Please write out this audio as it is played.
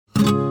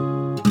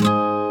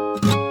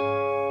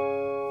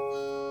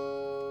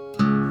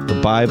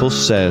Bible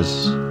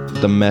says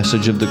the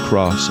message of the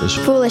cross is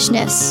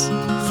foolishness.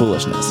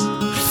 Foolishness.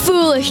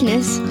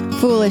 Foolishness.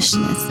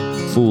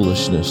 Foolishness.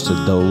 Foolishness to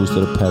those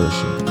that are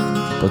perishing,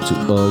 but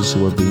to us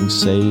who are being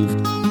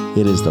saved,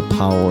 it is the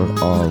power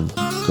of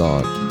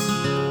God.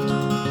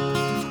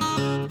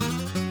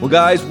 Well,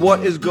 guys,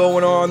 what is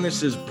going on?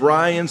 This is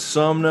Brian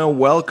Sumner.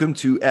 Welcome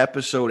to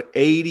episode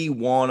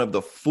 81 of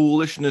the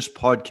Foolishness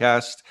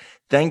Podcast.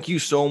 Thank you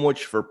so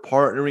much for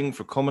partnering,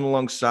 for coming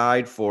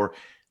alongside, for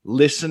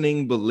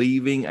listening,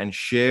 believing, and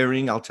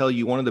sharing. I'll tell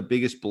you, one of the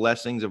biggest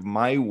blessings of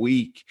my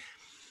week,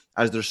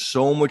 as there's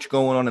so much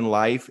going on in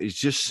life, is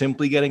just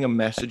simply getting a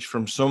message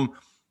from some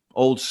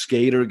old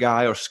skater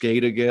guy or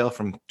skater girl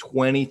from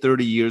 20,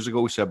 30 years ago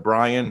who said,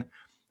 Brian,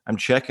 I'm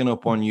checking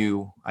up on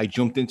you. I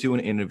jumped into an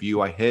interview.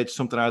 I heard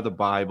something out of the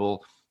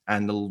Bible,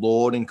 and the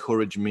Lord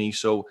encouraged me.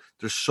 So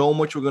there's so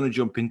much we're going to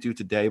jump into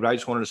today, but I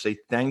just wanted to say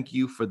thank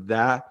you for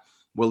that.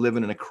 We're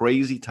living in a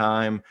crazy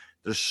time.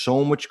 There's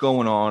so much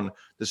going on.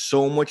 There's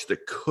so much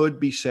that could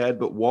be said,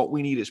 but what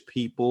we need is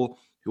people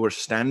who are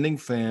standing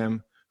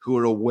firm, who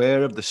are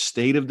aware of the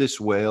state of this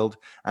world,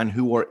 and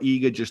who are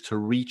eager just to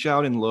reach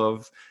out in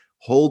love,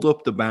 hold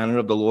up the banner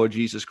of the Lord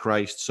Jesus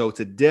Christ. So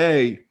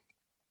today,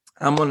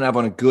 I'm going to have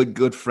on a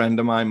good friend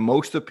of mine.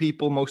 Most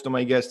of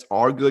my guests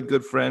are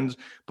good friends,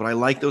 but I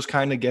like those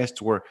kind of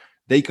guests where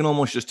they can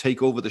almost just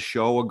take over the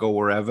show or go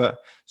wherever.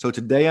 So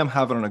today I'm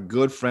having on a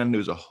good friend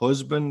who's a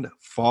husband,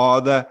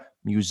 father,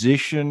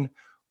 musician,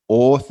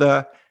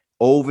 author,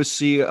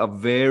 overseer of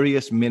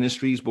various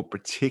ministries, but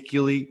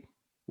particularly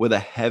with a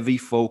heavy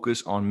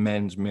focus on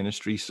men's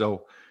ministry.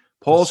 So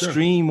Paul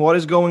Stream, what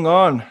is going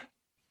on?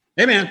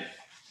 Hey, man.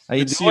 How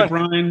you doing? See you,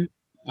 Brian.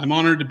 I'm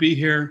honored to be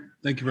here.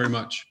 Thank you very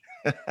much.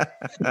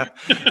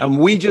 And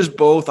we just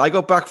both, I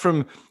got back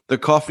from the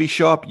coffee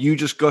shop. You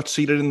just got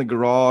seated in the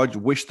garage,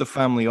 wished the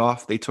family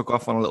off. They took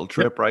off on a little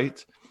trip,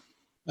 right?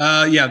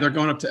 Yeah, they're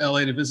going up to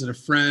LA to visit a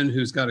friend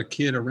who's got a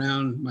kid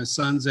around my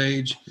son's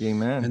age.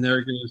 Amen. And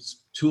they're going to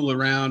tool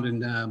around,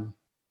 and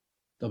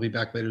they'll be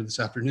back later this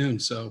afternoon.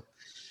 So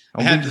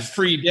I had the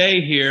free day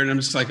here, and I'm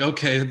just like,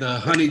 okay, the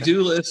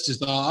honey-do list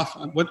is off.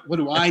 What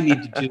do I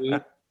need to do?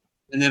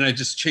 And then I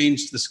just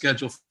changed the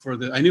schedule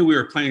I knew we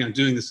were planning on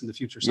doing this in the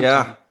future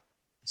sometime. Yeah.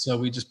 So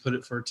we just put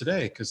it for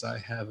today because I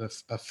have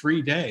a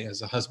free day,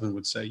 as a husband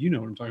would say. You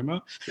know what I'm talking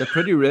about. They're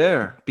pretty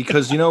rare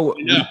because, Yeah.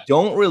 we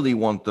don't really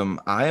want them.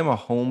 I am a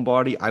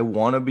homebody. I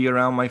want to be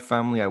around my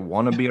family. I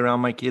want to be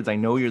around my kids. I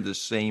know you're the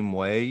same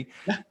way.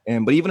 Yeah.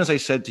 But even as I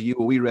said to you,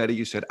 are we ready?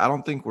 You said, I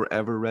don't think we're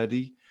ever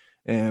ready.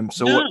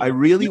 So No, what I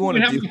really want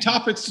to do. have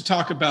topics to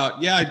talk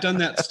about. Yeah, I've done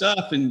that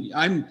stuff. And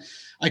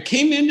I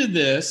came into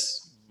this.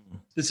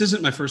 This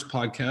isn't my first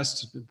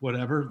podcast,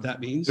 whatever that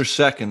means. Your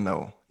second,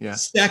 though. Yeah.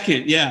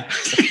 Second, yeah.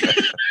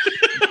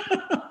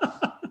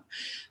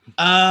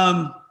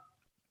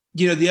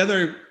 The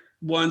other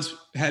ones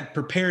had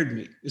prepared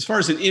me as far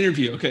as an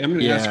interview. Okay, I'm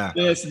going to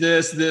ask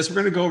this. We're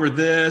going to go over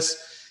this.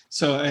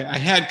 So I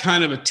had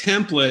kind of a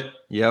template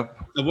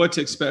of what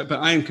to expect,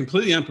 but I am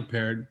completely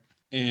unprepared.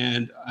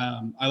 And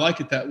I like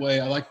it that way.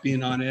 I like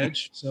being on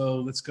edge. So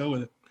let's go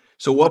with it.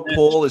 So what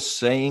Paul is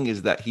saying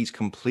is that he's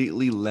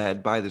completely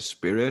led by the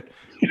Spirit.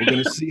 We're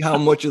going to see how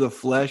much of the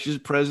flesh is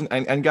present.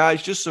 And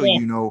guys, just so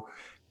you know,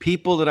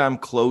 people that I'm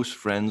close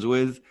friends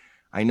with,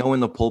 I know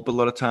in the pulpit a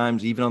lot of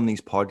times, even on these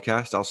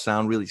podcasts, I'll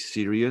sound really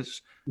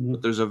serious. Mm-hmm.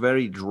 But there's a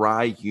very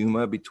dry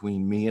humor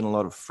between me and a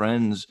lot of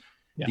friends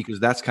because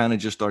that's kind of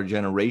just our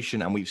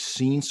generation. And we've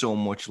seen so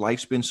much.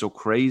 Life's been so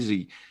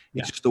crazy.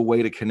 It's just a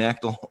way to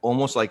connect,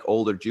 almost like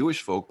older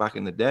Jewish folk back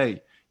in the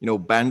day,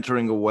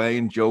 bantering away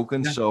and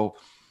joking. Yeah. So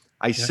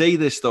I say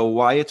this, though,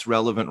 why it's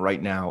relevant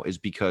right now is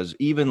because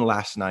even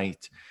last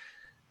night,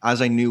 as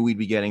I knew we'd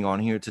be getting on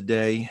here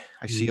today,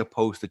 I see a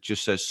post that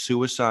just says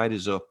suicide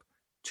is up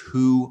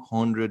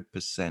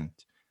 200%.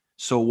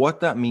 So what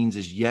that means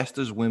is, yes,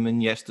 there's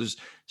women. Yes, there's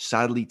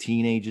sadly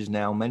teenagers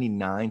now, many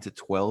 9 to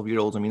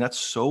 12-year-olds. I mean, that's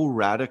so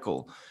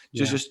radical.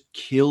 Just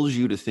kills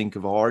you to think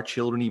of our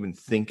children even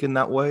thinking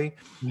that way.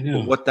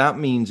 But what that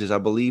means is I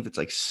believe it's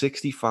like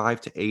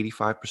 65 to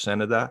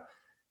 85% of that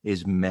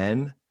is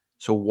men.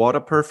 So what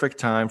a perfect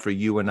time for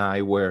you and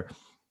I where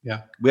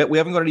we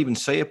haven't got to even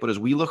say it, but as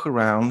we look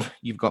around,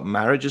 you've got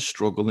marriages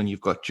struggling,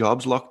 you've got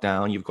jobs locked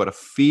down, you've got a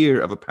fear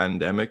of a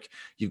pandemic,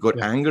 you've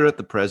got anger at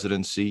the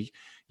presidency,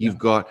 you've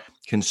got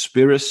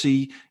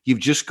conspiracy, you've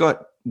just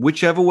got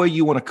whichever way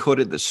you want to cut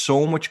it. There's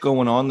so much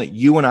going on that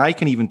you and I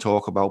can even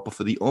talk about, but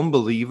for the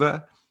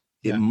unbeliever,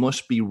 it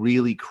must be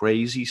really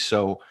crazy.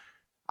 So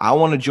I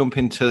want to jump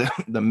into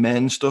the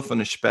men stuff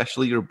and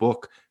especially your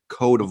book,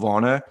 Code of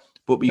Honor.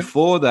 But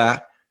before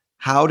that,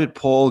 how did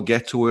Paul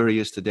get to where he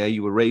is today?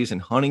 You were raised in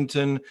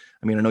Huntington.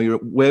 I mean, I know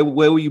where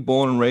were you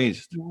born and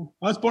raised?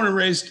 I was born and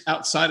raised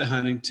outside of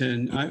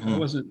Huntington. I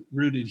wasn't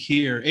rooted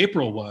here.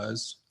 April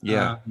was,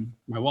 my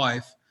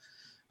wife,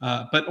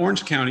 but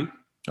Orange County.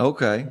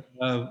 Okay.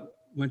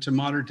 Went to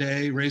Mater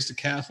Dei, raised a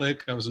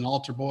Catholic. I was an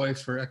altar boy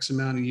for X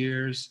amount of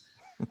years.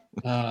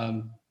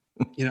 I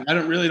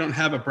don't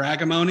have a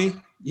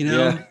bragamony.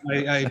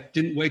 I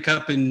didn't wake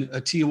up in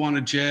a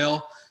Tijuana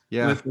jail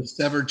with the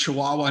severed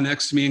chihuahua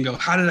next to me and go,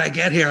 how did I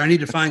get here? I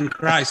need to find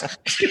Christ.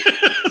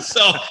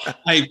 So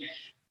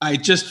I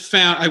just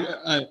found,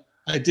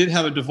 I did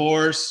have a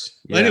divorce.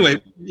 Yeah.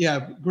 Anyway,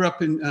 grew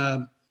up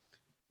in,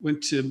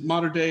 went to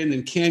Modern Day and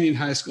then Canyon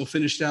High School,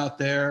 finished out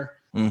there.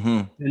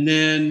 And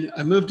then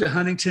I moved to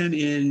Huntington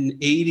in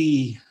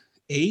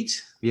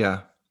 88.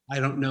 Yeah. I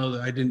don't know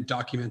that I didn't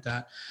document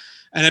that.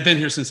 And I've been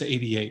here since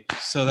 88.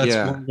 So that's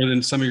more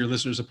than some of your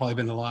listeners have probably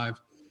been alive.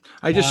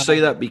 I just say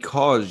that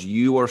because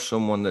you are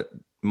someone that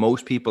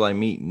most people I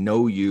meet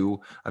know you.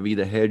 I've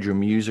either heard your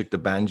music, the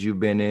bands you've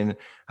been in,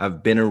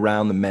 I've been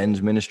around the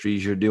men's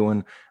ministries you're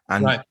doing.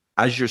 And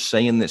as you're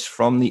saying this,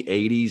 from the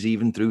 80s,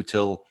 even through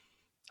till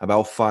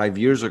about 5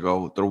 years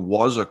ago, there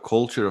was a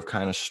culture of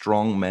kind of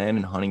strong men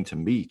in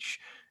Huntington Beach.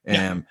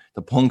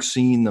 The punk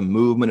scene, the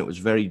movement, it was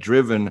very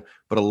driven,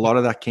 but a lot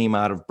of that came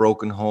out of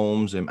broken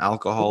homes and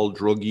alcohol,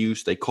 drug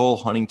use. They call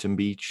Huntington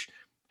Beach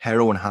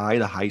Heroin High,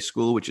 the high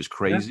school, which is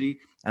crazy.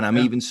 And I'm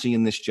even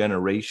seeing this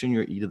generation,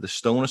 you're either the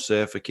stoner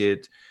surfer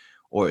kid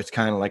or it's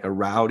kind of like a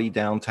rowdy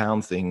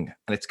downtown thing.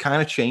 And it's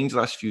kind of changed the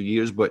last few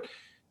years, but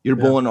you're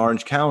born in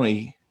Orange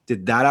County.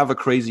 Did that have a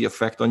crazy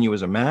effect on you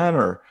as a man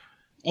or?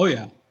 Oh,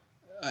 yeah.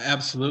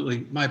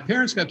 Absolutely. My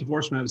parents got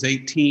divorced when I was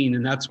 18,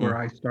 and that's where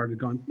I started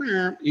going,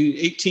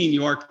 18,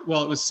 you are,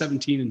 well, it was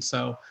 17. And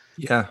so,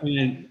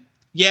 and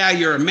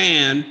you're a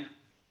man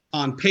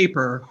on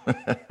paper,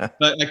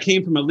 but I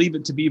came from a Leave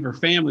It to Beaver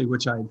family,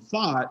 which I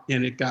thought,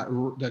 and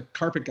the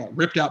carpet got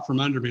ripped out from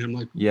under me. I'm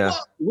like,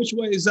 which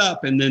way is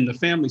up? And then the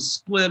family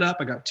split up.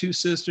 I got two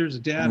sisters, a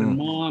dad and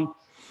mom,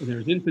 and there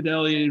was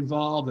infidelity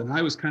involved. And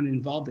I was kind of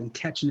involved in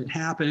catching it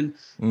happen.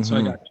 So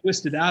I got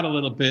twisted out a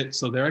little bit.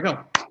 So there I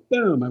go.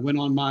 Boom. I went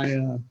on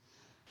my,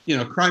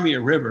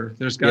 Crimea River.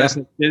 There's guys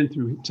that have been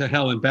through to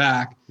hell and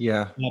back.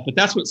 But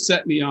that's what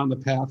set me on the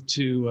path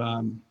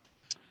to,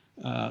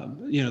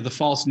 the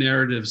false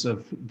narratives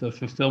of the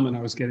fulfillment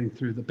I was getting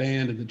through the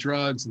band and the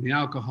drugs and the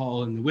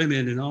alcohol and the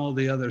women and all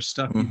the other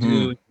stuff you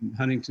do in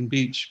Huntington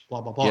Beach,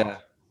 blah, blah, blah.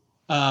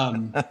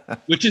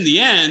 Which in the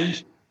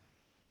end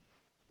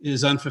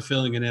is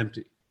unfulfilling and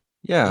empty.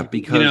 Yeah,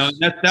 because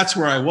that's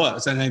where I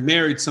was. And I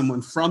married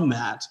someone from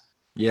that.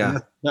 Yeah.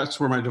 That's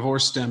where my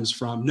divorce stems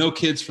from. No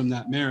kids from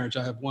that marriage.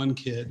 I have one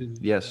kid. And,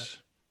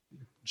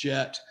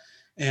 Jet.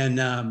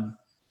 And I'm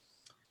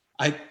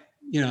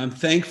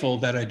thankful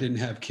that I didn't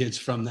have kids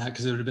from that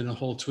because it would have been a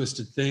whole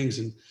twisted things.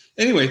 And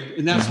anyway,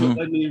 and that's what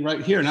led me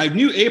right here. And I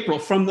knew April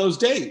from those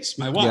days,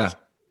 my wife.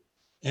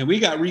 And we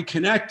got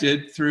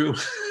reconnected through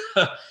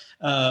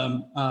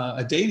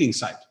a dating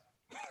site.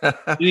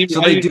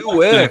 So they do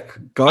work.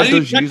 God, I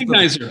didn't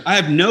recognize her. I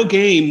have no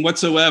game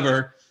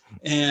whatsoever.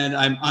 And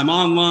I'm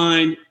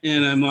online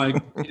and I'm like,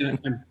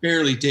 I'm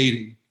barely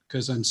dating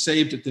because I'm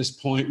saved at this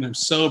point and I'm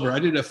sober. I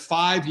did a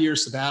 5-year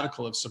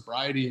sabbatical of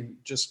sobriety and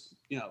just,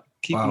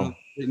 keeping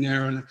it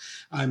narrow. And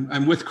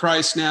I'm with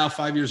Christ now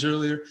 5 years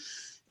earlier.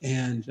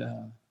 And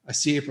I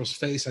see April's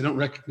face. I don't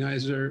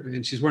recognize her.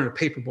 And she's wearing a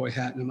Paperboy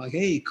hat. And I'm like,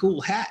 hey,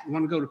 cool hat. You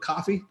want to go to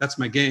coffee? That's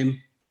my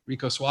game.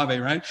 Rico Suave,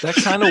 right? That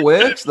kind of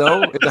works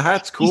though. If the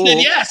hat's cool. She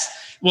said,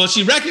 yes. Well,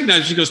 she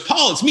recognized, she goes,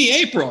 Paul, it's me,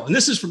 April. And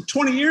this is from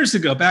 20 years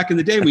ago, back in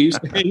the day we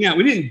used to hang out.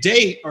 We didn't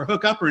date or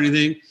hook up or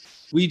anything.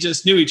 We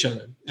just knew each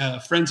other,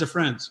 friends of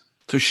friends.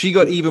 So she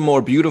got even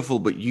more beautiful,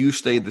 but you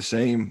stayed the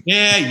same.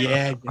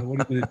 Yeah.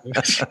 What are you going to do?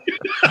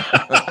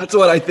 That's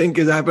what I think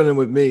is happening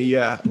with me,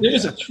 yeah. It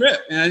was a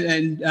trip.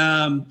 And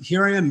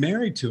here I am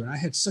married to her. I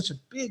had such a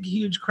big,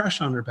 huge crush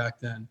on her back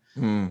then.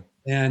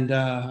 And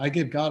I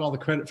give God all the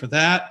credit for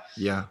that.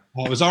 Yeah.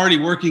 I was already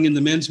working in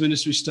the men's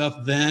ministry stuff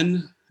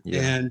then.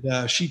 Yeah.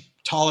 And she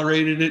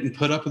tolerated it and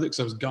put up with it because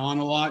I was gone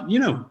a lot.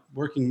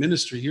 Working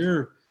ministry,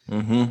 you're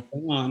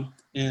on.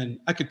 And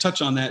I could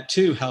touch on that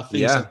too, how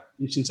things have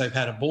changed since I've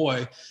had a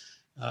boy,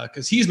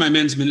 because he's my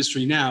men's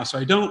ministry now. So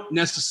I don't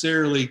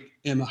necessarily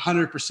am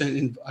 100%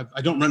 in.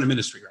 I don't run a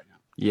ministry right now.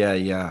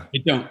 Yeah. I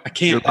don't. I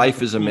can't. Your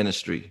life is a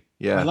ministry.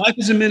 Yeah. My life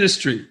is a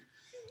ministry.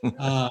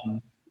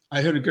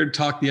 I heard a good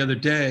talk the other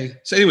day.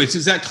 So anyways,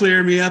 does that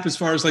clear me up as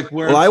far as like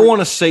where? Well, I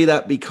want to say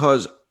that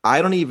because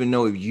I don't even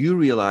know if you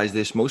realize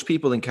this. Most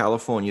people in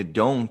California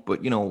don't, but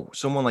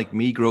someone like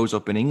me grows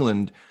up in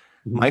England.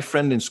 My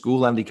friend in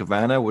school, Andy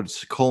Cavana, would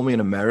call me an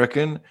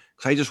American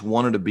because I just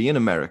wanted to be in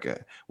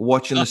America.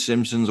 Watching The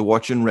Simpsons,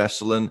 watching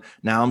wrestling.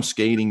 Now I'm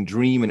skating,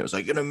 dreaming. It was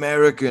like an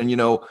American,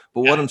 But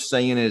what I'm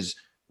saying is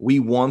we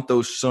want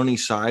those sunny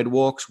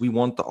sidewalks. We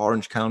want the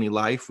Orange County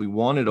life. We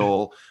want it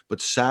all. But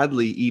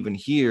sadly, even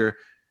here,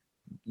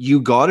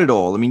 you got it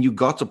all. I mean, you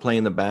got to play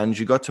in the bands.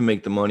 You got to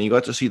make the money. You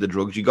got to see the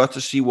drugs. You got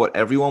to see what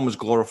everyone was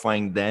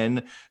glorifying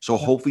then. So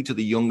hopefully to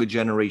the younger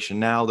generation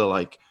now, they're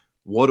like,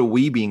 what are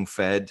we being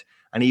fed?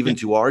 And even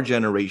to our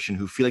generation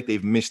who feel like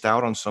they've missed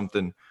out on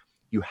something,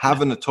 you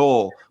haven't at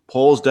all.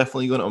 Paul's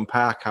definitely going to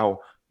unpack how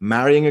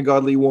marrying a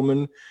godly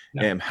woman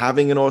and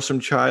having an awesome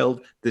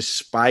child,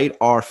 despite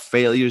our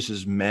failures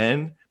as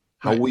men,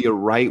 how we are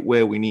right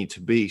where we need to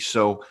be.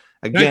 So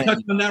again, can I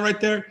touch on that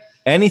right there?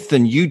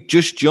 Anything, you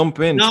just jump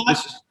in. No,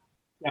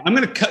 I'm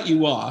going to cut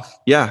you off.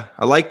 Yeah,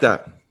 I like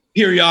that.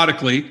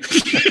 periodically.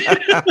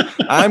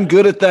 I'm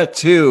good at that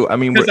too. I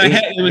mean,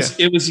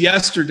 it was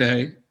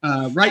yesterday.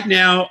 Right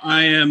now,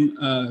 I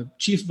am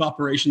chief of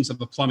operations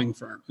of a plumbing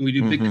firm, and we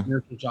do big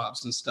commercial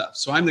jobs and stuff.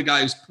 So I'm the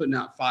guy who's putting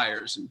out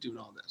fires and doing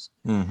all this.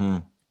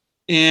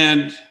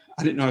 And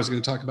I didn't know I was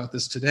going to talk about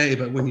this today,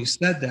 but when you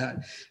said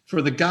that,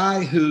 for the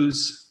guy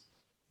who's,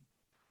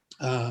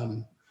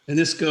 and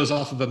this goes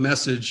off of a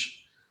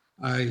message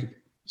I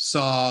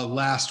saw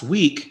last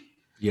week.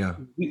 Yeah,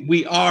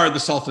 we are the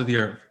salt of the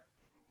earth.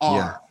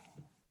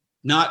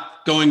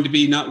 Not going to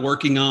be, not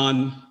working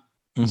on.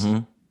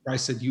 I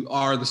said, you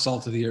are the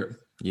salt of the earth.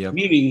 Yeah.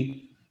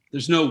 Meaning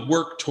there's no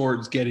work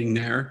towards getting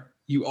there.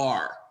 You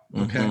are.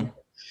 Okay.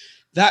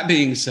 That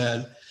being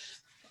said,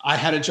 I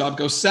had a job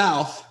go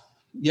south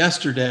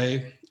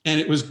yesterday, and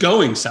it was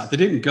going south. It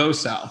didn't go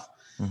south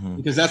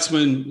because that's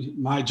when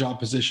my job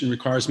position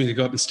requires me to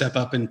go up and step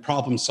up and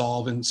problem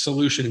solve and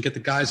solution and get the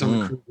guys on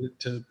the crew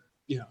to,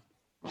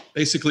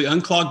 basically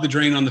unclog the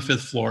drain on the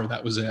 5th floor.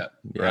 That was it.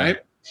 Yeah. Right.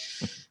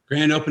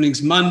 Grand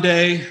opening's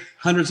Monday.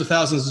 Hundreds of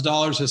thousands of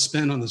dollars is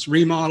spent on this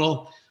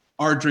remodel.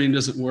 Our drain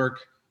doesn't work.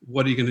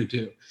 What are you going to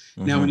do?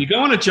 Now, when you go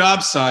on a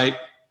job site,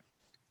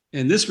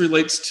 and this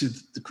relates to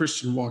the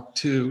Christian walk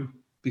too,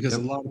 because a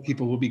lot of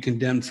people will be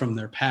condemned from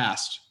their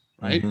past,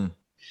 right?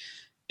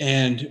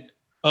 And,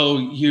 oh,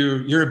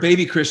 you're a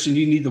baby Christian.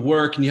 You need the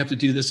work and you have to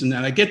do this and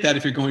that. I get that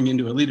if you're going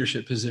into a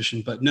leadership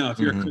position, but no, if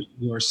you're a Christian,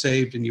 you are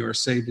saved and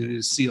it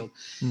is sealed.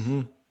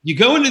 You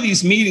go into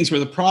these meetings where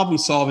the problem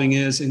solving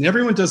is, and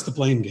everyone does the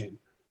blame game.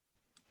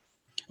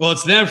 Well,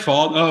 it's their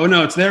fault. Oh,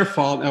 no, it's their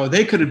fault. Oh,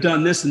 they could have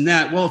done this and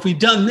that. Well, if we'd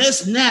done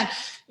this and that,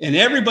 and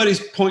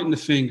everybody's pointing the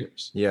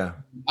fingers. Yeah.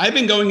 I've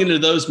been going into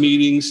those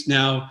meetings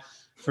now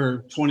for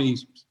 20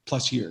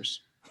 plus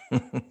years.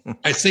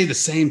 I say the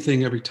same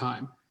thing every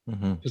time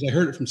because I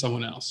heard it from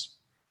someone else.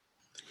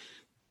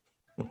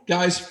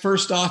 Guys,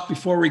 first off,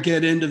 before we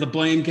get into the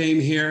blame game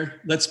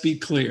here, let's be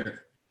clear.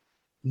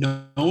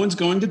 No one's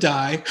going to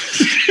die.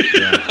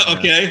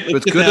 Okay. But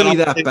it's going to be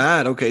that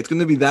bad. Okay. It's going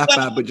to be that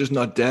bad, but just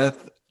not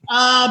death.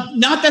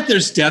 Not that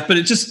there's death, but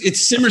it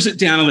simmers it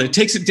down a little. It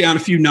takes it down a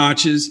few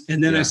notches.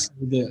 And then I say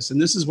this,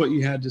 and this is what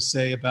you had to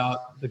say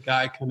about the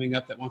guy coming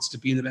up that wants to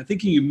be in the band.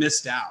 Thinking you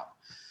missed out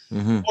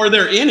or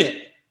they're in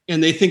it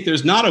and they think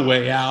there's not a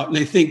way out. And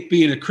they think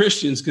being a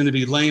Christian is going to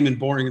be lame and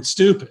boring and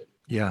stupid.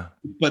 Yeah.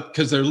 But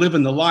because they're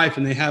living the life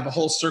and they have a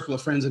whole circle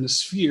of friends in a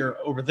sphere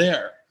over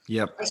there.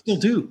 Yep. I still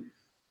do.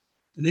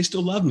 And they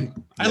still love me. Yep.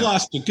 I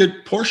lost a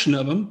good portion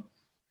of them.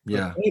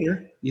 Yeah.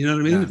 Later, you know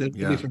what I mean? They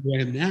love me for who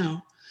I am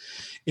now.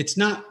 It's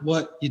not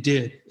what you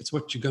did. It's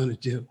what you're going to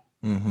do.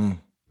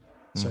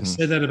 So I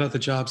said that about the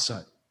job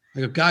site.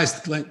 I go,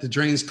 guys, the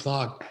drain's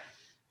clogged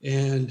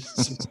and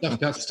some stuff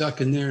got stuck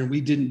in there and we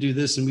didn't do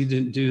this and we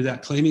didn't do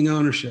that, claiming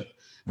ownership.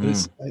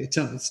 But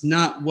it's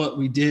not what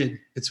we did.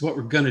 It's what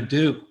we're going to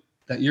do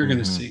that you're going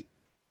to see.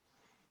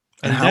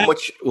 And how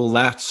much will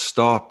that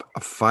stop a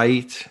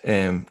fight,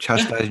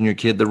 chastising your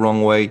kid the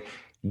wrong way,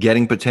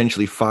 getting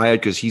potentially fired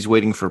because he's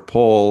waiting for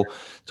Paul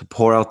to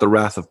pour out the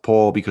wrath of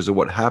Paul because of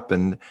what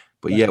happened?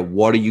 But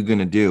what are you going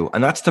to do?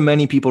 And that's to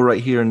many people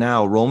right here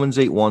now. Romans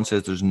 8:1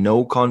 says there's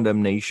no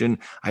condemnation.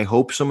 I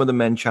hope some of the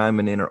men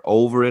chiming in are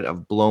over it,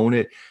 have blown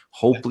it.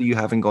 Hopefully you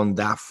haven't gone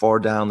that far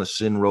down the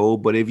sin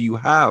road. But if you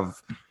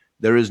have,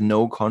 there is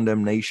no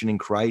condemnation in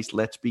Christ.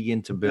 Let's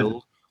begin to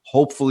build.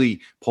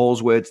 Hopefully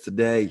Paul's words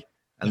today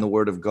and the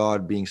word of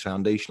God being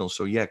foundational.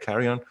 So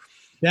carry on.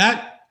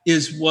 That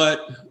is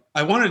what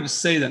I wanted to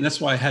say that. And that's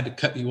why I had to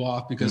cut you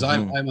off because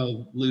I'm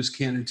a loose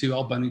cannon too.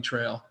 I'll bunny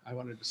trail. I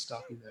wanted to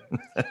stop you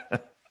there.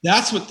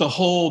 That's what the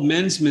whole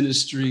men's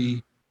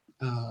ministry,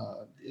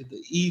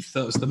 the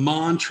ethos, the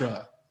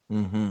mantra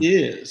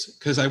is.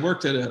 Because I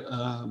worked at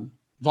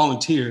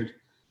volunteered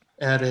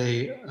at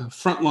a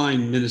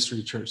frontline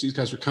ministry church. These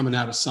guys were coming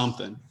out of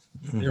something.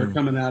 They were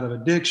coming out of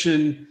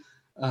addiction,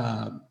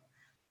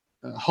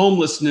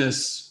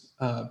 homelessness,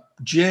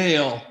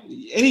 jail,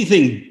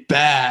 anything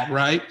bad,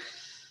 right?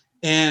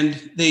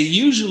 And they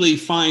usually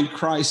find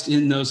Christ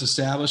in those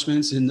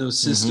establishments, in those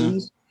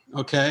systems,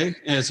 okay,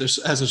 as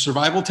a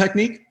survival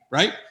technique,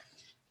 right?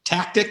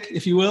 Tactic,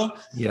 if you will.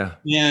 Yeah.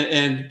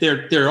 And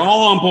they're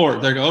all on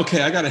board. They go,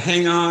 okay, I got to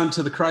hang on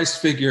to the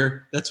Christ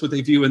figure. That's what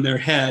they view in their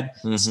head.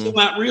 It's still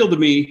not real to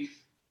me,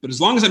 but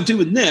as long as I'm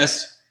doing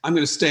this, I'm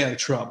going to stay out of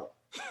trouble.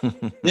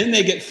 Then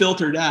they get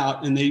filtered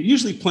out, and they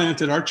usually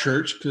plant at our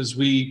church because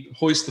we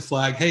hoist the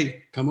flag.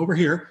 Hey, come over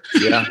here.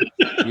 Yeah.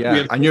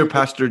 And you're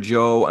Pastor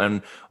Joe,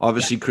 and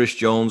obviously Chris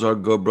Jones, our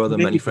good brother,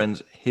 many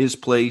friends. His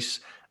place,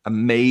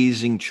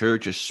 amazing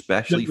church,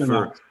 especially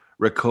for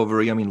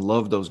recovery. I mean,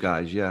 love those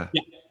guys. Yeah.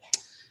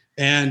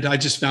 And I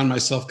just found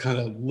myself kind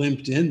of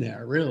limped in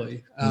there,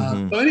 really.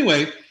 But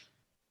anyway,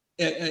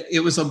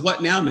 it was a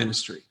what now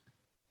ministry.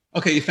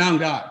 Okay, you found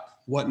God.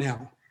 What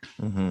now?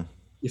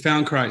 You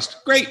found Christ.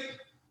 Great.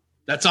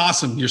 That's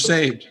awesome. You're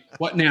saved.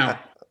 What now?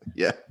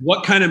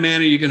 What kind of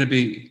man are you going to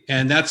be?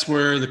 And that's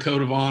where the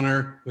code of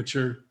honor, which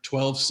are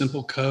 12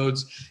 simple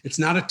codes. It's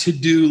not a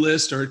to-do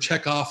list or a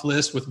check-off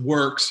list with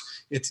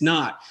works. It's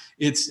not.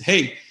 It's,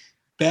 hey,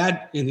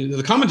 bad. And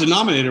the common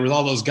denominator with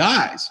all those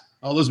guys,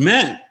 all those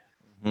men,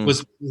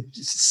 was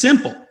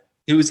simple.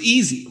 It was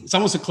easy. It's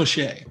almost a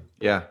cliche.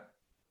 Yeah.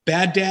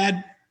 Bad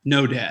dad,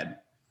 no dad.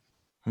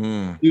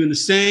 Doing the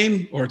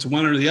same, or it's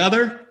one or the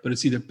other, but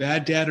it's either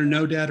bad dad or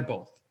no dad or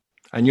both.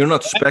 And you're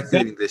not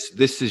speculating this.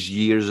 This is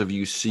years of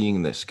you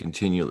seeing this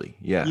continually.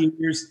 Yeah.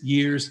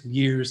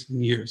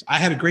 Years. I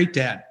had a great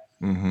dad.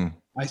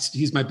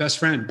 He's my best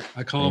friend.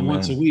 I call him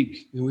once a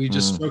week, and we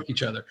just stroke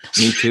each other.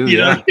 Me too.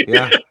 Yeah.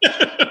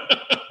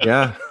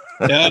 Yeah.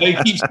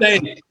 I keep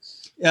saying,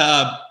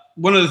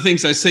 one of the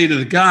things I say to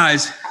the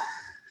guys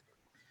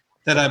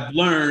that I've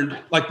learned,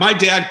 like my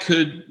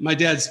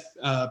dad's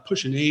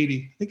pushing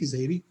 80. I think he's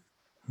 80.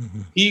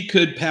 He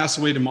could pass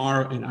away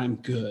tomorrow and I'm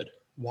good.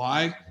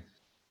 Why?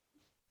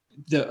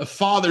 A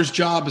father's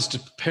job is to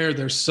prepare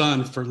their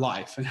son for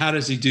life. And how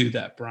does he do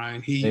that,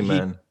 Brian?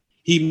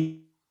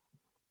 He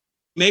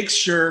makes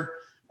sure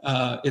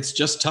it's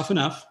just tough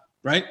enough,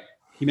 right?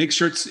 He makes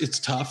sure it's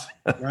tough,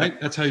 right?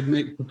 That's how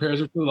he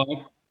prepares it for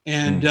life.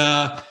 And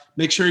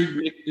make sure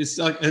it's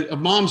like a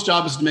mom's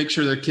job is to make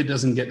sure their kid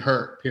doesn't get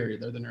hurt,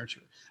 period. They're the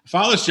nurturer. A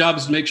father's job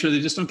is to make sure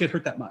they just don't get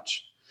hurt that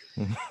much.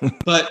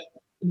 But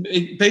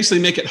basically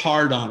make it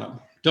hard on them.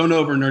 Don't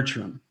over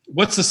nurture them.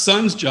 What's the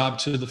son's job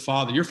to the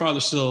father? Your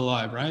father's still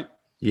alive, right?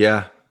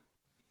 Yeah.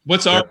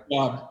 What's our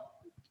job?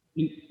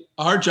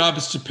 Our job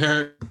is to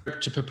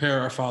prepare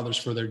our fathers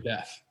for their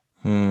death.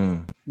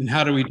 And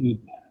how do we do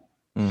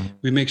that?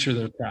 We make sure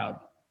they're proud.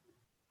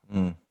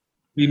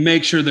 We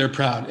make sure they're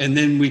proud. And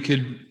then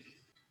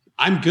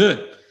I'm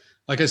good.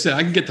 Like I said,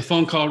 I can get the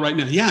phone call right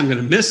now. Yeah, I'm going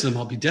to miss him.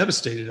 I'll be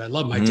devastated. I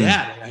love my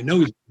dad. I know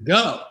he's going to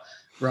go,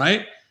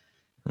 right?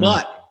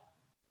 But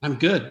I'm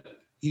good.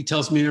 He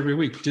tells me every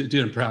week, dude,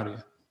 I'm proud of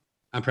you.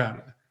 I'm proud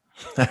of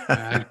you.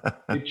 I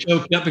get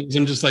choked up because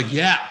I'm just like,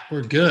 yeah,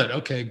 we're good.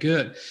 Okay,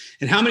 good.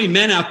 And how many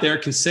men out there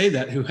can say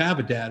that who have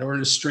a dad or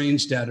an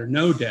estranged dad or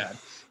no dad?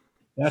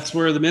 That's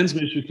where the men's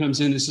ministry comes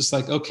in. It's just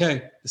like,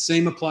 okay, the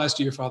same applies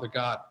to your Father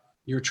God.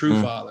 You're a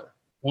true father,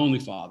 only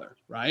father,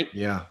 right?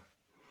 Yeah.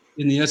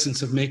 In the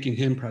essence of making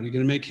him proud. You're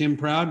going to make him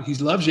proud. He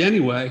loves you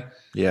anyway.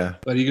 Yeah.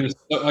 But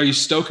are you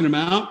stoking him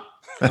out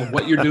of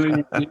what you're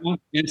doing right now?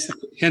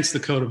 Hence the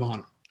code of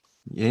honor.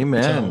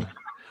 Amen.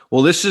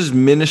 Well, this is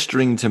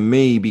ministering to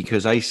me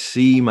because I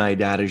see my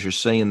dad, as you're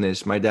saying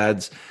this, my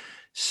dad's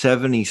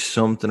 70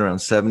 something, around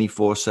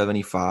 74,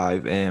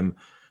 75.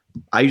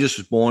 I just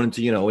was born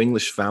into,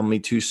 English family,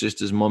 2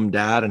 sisters, mom,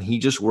 dad, and he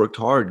just worked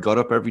hard, got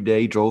up every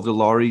day, drove the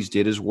lorries,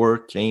 did his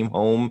work, came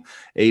home,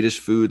 ate his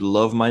food,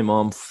 loved my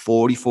mom,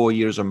 44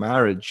 years of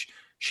marriage.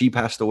 She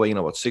passed away,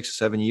 about 6 or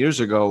 7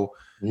 years ago,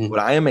 but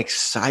I am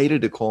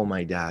excited to call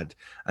my dad.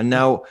 And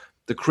now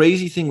the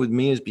crazy thing with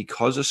me is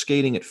because of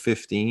skating at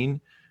 15,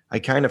 I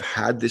kind of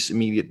had this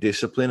immediate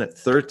discipline. At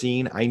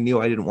 13, I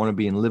knew I didn't want to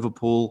be in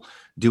Liverpool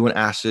doing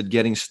acid,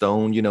 getting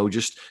stoned,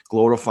 just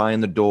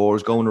glorifying the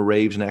doors, going to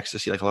raves and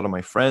ecstasy like a lot of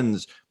my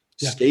friends,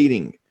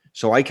 skating.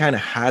 So I kind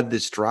of had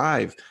this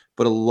drive.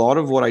 But a lot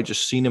of what I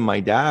just seen in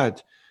my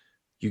dad,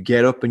 you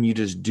get up and you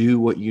just do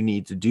what you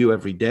need to do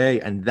every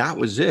day. And that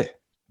was it.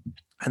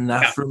 And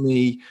that for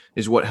me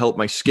is what helped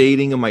my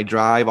skating and my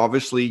drive.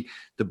 Obviously,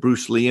 the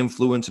Bruce Lee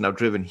influence and how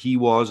driven he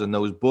was and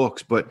those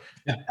books. But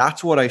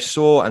that's what I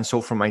saw. And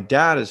so for my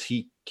dad, as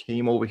he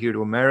came over here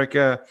to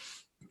America,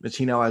 as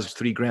he now has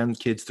 3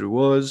 grandkids through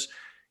us,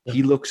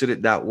 he looks at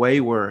it that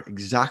way where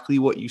exactly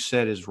what you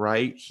said is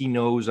right. He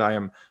knows I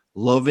am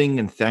loving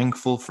and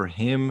thankful for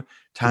him.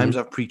 Times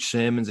I've preached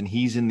sermons and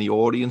he's in the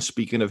audience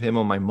speaking of him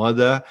or my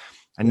mother.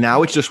 And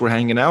now it's just we're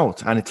hanging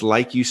out. And it's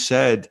like you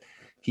said,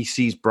 he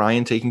sees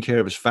Brian taking care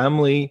of his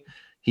family.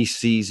 He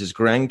sees his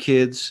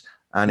grandkids.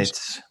 And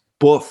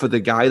but for the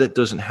guy that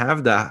doesn't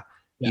have that,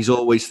 he's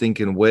always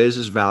thinking, where's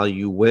his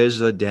value? Where's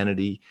his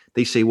identity?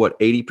 They say,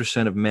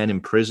 80% of men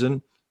in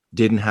prison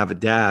didn't have a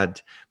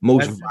dad.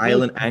 Most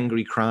violent,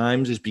 angry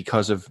crimes is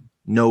because of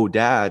no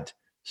dad.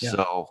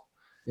 So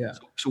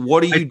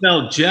what do you? I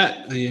tell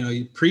Jet,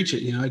 you preach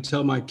it. I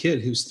tell my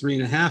kid who's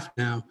 3.5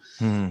 now,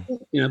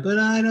 but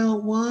I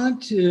don't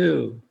want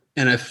to.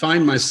 And I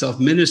find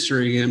myself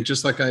ministering him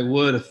just like I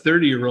would a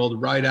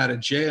 30-year-old right out of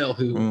jail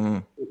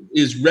who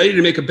is ready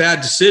to make a bad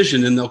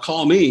decision, and they'll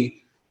call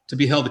me to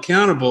be held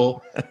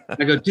accountable.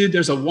 I go, dude,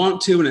 there's a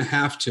want to and a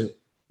have to.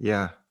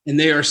 Yeah. And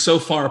they are so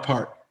far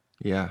apart.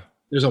 Yeah.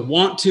 There's a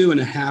want to and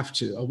a have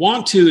to. A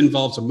want to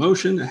involves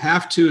emotion. A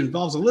have to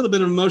involves a little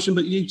bit of emotion,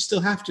 but you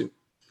still have to.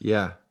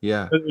 Yeah.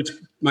 Yeah. Whether it's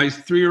my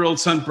 3-year-old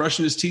son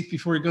brushing his teeth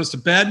before he goes to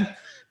bed,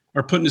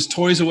 or putting his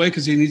toys away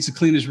because he needs to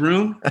clean his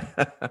room,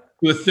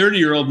 to a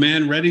 30-year-old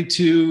man ready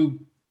to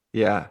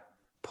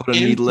put a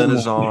needle in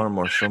his arm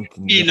or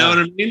something. You know what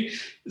I mean?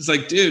 It's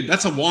like, dude,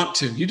 that's a want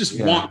to. You just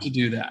want to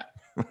do that.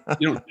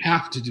 You don't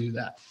have to do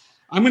that.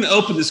 I'm going to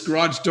open this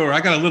garage door.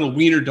 I got a little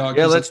wiener dog.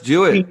 Yeah, let's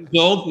do it.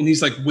 Old, and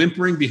he's like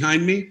whimpering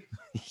behind me.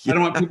 I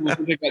don't want people to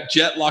think I got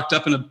Jet locked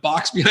up in a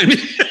box behind me.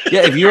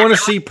 If you want to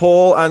see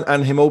Paul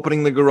and him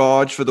opening the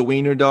garage for the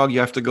wiener dog, you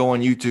have to go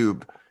on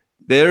YouTube.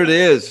 There it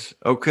is.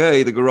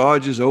 Okay, the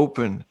garage is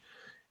open.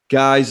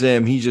 Guys,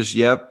 he just,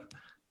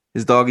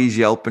 His doggy's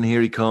yelping.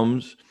 Here he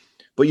comes.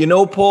 But you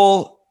know,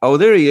 Paul, oh,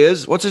 there he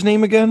is. What's his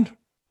name again?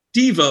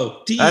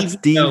 Devo. That's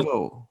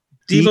Devo.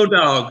 Devo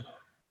dog.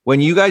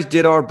 When you guys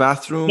did our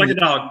bathroom, like a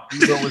dog.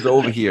 Devo was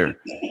over here.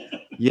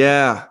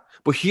 Yeah.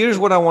 But here's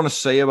what I want to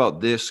say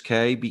about this,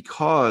 Kay,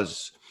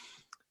 because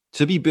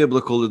to be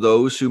biblical to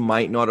those who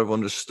might not have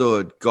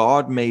understood,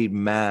 God made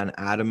man,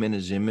 Adam, in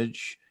his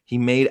image. He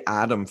made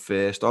Adam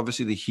first.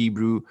 Obviously, the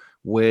Hebrew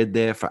word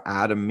there for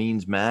Adam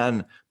means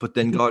man, but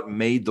then God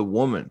made the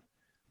woman.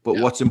 But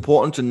what's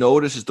important to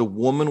notice is the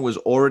woman was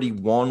already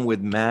one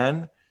with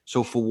man.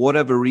 So for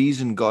whatever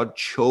reason, God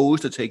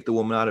chose to take the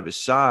woman out of his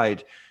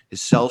side,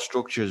 his cell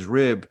structure, his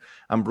rib,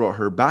 and brought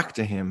her back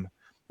to him.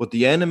 What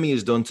the enemy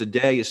has done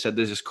today is said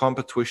there's this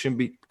competition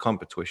between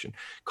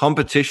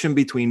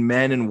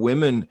men and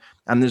women,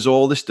 and there's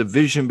all this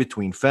division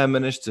between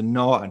feminists and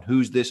not, and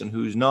who's this and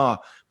who's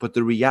not. But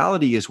the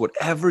reality is,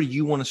 whatever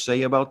you want to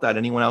say about that,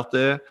 anyone out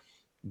there,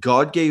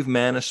 God gave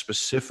men a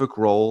specific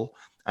role,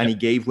 and he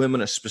gave women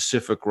a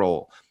specific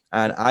role.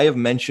 And I have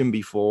mentioned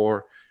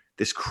before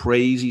this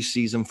crazy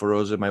season for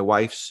us, and my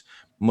wife's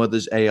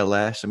mother's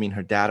ALS. I mean,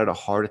 her dad had a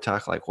heart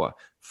attack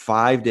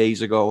 5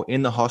 days ago,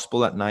 in the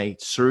hospital at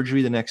night,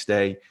 surgery the next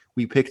day.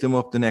 We picked him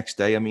up the next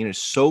day. I mean, it's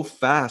so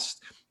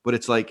fast, but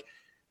it's like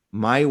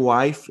my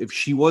wife, if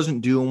she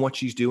wasn't doing what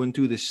she's doing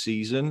through this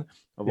season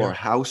of our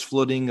house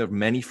flooding, of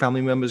many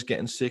family members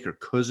getting sick, her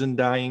cousin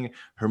dying,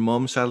 her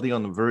mom sadly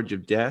on the verge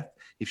of death,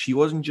 if she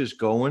wasn't just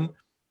going,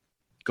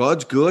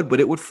 God's good,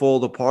 but it would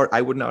fall apart.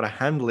 I wouldn't know how to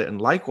handle it.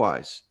 And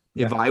likewise,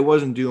 if I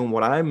wasn't doing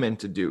what I'm meant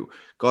to do,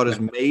 God has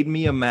made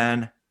me a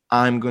man.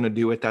 I'm going to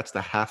do it. That's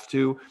the have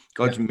to.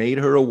 God's made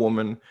her a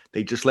woman.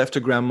 They just left her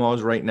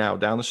grandma's right now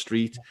down the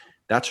street.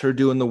 That's her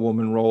doing the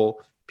woman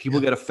role. People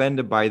get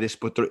offended by this,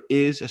 but there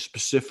is a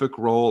specific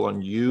role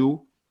on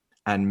you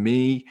and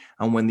me.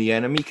 And when the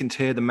enemy can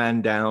tear the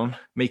man down,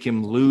 make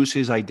him lose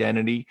his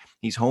identity,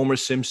 he's Homer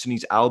Simpson,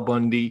 he's Al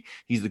Bundy,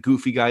 he's the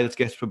goofy guy that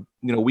gets,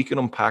 we can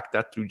unpack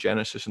that through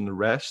Genesis and the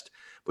rest.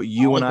 But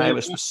you and I have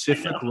a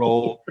specific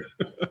role.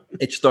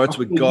 It starts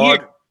with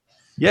God.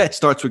 Yeah, it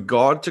starts with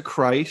God to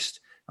Christ.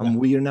 And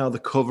we are now the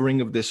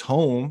covering of this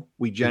home.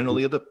 We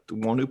generally are the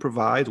one who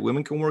provides.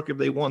 Women can work if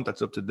they want.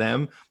 That's up to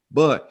them.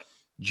 But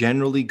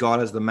generally,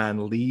 God is the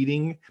man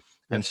leading.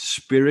 And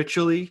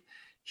spiritually,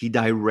 he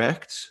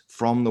directs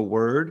from the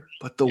word.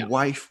 But the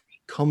wife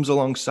comes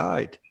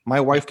alongside. My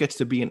wife gets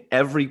to be in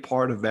every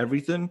part of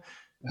everything.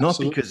 Not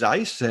because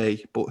I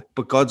say,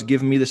 but God's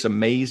given me this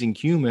amazing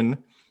human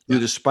who,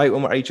 despite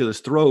when we're at each other's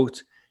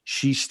throats,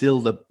 she's still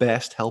the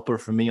best helper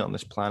for me on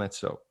this planet.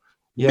 So.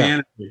 Yeah.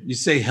 Manager. You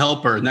say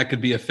helper, and that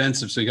could be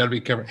offensive, so you got to be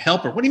careful.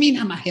 Helper. What do you mean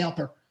I'm a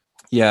helper?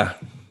 Yeah.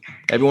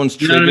 Everyone's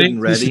triggered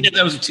and ready.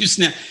 That was too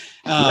snap.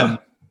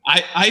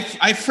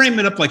 I frame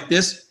it up like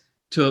this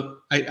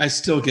I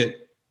still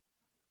get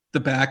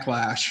the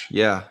backlash.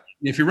 Yeah.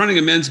 If you're running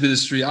a men's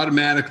ministry,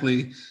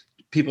 automatically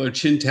people are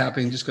chin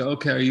tapping. Just go,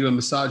 okay, are you a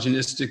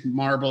misogynistic,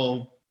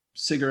 marble,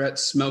 cigarette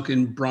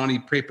smoking, brawny,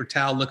 paper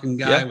towel looking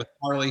guy with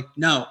Harley?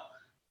 No.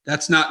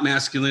 That's not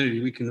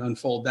masculinity. We can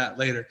unfold that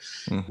later.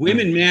 Mm-hmm.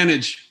 Women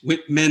manage,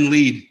 men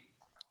lead.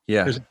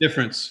 Yeah. There's a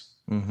difference.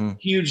 Mm-hmm.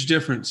 Huge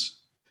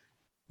difference.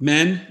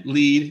 Men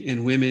lead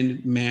and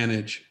women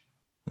manage.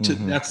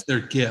 That's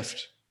their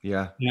gift.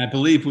 Yeah. And I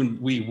believe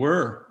when we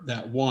were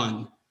that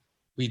one,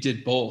 we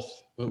did both.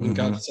 But when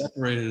God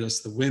separated us,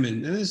 the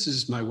women, and this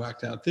is my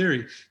whacked out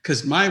theory,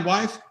 because my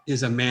wife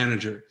is a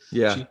manager.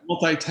 Yeah. She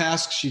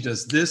multitasks. She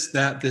does this,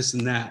 that, this,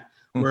 and that.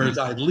 Whereas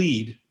I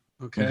lead.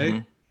 Okay. Mm-hmm.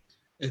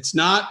 It's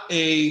not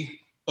a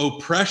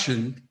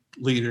oppression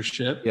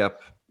leadership.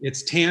 Yep.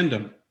 It's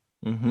tandem.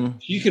 Mm-hmm.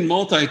 You can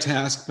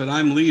multitask, but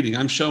I'm leading.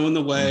 I'm showing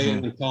the way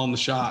and I'm calling the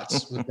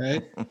shots.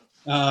 Okay.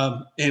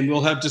 And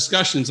we'll have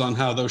discussions on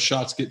how those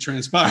shots get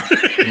transpired.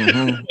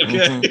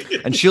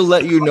 And she'll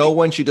let you know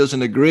when she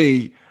doesn't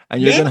agree.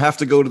 And you're going to have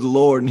to go to the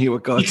Lord and hear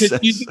what God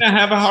says. She's going to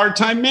have a hard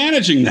time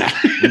managing that.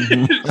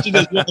 She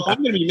goes, well, if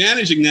I'm going to be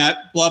managing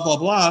that, blah, blah,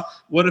 blah.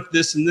 What if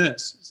this and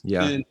this?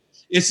 Yeah. And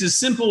it's as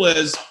simple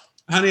as,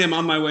 honey, I'm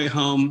on my way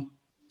home.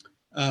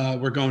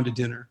 We're going to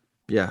dinner.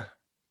 Yeah.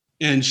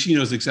 And she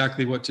knows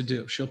exactly what to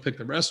do. She'll pick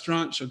the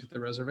restaurant. She'll get the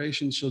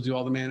reservations. She'll do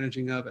all the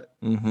managing of it.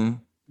 Mm-hmm.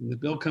 When the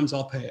bill comes,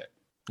 I'll pay it.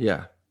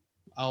 Yeah.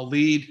 I'll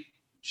lead.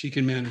 She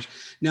can manage.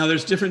 Now,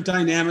 there's different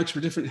dynamics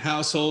for different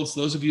households.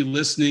 Those of you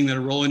listening that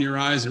are rolling your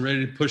eyes and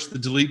ready to push the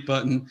delete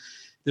button,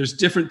 there's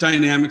different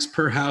dynamics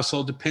per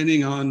household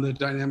depending on the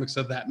dynamics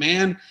of that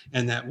man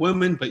and that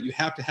woman. But you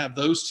have to have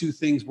those two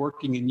things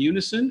working in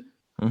unison.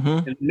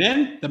 And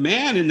then the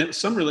man in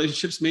some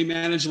relationships may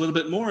manage a little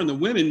bit more, and the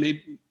women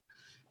may,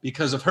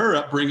 because of her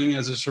upbringing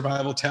as a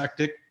survival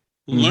tactic,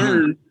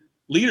 learn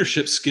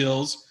leadership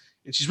skills,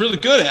 and she's really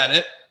good at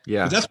it.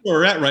 Yeah, but that's where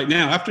we're at right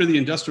now. After the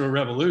Industrial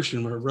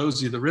Revolution, we're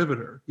Rosie the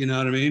Riveter. You know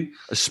what I mean?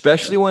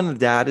 Especially when the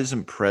dad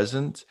isn't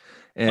present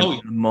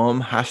and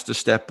mom has to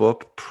step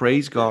up.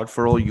 Praise God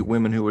for all you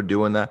women who are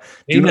doing that.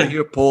 Do not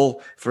hear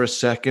Paul for a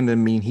second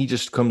and mean he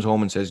just comes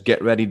home and says,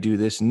 "Get ready, do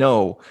this."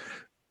 No.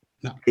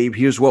 Gabe,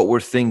 here's what we're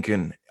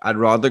thinking. I'd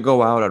rather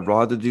go out. I'd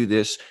rather do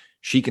this.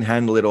 she can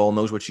handle it all,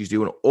 knows what she's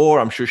doing. Or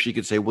I'm sure she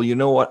could say, well, you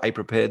know what? I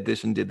prepared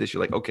this and did this.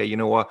 You're like, okay, you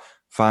know what?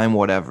 Fine,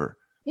 whatever.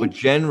 But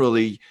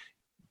generally,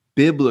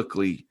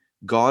 biblically,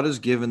 God has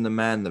given the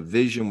man the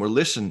vision where,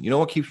 listen, you know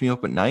what keeps me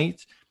up at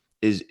night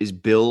is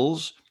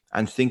bills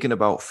and thinking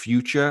about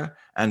future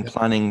and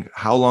planning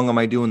how long am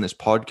I doing this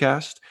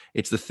podcast.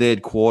 It's the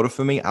third quarter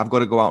for me. I've got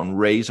to go out and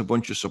raise a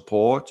bunch of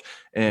support.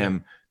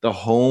 The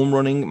home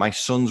running, my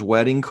son's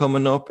wedding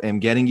coming up,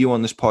 and getting you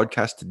on this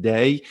podcast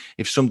today.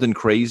 If something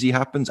crazy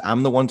happens,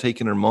 I'm the one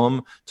taking her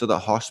mom to the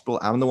hospital.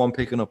 I'm the one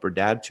picking up her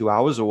dad 2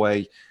 hours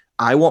away.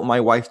 I want my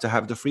wife to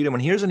have the freedom.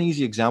 And here's an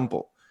easy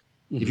example.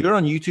 If you're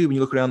on YouTube and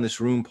you look around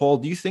this room, Paul,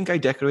 do you think I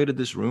decorated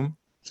this room?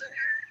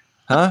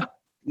 Huh?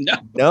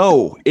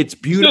 No, it's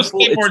beautiful.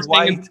 No it's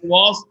white.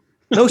 Walls.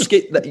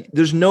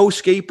 There's no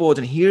skateboards.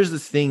 And here's the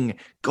thing.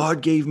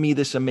 God gave me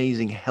this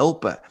amazing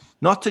helper,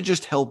 not to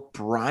just help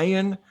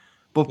Brian,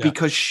 but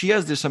because she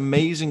has this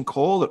amazing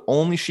call that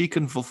only she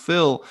can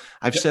fulfill.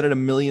 I've said it a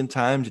million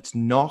times. It's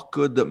not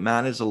good that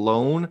man is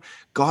alone.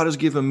 God has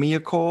given me a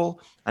call,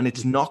 and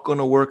it's not going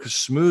to work as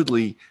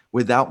smoothly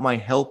without my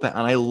helper.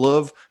 And I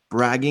love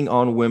bragging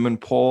on women,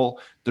 Paul.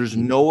 There's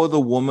no other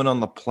woman on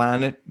the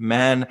planet,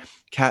 man,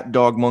 cat,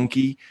 dog,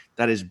 monkey,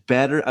 that is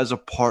better as a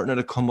partner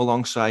to come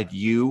alongside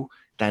you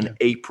than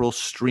April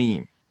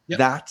Stream.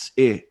 That's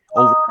it.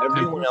 Over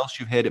everyone else,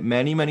 you've heard it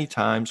many, many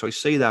times. So I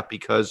say that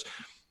because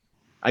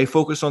I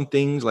focus on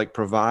things like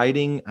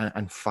providing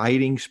and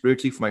fighting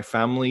spiritually for my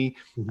family.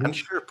 I'm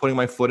sure putting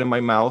my foot in my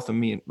mouth and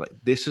me, like,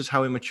 this is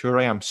how immature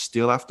I am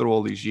still after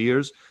all these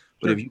years.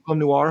 But if you come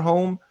to our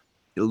home,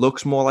 it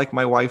looks more like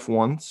my wife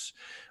wants.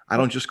 I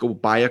don't just go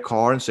buy a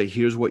car and say,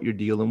 here's what you're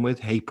dealing with.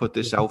 Hey, put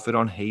this outfit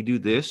on. Hey, do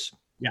this.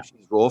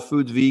 She's raw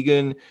food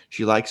vegan.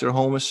 She likes her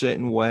home a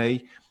certain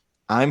way.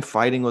 I'm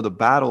fighting other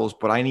battles,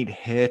 but I need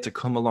her to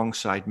come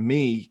alongside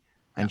me.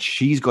 And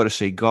she's got to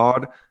say,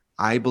 God,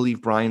 I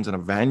believe Brian's an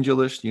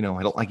evangelist. You know,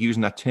 I don't like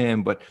using that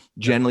term, but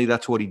generally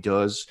that's what he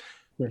does.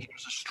 Here's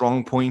the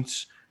strong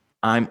points.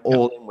 I'm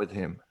all in with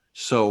him.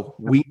 So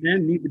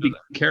men need to be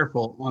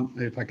careful on,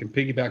 if I can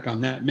piggyback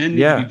on that, men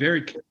need to be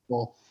very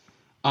careful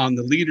on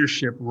the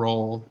leadership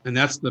role. And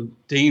that's the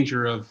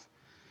danger of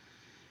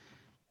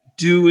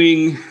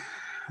doing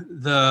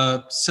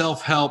the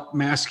self-help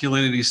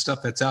masculinity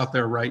stuff that's out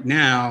there right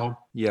now.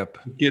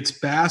 Gets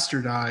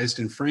bastardized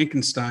and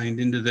Frankensteined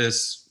into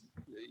this,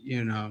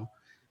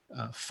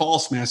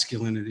 false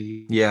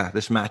masculinity.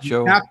 This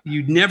macho.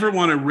 You never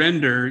want to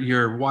render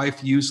your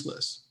wife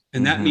useless.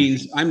 And that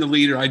means I'm the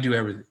leader. I do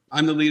everything.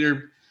 I'm the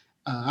leader.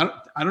 I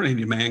don't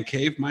need a man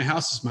cave. My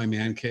house is my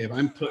man cave.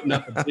 I'm putting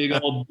up a big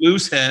old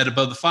moose head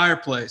above the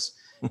fireplace.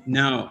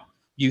 No,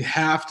 you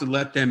have to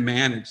let them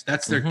manage.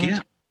 That's their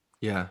gift.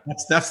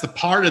 That's the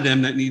part of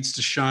them that needs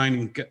to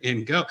shine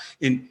and go.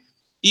 And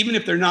even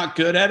if they're not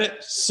good at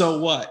it, so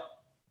what?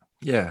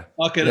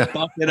 Buck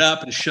it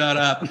up and shut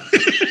up.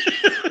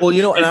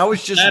 Well, and I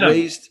was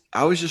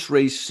just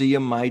raised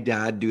seeing my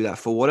dad do that.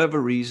 For whatever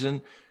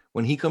reason,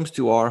 when he comes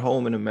to our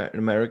home in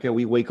America,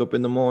 we wake up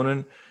in the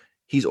morning.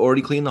 He's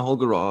already cleaned the whole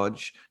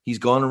garage. He's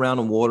gone around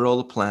and watered all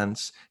the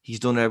plants. He's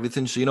done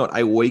everything. So,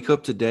 I wake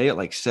up today at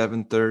like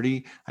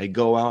 7:30. I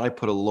go out. I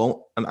put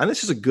and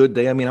this is a good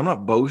day. I mean, I'm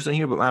not boasting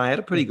here, but man, I had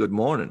a pretty good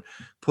morning.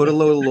 Put a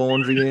load of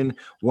laundry in.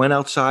 Went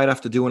outside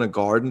after doing a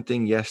garden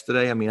thing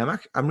yesterday. I mean,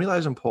 I'm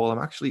realizing, Paul, I'm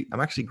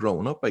actually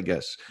growing up, I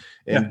guess,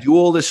 and do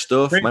all this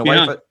stuff.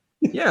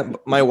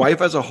 My wife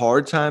has a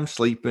hard time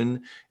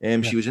sleeping,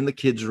 and she was in the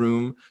kids'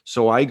 room.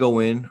 So I go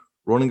in,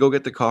 run and go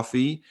get the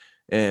coffee,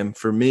 and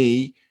for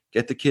me,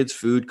 get the kids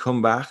food,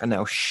 come back, and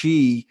now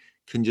she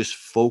can just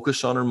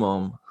focus on her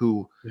mom,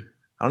 who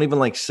I don't even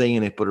like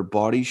saying it, but her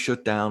body's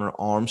shut down,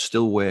 her arms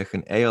still work,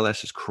 and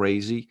ALS is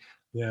crazy.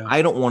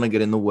 I don't want to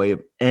get in the way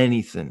of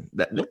anything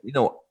that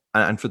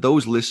and for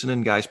those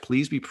listening, guys,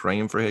 please be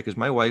praying for her, because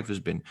my wife has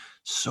been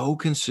so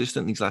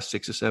consistent these last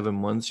 6 or 7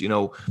 months.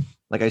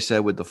 Like I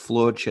said, with the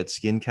flood, she had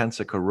skin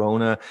cancer,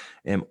 corona,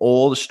 and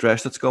all the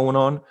stress that's going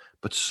on.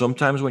 But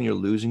sometimes when you're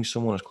losing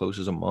someone as close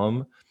as a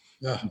mom,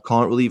 you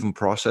can't really even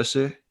process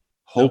it.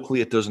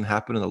 Hopefully it doesn't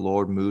happen and the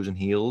Lord moves and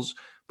heals.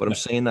 But I'm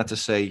saying that to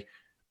say,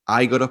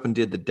 I got up and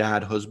did the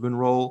dad husband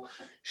role.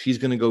 She's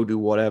going to go do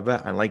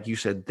whatever. And like you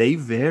said, they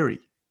vary,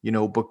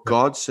 but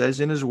God says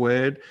in his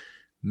word,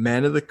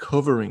 men are the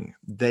covering.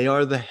 They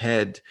are the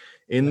head.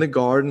 In the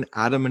garden,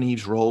 Adam and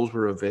Eve's roles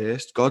were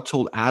reversed. God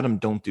told Adam,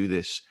 don't do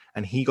this.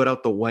 And he got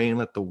out the way and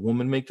let the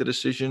woman make the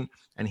decision.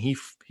 And he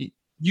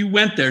you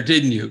went there,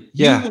 didn't you?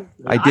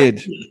 I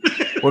did.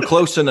 We're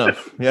close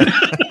enough.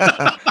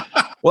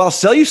 Well, I'll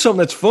tell you something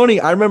that's funny.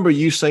 I remember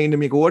you saying to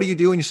me, what are you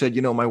doing? You said,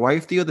 my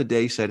wife the other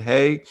day said,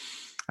 hey,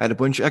 I had a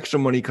bunch of extra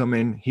money come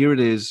in. Here it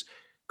is.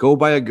 Go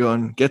buy a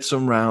gun, get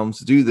some rounds,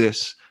 do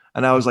this.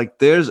 And I was like,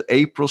 there's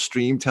April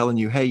Stream telling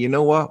you, hey, you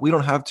know what? We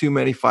don't have too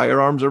many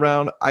firearms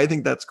around. I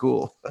think that's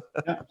cool.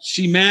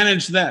 She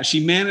managed that.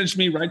 She managed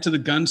me right to the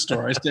gun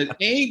store. I said,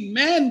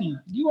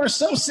 amen. You are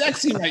so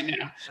sexy right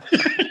now.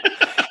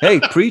 Hey,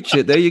 preach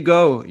it. There you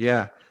go.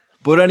 Yeah.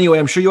 But anyway,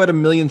 I'm sure you had a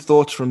million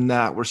thoughts from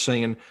that. We're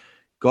saying,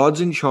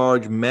 God's in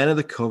charge. Men are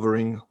the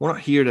covering. We're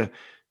not here to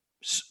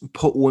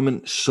put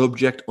women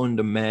subject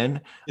under men.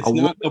 It's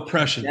not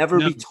oppression. Never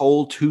be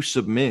told to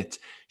submit.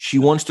 She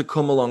wants to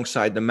come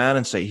alongside the man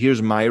and say,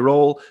 here's my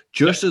role.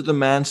 Just as the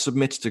man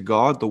submits to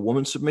God, the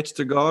woman submits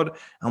to God.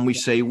 And we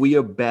say we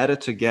are better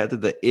together,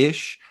 the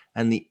ish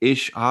and the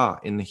ish are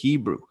in the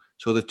Hebrew.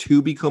 So the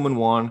two becoming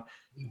one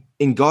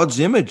in God's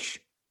image.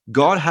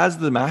 God has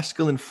the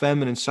masculine,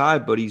 feminine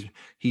side, but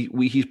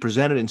he's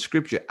presented in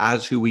Scripture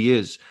as who he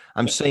is.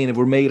 I'm saying if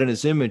we're made in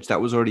his image,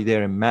 that was already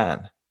there in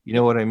man. You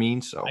know what I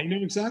mean? So I know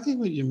exactly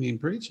what you mean,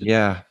 preaching.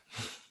 Yeah.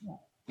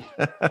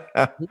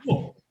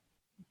 Cool.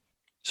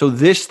 So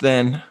this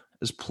then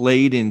is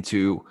played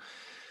into,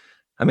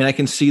 I mean, I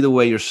can see the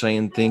way you're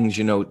saying things,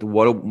 you know,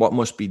 what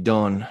must be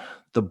done.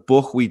 The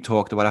book we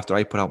talked about after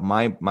I put out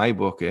my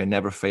book, It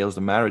Never Fails,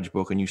 the marriage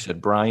book, and you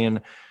said,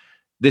 Brian,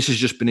 this has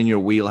just been in your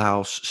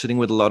wheelhouse, sitting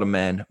with a lot of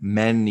men.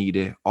 Men need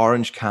it.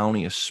 Orange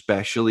County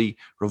especially,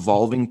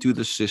 revolving through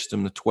the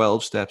system, the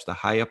 12 steps, the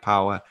higher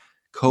power,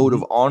 code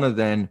of honor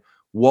then.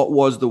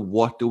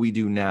 What do we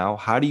do now?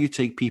 How do you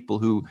take people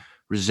who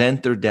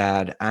resent their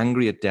dad,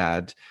 angry at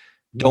dad,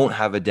 don't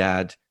have a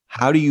dad?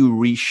 How do you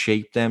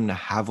reshape them to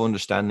have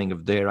understanding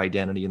of their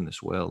identity in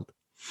this world?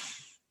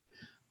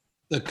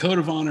 The code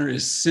of honor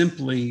is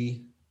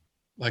simply,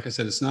 like I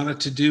said, it's not a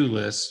to-do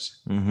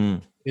list. Mm-hmm.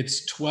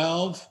 It's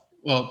 12.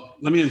 Well,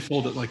 let me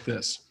unfold it like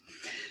this.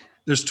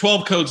 There's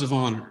 12 codes of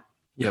honor.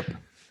 Yep.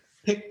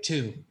 Pick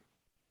two.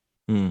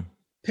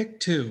 Pick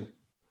two,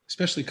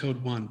 especially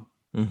code 1.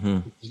 Mm-hmm.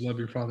 Love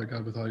your Father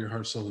God with all your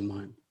heart, soul, and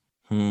mind.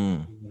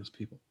 Those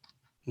people.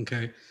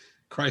 Okay.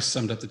 Christ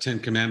summed up the 10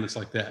 commandments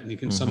like that, and you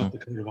can sum up the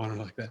code of honor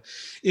like that.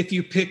 If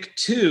you pick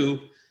 2,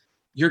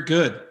 you're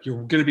good.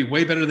 You're going to be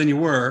way better than you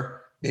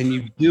were, and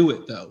you do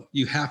it though.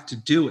 You have to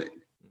do it.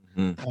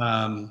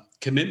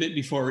 Commitment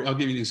before. I'll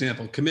give you an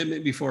example.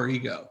 Commitment before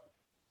ego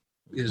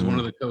is one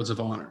of the codes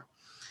of honor.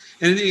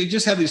 And you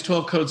just have these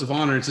 12 codes of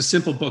honor. It's a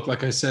simple book,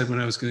 like I said when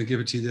I was going to give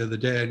it to you the other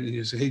day. And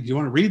you say, hey, do you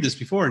want to read this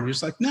before? And you're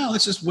just like, no,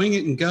 let's just wing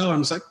it and go.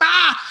 I'm just like,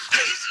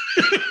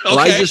 Okay. Well,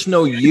 I just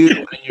know you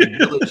and your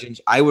diligence.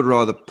 I would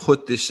rather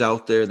put this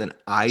out there than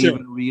I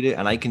even read it,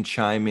 and I can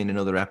chime in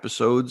other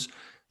episodes.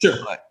 Sure.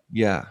 But,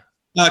 yeah.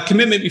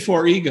 Commitment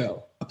before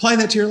ego. Apply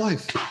that to your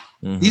life.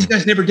 These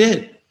guys never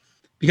did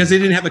because they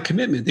didn't have a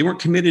commitment. They weren't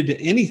committed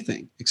to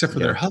anything except for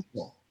their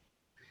hustle.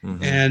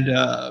 And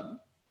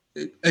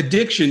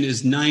addiction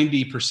is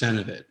 90%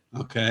 of it.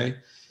 Okay.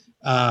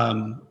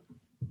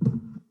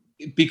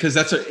 Because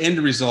that's an end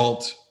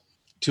result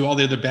to all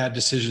the other bad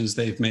decisions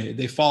they've made.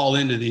 They fall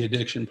into the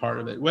addiction part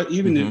of it.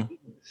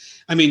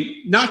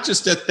 Not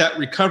just at that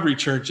recovery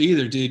church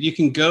either, dude. You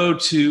can go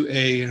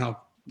to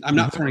I'm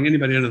not throwing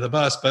anybody under the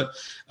bus, but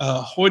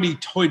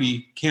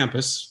hoity-toity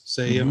campus,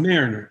 say a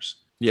Mariners.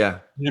 Yeah.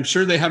 And I'm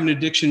sure they have an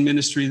addiction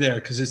ministry there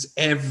because it's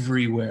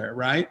everywhere,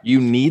 right? You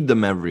need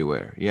them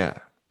everywhere. Yeah.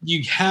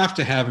 You have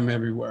to have them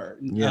everywhere.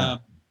 Yeah.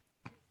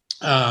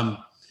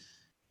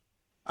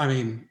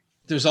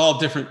 There's all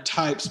different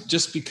types.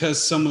 Just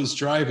because someone's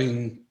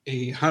driving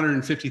a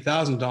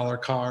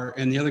 $150,000 car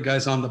and the other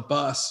guy's on the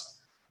bus,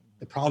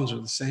 the problems are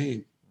the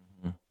same.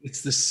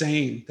 It's the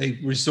same. They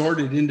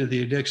resorted into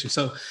the addiction.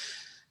 So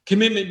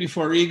commitment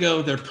before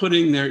ego, they're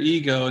putting their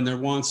ego and their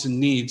wants and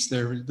needs.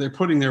 They're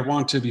putting their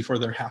want to before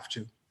their have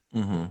to.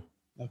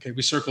 Okay.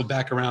 We circled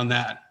back around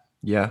that.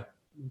 Yeah.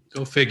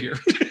 Go figure.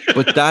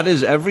 But that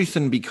is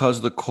everything, because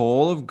the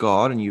call of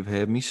God, and you've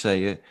heard me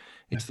say it,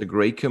 it's the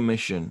Great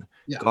Commission.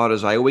 Yeah. God,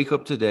 as I wake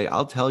up today,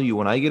 I'll tell you,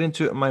 when I get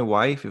into it with my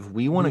wife, if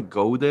we want to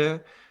go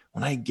there,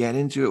 when I get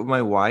into it with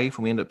my wife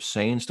and we end up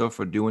saying stuff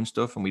or doing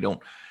stuff and we don't,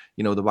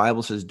 the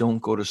Bible says,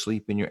 don't go to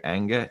sleep in your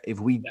anger. If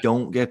we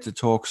don't get to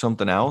talk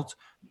something out,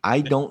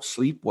 I don't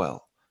sleep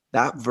well.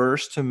 That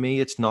verse, to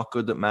me, it's not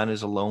good that man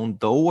is alone.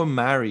 Though we're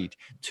married,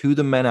 to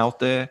the men out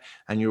there,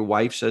 and your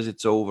wife says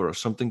it's over or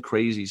something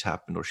crazy's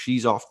happened or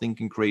she's off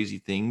thinking crazy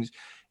things,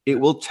 it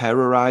will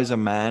terrorize a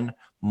man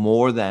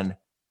more than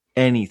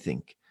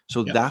anything.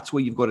 So that's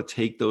where you've got to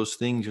take those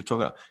things. You're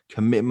talking about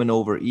commitment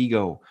over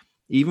ego.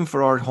 Even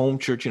for our home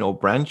church,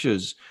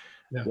 branches.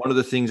 Yeah. One of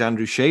the things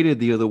Andrew Shea did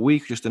the other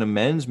week, just in a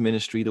men's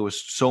ministry, there was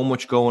so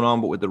much going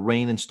on, but with the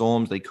rain and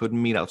storms, they couldn't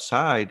meet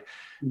outside.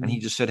 And he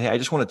just said, hey, I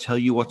just want to tell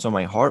you what's on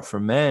my heart for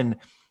men.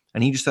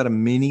 And he just had a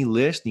mini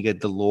list. And he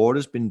said, the Lord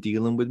has been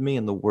dealing with me.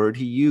 And the word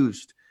he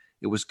used,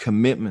 it was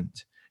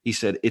commitment. He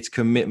said, it's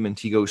commitment.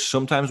 He goes,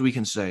 sometimes we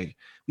can say,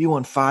 we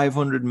want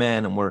 500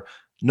 men and we're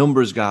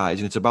numbers guys.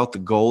 And it's about the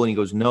goal. And he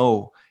goes,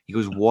 no. He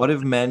goes, what if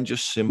men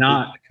just simply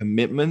a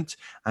commitment?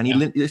 And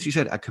he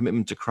said, a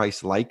commitment to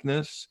Christ's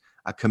likeness,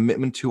 a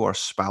commitment to our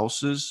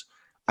spouses,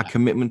 a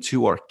commitment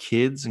to our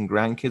kids and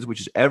grandkids,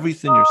 which is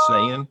everything you're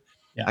saying.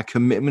 Yeah. A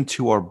commitment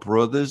to our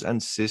brothers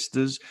and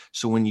sisters.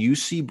 So when you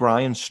see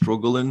Brian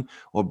struggling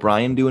or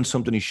Brian doing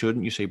something he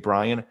shouldn't, you say,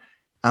 Brian,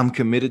 I'm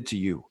committed to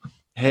you.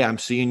 Hey, I'm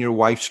seeing your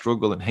wife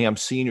struggling. Hey, I'm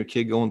seeing your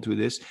kid going through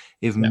this.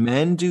 If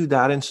men do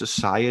that in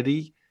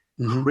society,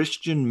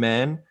 Christian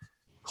men,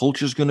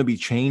 culture's going to be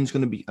changed.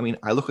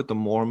 I look at the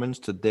Mormons,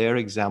 to their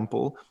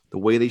example, the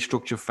way they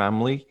structure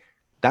family.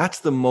 That's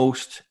the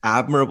most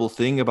admirable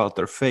thing about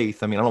their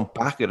faith. I mean, I don't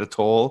back it at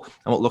all.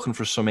 I'm not looking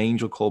for some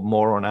angel called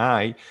Moron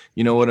I.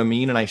 You know what I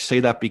mean? And I say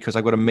that because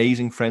I've got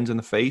amazing friends in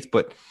the faith,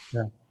 but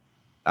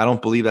I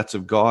don't believe that's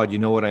of God. You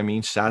know what I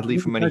mean? Sadly,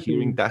 from many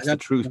hearing, that's the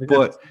truth.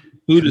 But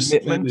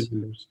commitment,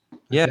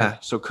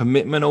 so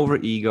commitment over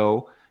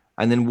ego.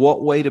 And then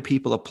what way do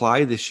people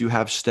apply this? You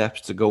have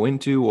steps to go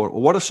into, or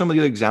what are some of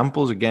the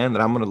examples, again,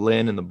 that I'm going to lay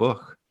in the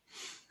book?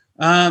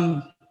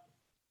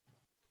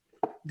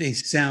 They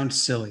sound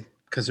silly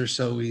because they're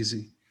so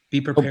easy.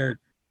 Be prepared.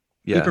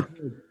 Yeah. Be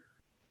prepared.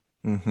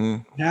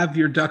 Mm-hmm. Have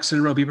your ducks in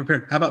a row. Be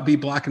prepared. How about be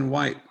black and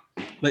white?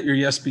 Let your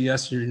yes be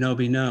yes, your no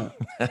be no.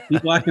 Be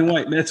black and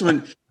white. That's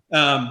when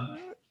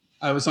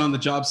I was on the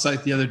job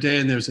site the other day,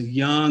 and there's a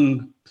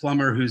young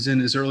plumber who's in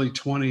his early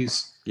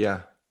 20s.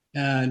 Yeah.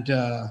 And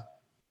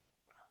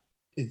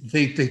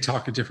they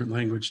talk a different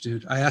language,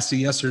 dude. I asked a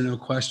yes or no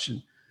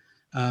question.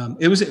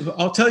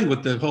 I'll tell you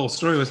what the whole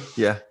story was.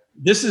 Yeah.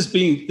 This is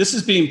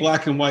being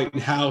black and white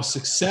and how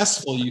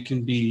successful you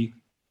can be.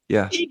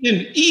 Yeah.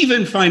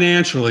 Even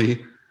financially.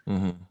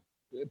 Mm-hmm.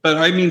 But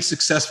I mean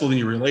successful in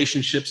your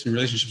relationships and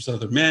relationships with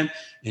other men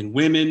and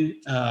women,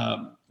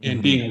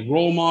 and being a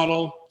role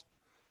model.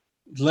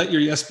 Let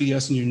your yes be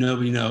yes and your no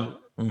be no.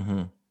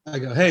 Mm-hmm. I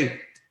go, hey,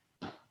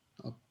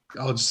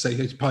 I'll just say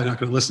he's probably not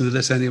going to listen to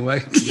this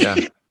anyway. Yeah.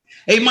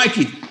 Hey,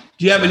 Mikey,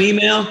 do you have an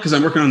email? Because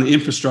I'm working on the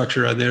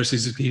infrastructure out there. So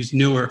he's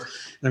newer,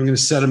 and I'm going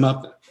to set him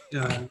up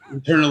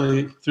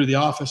internally through the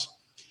office.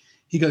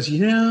 He goes,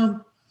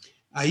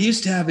 I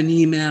used to have an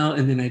email,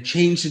 and then I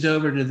changed it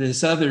over to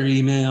this other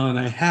email, and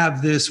I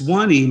have this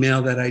one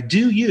email that I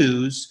do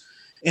use.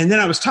 And then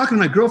I was talking to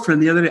my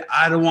girlfriend the other day.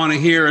 I don't want to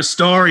hear a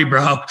story,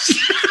 bro.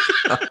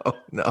 Oh,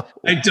 no.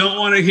 I don't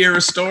want to hear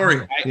a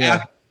story.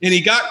 And he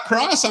got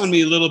cross on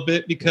me a little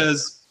bit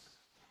because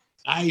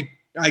I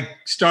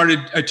turned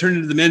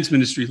into the men's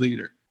ministry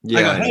leader. Yeah,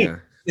 I go, hey,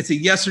 it's a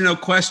yes or no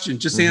question.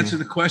 Just answer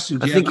the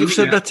question. I think you've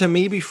said that to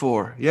me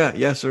before. Yeah,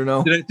 yes or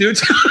no. Did I do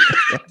it?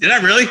 Did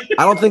I really?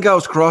 I don't think I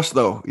was cross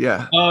though.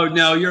 Yeah. Oh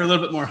no, you're a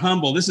little bit more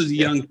humble. This is a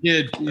young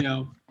kid,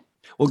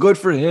 Well, good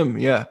for him.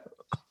 Yeah.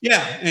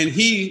 Yeah, and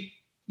he,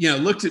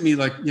 looked at me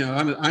like,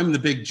 I'm the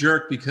big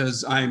jerk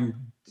because I'm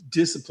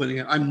disciplining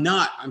him. I'm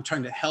not. I'm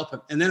trying to help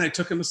him. And then I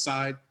took him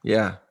aside.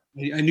 Yeah.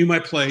 I knew my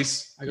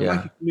place. I go,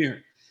 Mikey, come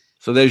here.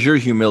 So there's your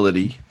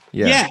humility.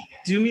 Yeah. Yeah.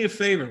 Do me a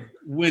favor.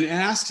 When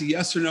asked a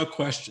yes or no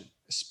question,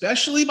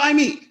 especially by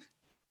me,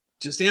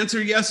 just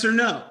answer yes or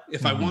no.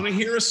 If I want to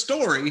hear a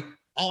story,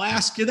 I'll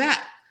ask you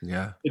that.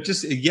 Yeah. But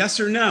just a yes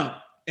or no.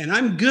 And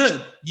I'm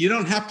good. You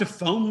don't have to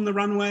phone the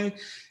runway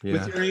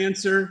with your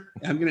answer.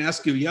 I'm going to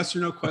ask you a yes or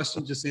no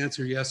question. Just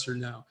answer yes or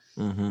no.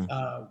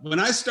 Mm-hmm. When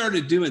I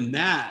started doing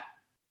that,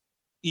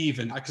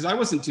 because I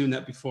wasn't doing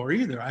that before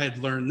either. I had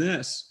learned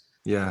this.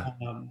 Yeah.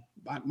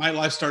 My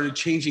life started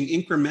changing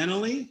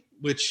incrementally,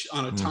 which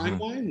on a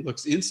timeline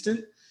looks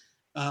instant,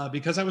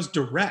 because I was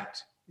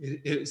direct.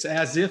 It's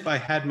as if I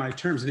had my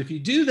terms. And if you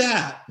do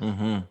that,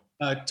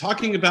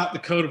 talking about the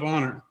code of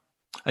honor.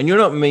 And you're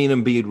not mean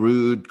and be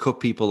rude, cut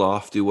people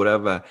off, do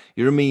whatever.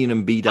 You're mean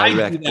and be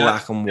direct,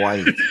 black and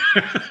white.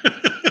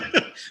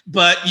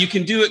 But you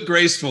can do it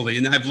gracefully.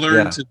 And I've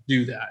learned to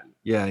do that.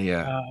 Yeah,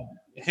 yeah.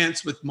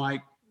 Hence with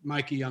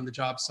Mikey on the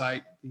job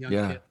site, the young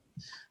kid.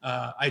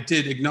 I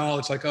did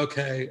acknowledge, like,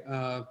 okay,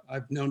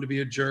 I've known to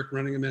be a jerk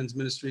running a men's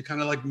ministry,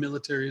 kind of like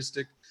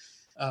militaristic.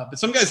 But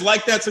some guys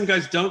like that, some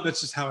guys don't. That's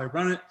just how I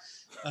run it.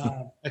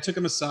 I took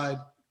him aside.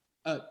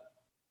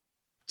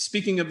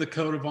 Speaking of the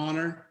code of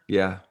honor,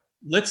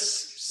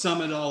 let's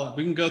sum it all up.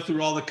 We can go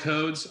through all the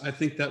codes. I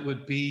think that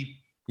would be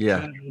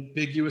kind of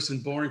ambiguous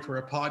and boring for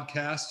a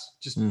podcast.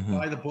 Just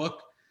buy the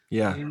book.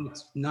 Yeah. And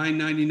it's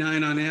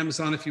 $9.99 on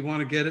Amazon if you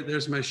want to get it.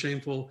 There's my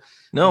shameful.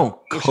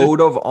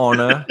 Code of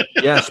Honor.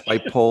 Yes, by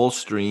Paul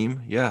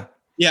Stream. Yeah.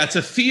 Yeah, it's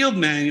a field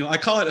manual. I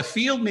call it a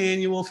field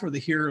manual for the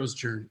hero's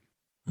journey.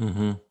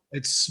 Mm-hmm.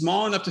 It's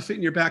small enough to fit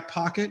in your back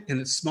pocket,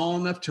 and it's small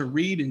enough to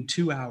read in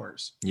 2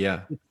 hours.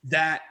 Yeah. It's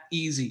that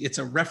easy. It's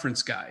a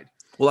reference guide.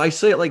 Well, I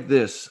say it like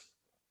this.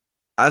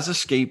 As a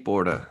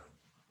skateboarder,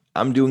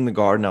 I'm doing the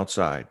garden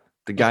outside.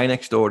 The guy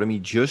next door to me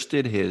just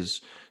did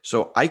his.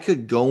 So I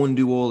could go and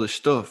do all this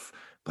stuff,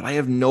 but I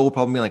have no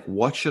problem being like,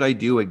 what should I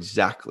do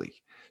exactly?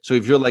 So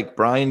if you're like,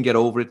 Brian, get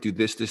over it, do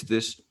this, this,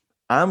 this,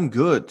 I'm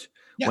good.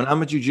 Yeah. When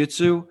I'm at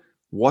jiu-jitsu,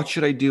 what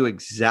should I do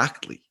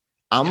exactly?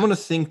 I'm going to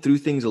think through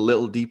things a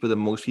little deeper than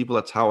most people.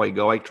 That's how I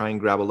go. I try and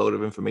grab a load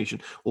of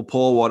information. Well,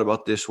 Paul, what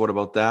about this? What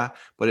about that?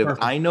 But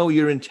if I know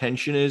your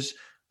intention is,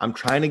 I'm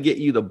trying to get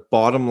you the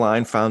bottom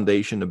line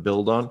foundation to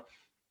build on.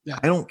 Yeah.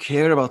 I don't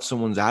care about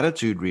someone's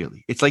attitude,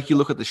 really. It's like you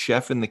look at the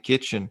chef in the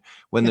kitchen.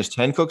 When there's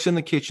 10 cooks in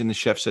the kitchen, the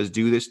chef says,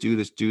 do this, do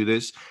this, do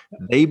this.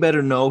 They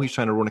better know he's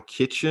trying to run a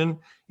kitchen.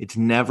 It's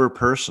never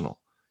personal.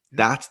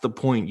 That's the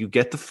point. You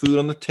get the food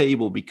on the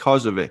table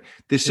because of it.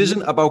 This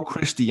isn't about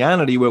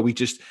Christianity where we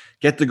just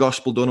get the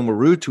gospel done and we're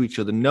rude to each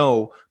other.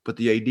 No, but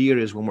the idea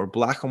is when we're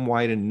black and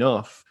white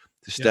enough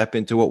to step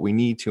into what we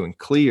need to and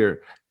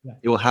clear,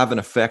 it will have an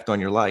effect on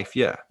your life.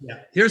 Yeah.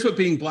 Here's what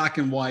being black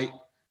and white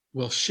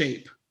will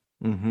shape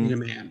in a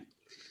man.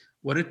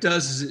 what it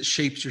does is it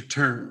shapes your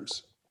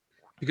terms,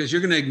 because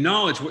you're going to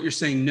acknowledge what you're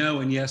saying no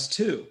and yes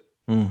to.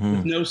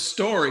 There's no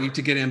story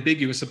to get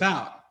ambiguous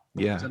about.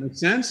 Yeah. Does that make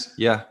sense?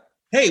 Yeah.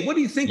 Hey, what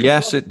do you think?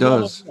 Yes, it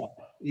does.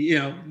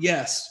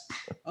 Yes.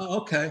 Oh,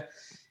 okay.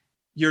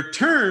 Your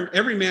term,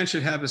 every man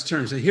should have his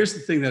terms. And here's the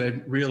thing that I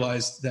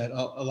realized, that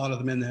a lot of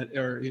the men that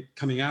are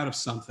coming out of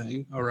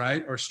something, all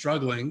right, or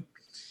struggling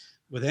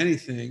with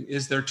anything,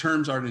 is their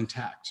terms aren't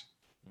intact.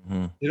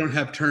 They don't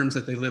have terms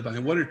that they live by.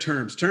 And what are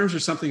terms? Terms are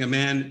something a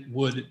man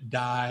would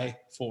die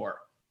for.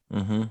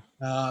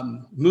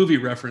 Movie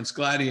reference,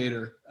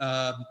 Gladiator,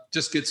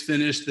 just gets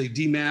finished. They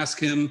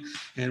demask him,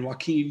 and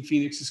Joaquin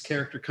Phoenix's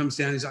character comes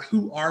down. He's like,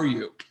 "Who are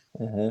you?"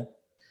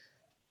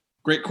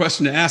 Great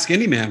question to ask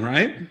any man,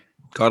 right?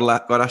 God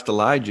asked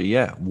Elijah,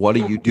 yeah, what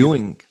are you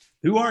doing?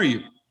 Who are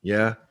you?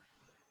 Yeah.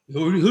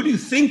 Who do you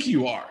think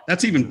you are?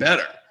 That's even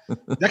better.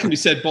 That can be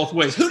said both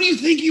ways. Who do you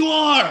think you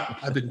are?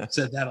 I've been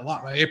said that a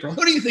lot by April.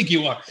 Who do you think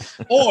you are?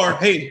 Or,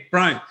 hey,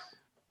 Brian,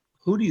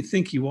 who do you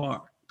think you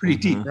are? Pretty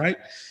deep, right?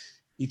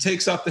 He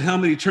takes off the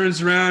helmet. He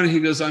turns around. And he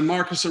goes, "I'm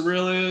Marcus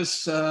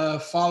Aurelius,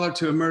 father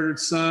to a murdered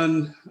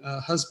son,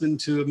 husband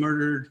to a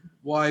murdered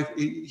wife."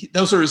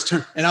 Those are his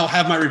terms. "And I'll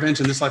have my revenge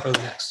in this life or the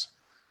next."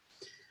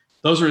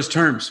 Those are his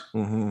terms.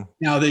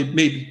 Now, they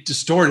may be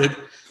distorted,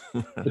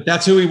 but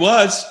that's who he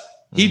was.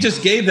 He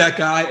just gave that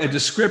guy a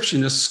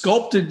description, a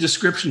sculpted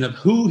description of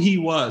who he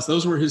was.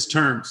 Those were his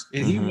terms.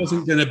 And he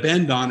wasn't going to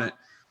bend on it.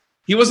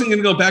 He wasn't going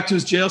to go back to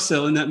his jail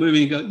cell in that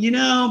movie and go,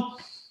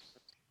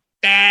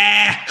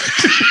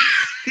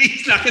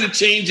 he's not going to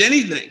change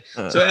anything.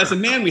 So as a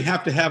man, we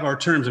have to have our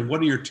terms. And what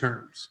are your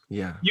terms?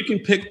 Yeah. You can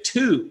pick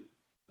 2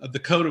 of the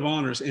code of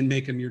honors and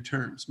make them your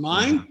terms.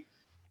 Mine,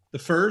 the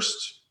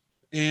first,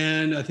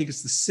 and I think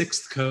it's the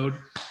 6th code.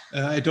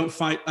 I don't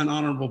fight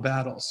unhonorable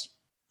battles.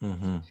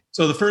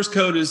 So the first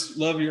code is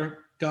love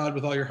your God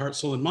with all your heart,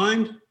 soul, and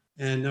mind.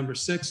 And number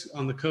 6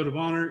 on the code of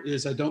honor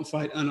is I don't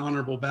fight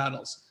unhonorable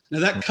battles. Now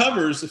that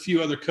covers a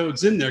few other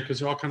codes in there because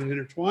they're all kind of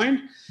intertwined,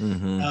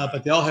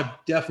 but they all have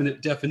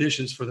definite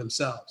definitions for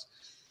themselves.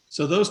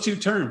 So those 2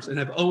 terms, and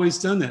I've always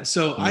done that.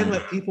 So I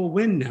let people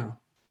win now.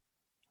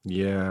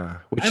 Yeah,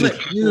 which is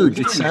huge.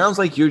 It sounds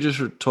like you're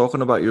just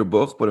talking about your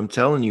book, but I'm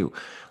telling you,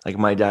 like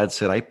my dad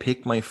said, I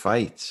pick my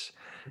fights.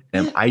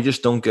 And I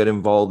just don't get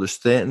involved. There's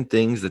certain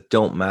things that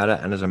don't matter.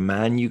 And as a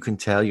man, you can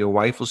tell your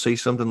wife will say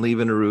something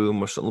leaving a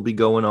room, or something will be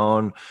going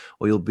on,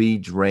 or you'll be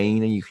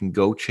drained, and you can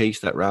go chase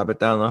that rabbit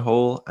down the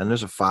hole and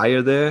there's a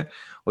fire there.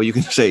 Or you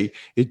can say,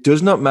 it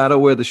does not matter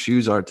where the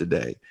shoes are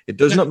today. It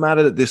does not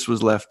matter that this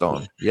was left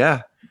on.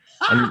 Yeah.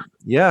 And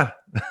yeah.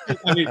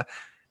 I mean,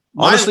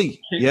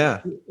 honestly,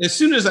 yeah. As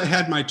soon as I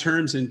had my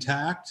terms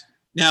intact,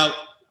 now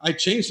I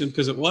changed them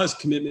because it was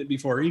commitment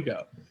before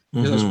ego.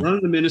 Because I was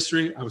running the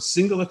ministry. I was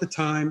single at the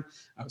time.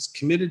 I was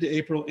committed to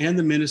April and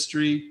the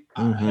ministry.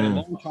 I had a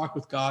long talk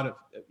with God of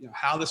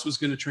how this was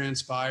going to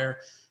transpire.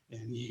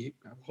 And the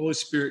Holy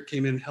Spirit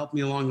came in and helped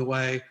me along the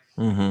way.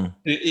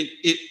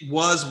 It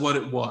was what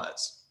it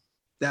was,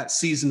 that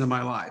season of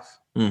my life,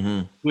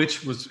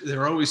 which was,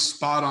 they're always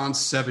spot on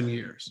 7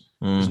 years.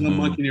 There's no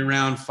monkeying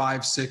around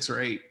 5, 6, or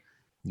 8.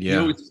 Yeah. He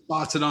always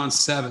spots it on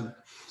 7.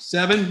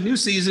 7, new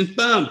season,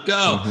 boom,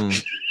 go.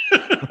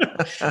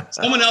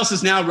 Someone else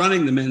is now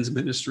running the men's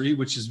ministry,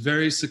 which is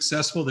very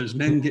successful. There's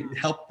men getting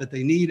help that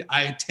they need.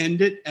 I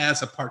attend it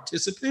as a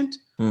participant.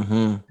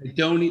 I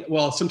don't.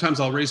 Well,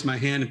 sometimes I'll raise my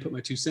hand and put my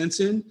 2 cents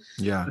in.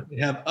 Yeah. But they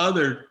have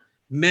other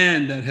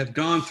men that have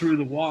gone through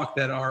the walk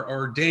that are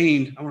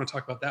ordained. I want to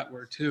talk about that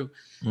word too.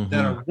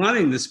 That are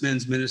running this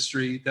men's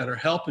ministry, that are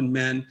helping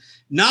men,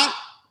 not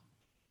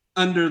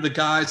under the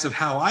guise of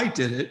how I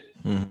did it.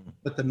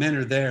 But the men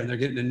are there and they're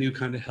getting a new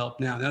kind of help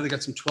now. Now they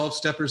got some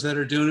 12-steppers that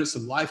are doing it,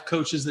 some life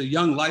coaches, the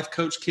young life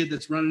coach kid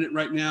that's running it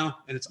right now.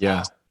 And it's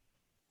awesome.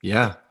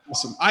 Yeah.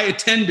 Awesome. I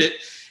attend it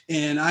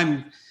and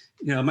I'm,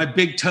 my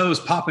big toes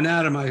popping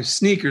out of my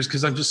sneakers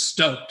because I'm just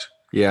stoked.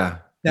 Yeah.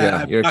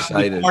 Yeah. You're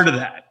excited. Part of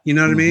that. You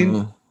know what I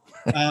mean?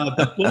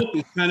 The book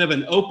is kind of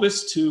an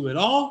opus to it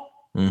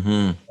all.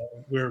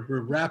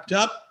 We're wrapped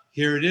up.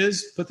 Here it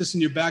is. Put this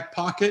in your back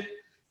pocket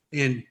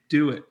and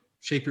do it.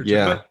 Shape your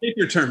terms. Shape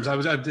your terms.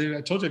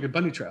 I told you I could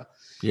bunny trail.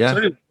 Yeah. So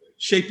anyway,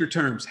 shape your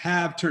terms.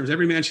 Have terms.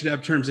 Every man should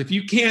have terms. If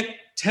you can't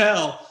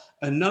tell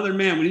another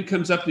man when he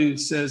comes up to you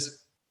and says,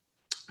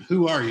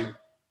 "Who are you?"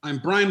 "I'm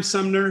Brian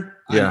Sumner."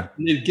 And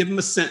then give him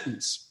a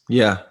sentence.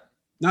 Yeah.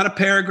 Not a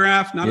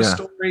paragraph, not a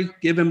story.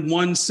 Give him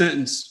one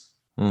sentence.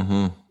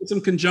 Put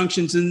some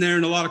conjunctions in there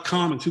and a lot of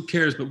comments. Who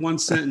cares? But one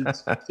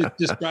sentence to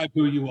describe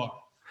who you are.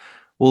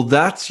 Well,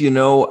 that's, I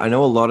know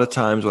a lot of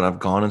times when I've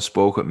gone and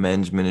spoke at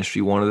men's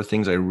ministry, one of the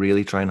things I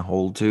really try and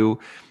hold to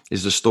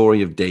is the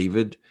story of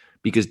David,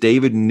 because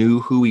David knew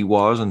who he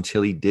was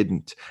until he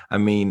didn't. I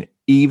mean,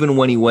 even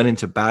when he went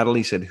into battle,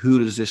 he said, "Who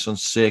does this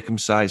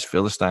uncircumcised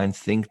Philistine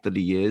think that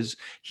he is?"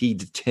 He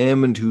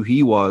determined who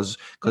he was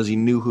because he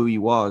knew who he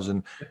was.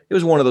 And it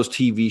was one of those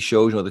TV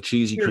shows, the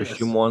cheesy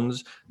Christian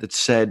ones, that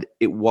said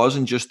it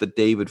wasn't just that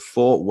David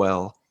fought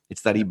well,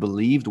 it's that he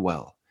believed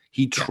well.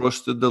 He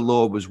trusted the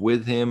Lord was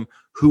with him.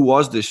 Who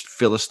was this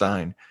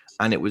Philistine?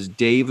 And it was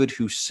David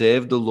who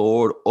served the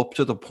Lord up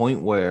to the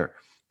point where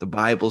the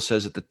Bible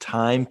says at the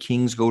time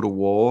kings go to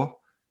war,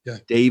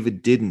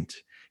 David didn't.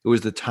 It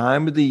was the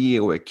time of the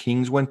year where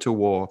kings went to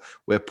war,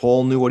 where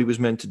Paul knew what he was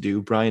meant to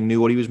do, Brian knew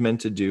what he was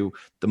meant to do,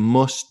 the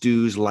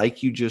must-dos,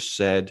 like you just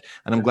said.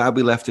 And I'm glad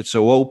we left it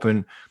so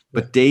open.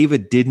 But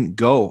David didn't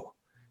go.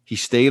 He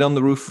stayed on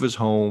the roof of his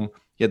home.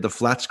 He had the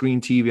flat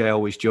screen TV, I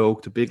always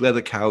joke, the big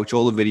leather couch,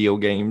 all the video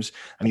games.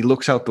 And he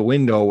looks out the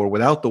window or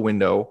without the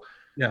window.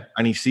 Yeah.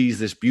 And he sees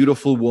this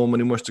beautiful woman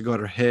who must have got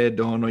her hair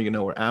done, or,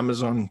 her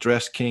Amazon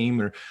dress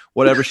came, or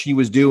whatever she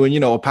was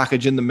doing, a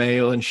package in the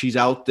mail, and she's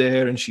out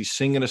there and she's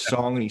singing a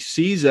song, and he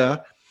sees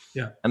her.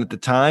 Yeah. And at the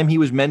time he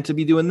was meant to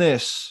be doing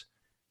this,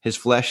 his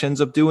flesh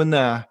ends up doing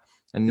that.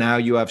 And now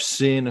you have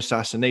sin,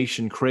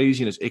 assassination,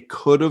 craziness. It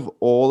could have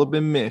all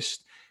been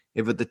missed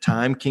if at the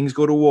time kings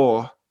go to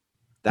war,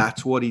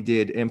 that's what he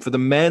did. And for the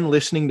men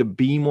listening, to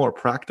be more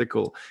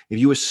practical, if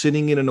you were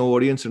sitting in an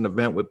audience, an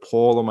event with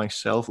Paul or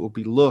myself, it would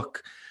be,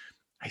 look,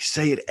 I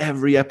say it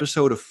every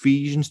episode,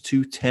 Ephesians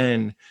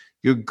 2:10,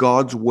 you're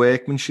God's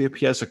workmanship.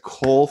 He has a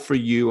call for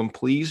you. And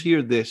please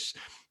hear this,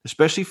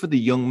 especially for the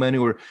young men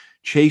who are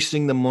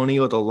chasing the money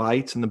or the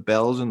lights and the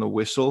bells and the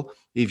whistle.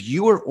 If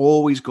you are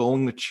always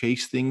going to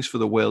chase things for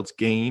the world's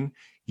gain,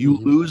 you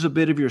lose a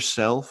bit of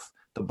yourself.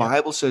 The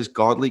Bible says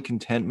godly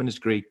contentment is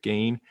great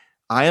gain.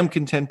 I am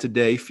content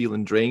today,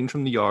 feeling drained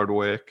from the yard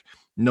work,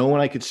 knowing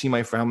I could see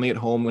my family at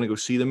home. I'm going to go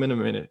see them in a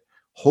minute.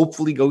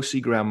 Hopefully go see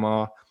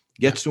grandma,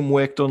 get some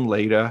work done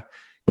later,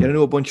 get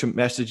into a bunch of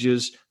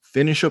messages,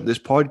 finish up this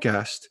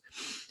podcast,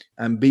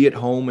 and be at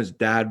home as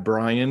Dad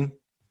Brian,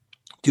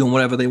 doing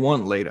whatever they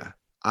want later.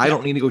 I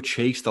don't need to go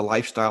chase the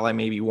lifestyle I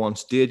maybe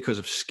once did because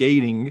of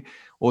skating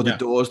or the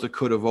doors that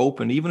could have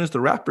opened. Even as the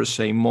rappers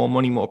say, more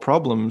money, more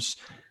problems.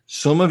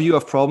 Some of you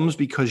have problems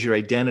because your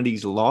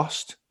identity's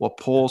lost. What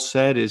Paul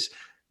said is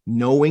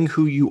knowing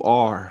who you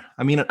are.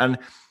 I mean, and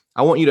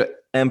I want you to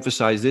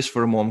emphasize this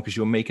for a moment because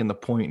you were making the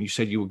point. You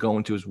said you were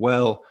going to as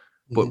well.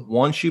 But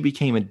once you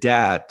became a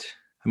dad,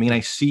 I mean, I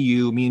see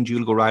you, me and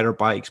Julie go ride our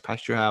bikes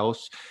past your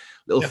house,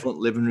 little front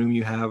living room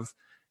you have.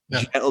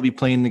 Jet will be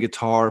playing the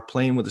guitar,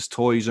 playing with his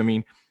toys. I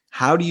mean,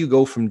 how do you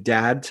go from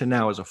dad to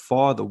now as a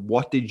father?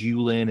 What did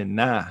you learn in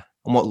that?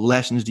 And what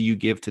lessons do you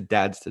give to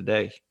dads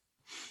today?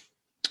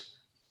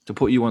 To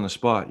put you on the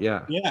spot,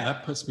 yeah,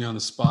 that puts me on the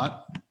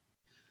spot.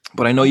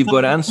 But I know you've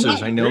got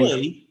answers. I know.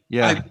 Really.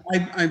 Yeah,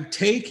 I've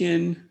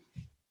taken,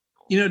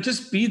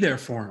 just be there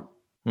for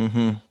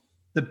him.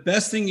 The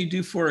best thing you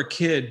do for a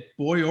kid,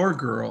 boy or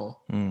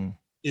girl,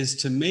 is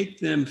to make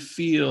them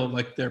feel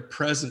like their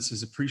presence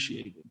is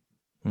appreciated.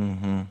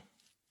 And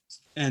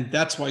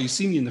that's why you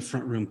see me in the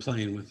front room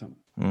playing with them.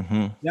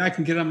 Yeah, I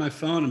can get on my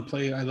phone and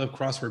play. I love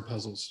crossword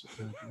puzzles.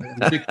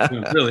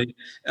 Really,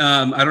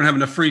 I don't have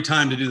enough free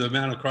time to do the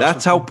amount of crossword.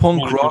 That's how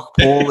punk rock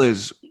Paul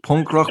is.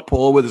 Punk rock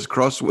Paul with his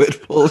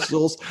crossword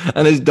puzzles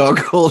and his dog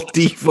called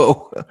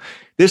Devo.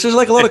 This is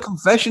like a lot of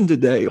confession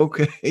today.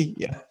 Okay,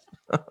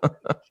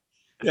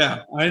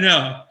 yeah, I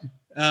know.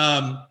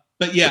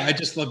 But yeah, I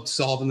just love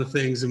solving the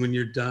things. And when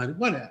you're done,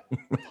 whatever.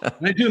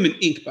 And I do them in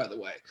ink, by the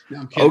way.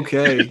 No, I'm kidding.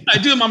 Okay. I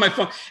do them on my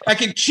phone. I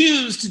can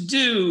choose to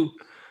do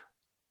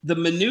the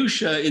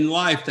minutia in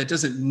life that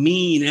doesn't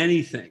mean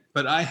anything,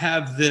 but I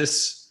have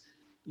this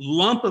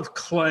lump of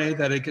clay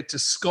that I get to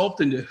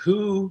sculpt into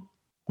who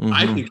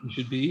I think he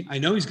should be. I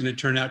know he's going to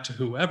turn out to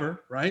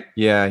whoever, right?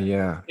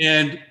 Yeah.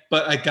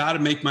 But I got to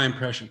make my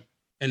impression.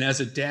 And as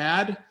a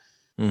dad,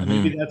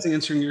 maybe that's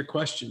answering your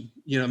question.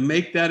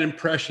 Make that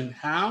impression.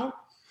 How?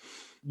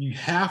 You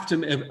have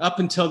to, up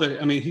until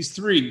he's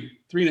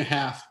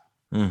 3.5.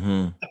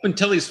 Up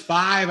until he's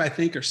 5, I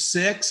think, or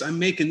 6. I'm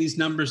making these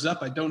numbers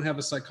up. I don't have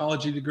a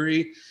psychology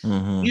degree.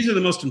 These are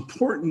the most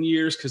important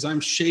years because I'm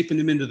shaping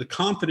him into the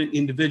confident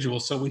individual.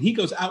 So when he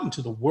goes out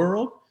into the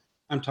world,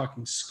 I'm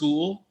talking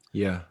school,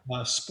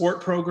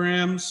 sport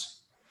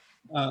programs.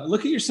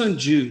 Look at your son,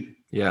 Jude.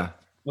 Yeah.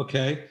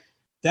 Okay.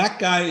 That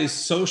guy is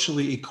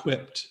socially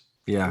equipped.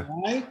 Yeah.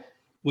 Why?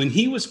 When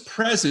he was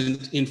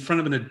present in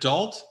front of an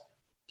adult,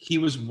 he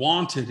was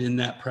wanted in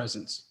that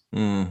presence.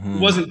 It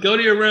wasn't go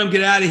to your room,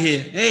 get out of here.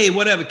 Hey,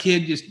 whatever,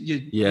 kid.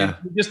 You're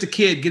just a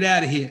kid. Get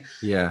out of here.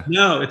 Yeah.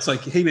 No, it's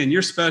like, hey, man,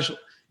 you're special.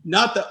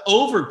 Not the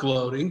over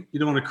gloating. You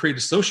don't want to create a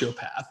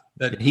sociopath.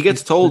 That he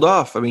gets told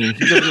off. I mean,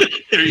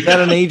 he's at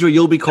an age where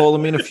you'll be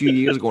calling me in a few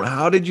years going,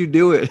 how did you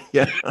do it?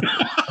 Yeah.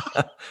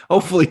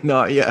 Hopefully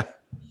not. Yeah.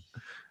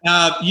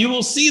 You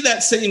will see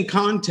that same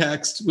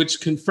context,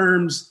 which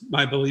confirms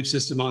my belief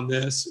system on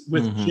this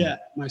with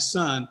Jet, my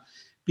son,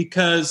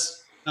 because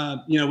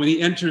when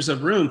he enters a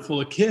room full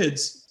of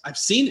kids, I've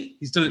seen it.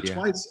 He's done it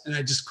twice, and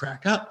I just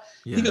crack up.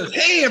 Yeah. He goes,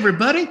 "Hey,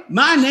 everybody,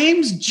 my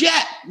name's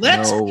Jet.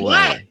 Let's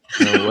play."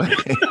 No way.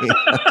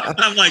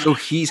 I'm like, so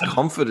he's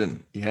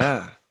confident.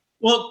 Yeah.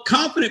 Well,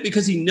 confident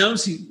because he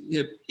knows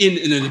in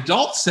an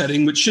adult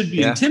setting, which should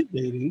be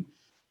intimidating,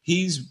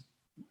 he's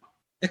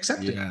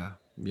accepting.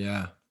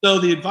 Yeah. So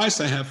the advice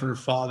I have for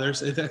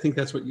fathers, I think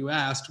that's what you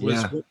asked,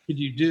 was what could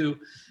you do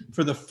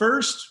for the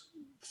first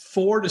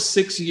 4 to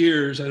 6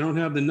 years, I don't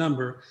have the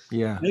number.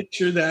 Yeah. Make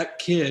sure that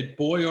kid,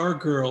 boy or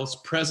girl's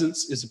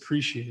presence is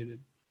appreciated.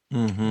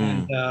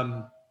 And,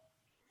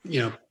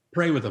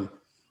 pray with them.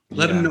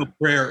 Let them know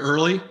prayer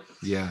early.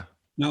 Yeah.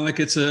 Not like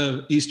it's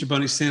a Easter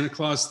Bunny Santa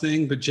Claus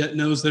thing, but Jet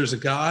knows there's a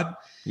God.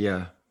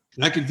 Yeah.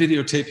 And I could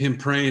videotape him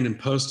praying and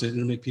post it and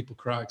it'll make people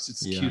cry because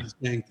it's the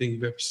cutest dang thing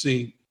you've ever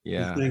seen.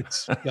 Yeah. He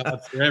thanks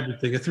God for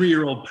everything. A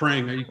 3-year-old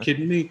praying. Are you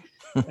kidding me?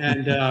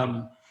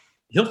 And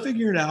he'll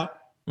figure it out.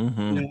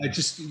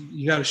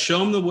 You got to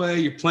show him the way.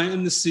 You're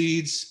planting the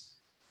seeds.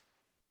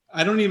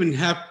 I don't even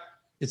have,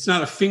 it's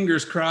not a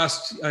fingers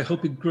crossed. I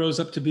hope he grows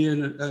up to be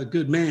a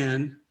good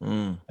man.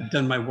 I've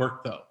done my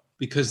work though,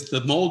 because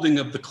the molding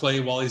of the clay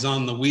while he's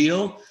on the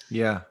wheel.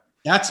 Yeah.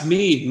 That's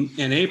me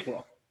in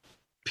April.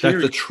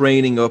 Period. That's the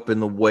training up in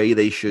the way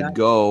they should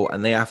go.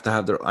 And they have to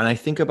have and I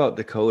think about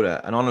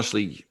Dakota, and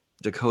honestly,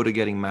 Dakota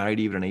getting married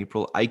even in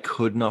April, I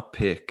could not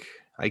pick.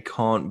 I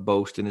can't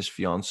boast in his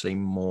fiance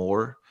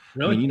more.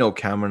 Really? I mean,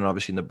 Cameron,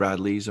 obviously, and the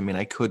Bradleys. I mean,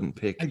 I couldn't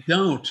pick. I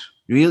don't.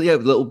 Really?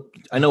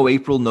 I know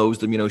April knows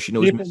them. She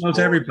knows. April knows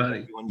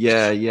everybody.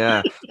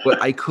 Yeah.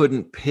 But I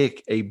couldn't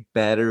pick a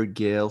better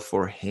girl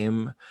for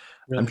him.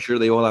 Really? I'm sure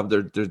they all have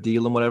their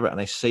deal and whatever. And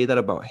I say that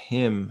about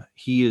him.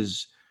 He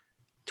is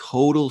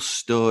total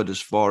stud as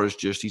far as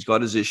just, he's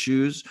got his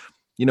issues.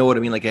 You know what I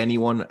mean? Like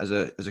anyone as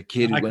a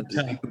kid who went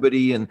through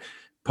puberty and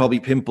probably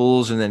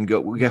pimples and then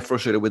get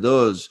frustrated with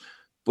us.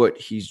 But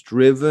he's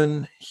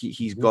driven.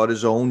 He's got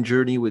his own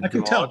journey with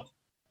God. Tell.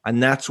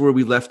 And that's where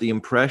we left the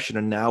impression.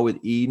 And now with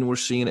Eden, we're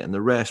seeing it and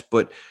the rest.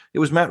 But it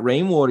was Matt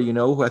Rainwater,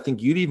 who I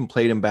think you'd even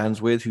played in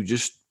bands with, who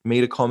just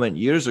made a comment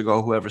years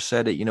ago, whoever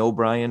said it,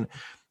 Brian,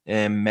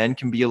 men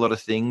can be a lot of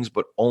things,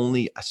 but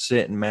only a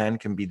certain man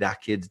can be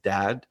that kid's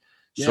dad.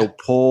 Yeah. So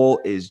Paul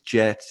is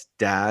Jet's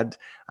dad.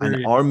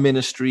 And our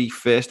ministry,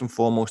 first and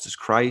foremost, is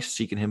Christ,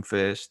 seeking him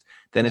first.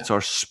 Then it's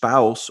our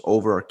spouse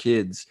over our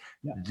kids.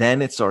 Yeah.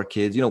 Then it's our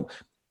kids.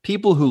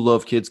 People who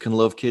love kids can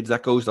love kids.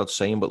 That goes without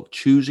saying. But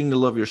choosing to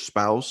love your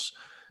spouse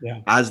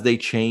as they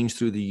change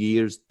through the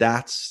years,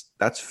 that's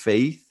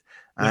faith.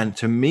 Yeah. And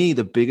to me,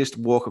 the biggest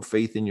walk of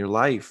faith in your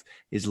life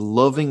is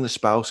loving the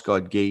spouse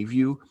God gave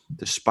you,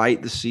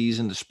 despite the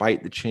season,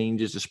 despite the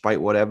changes, despite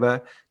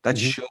whatever. That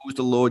shows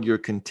the Lord you're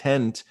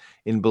content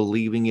in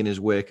believing in his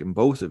work in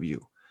both of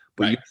you.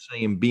 But you're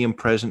saying being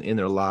present in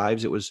their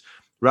lives. It was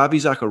Ravi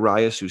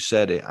Zacharias who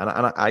said it. And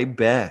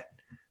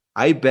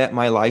I bet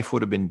my life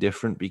would have been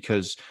different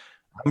because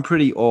I'm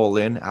pretty all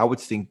in. I would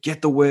think,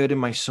 get the word in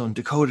my son.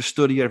 Dakota,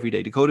 study every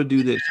day. Dakota,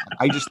 do this.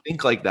 I just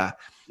think like that.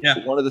 Yeah.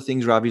 But one of the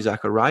things Ravi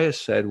Zacharias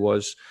said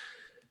was,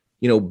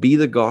 be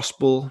the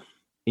gospel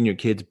in your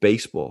kid's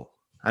baseball.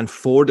 And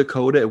for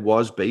Dakota, it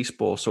was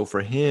baseball. So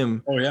for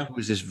him, it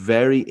was this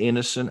very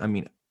innocent,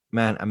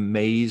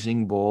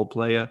 amazing ball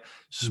player,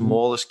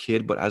 smallest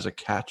kid, but as a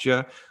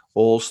catcher,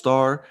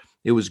 all-star,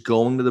 it was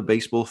going to the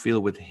baseball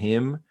field with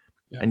him.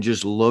 Yeah. And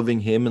just loving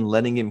him and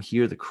letting him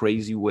hear the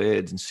crazy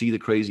words and see the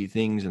crazy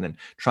things and then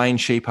try and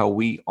shape how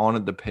we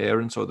honored the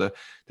parents or the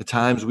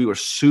times we were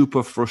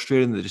super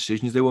frustrated in the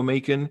decisions they were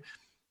making.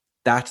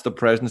 That's the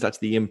presence. That's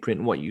the imprint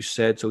in what you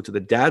said. So to the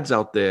dads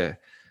out there,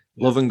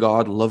 loving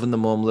God, loving the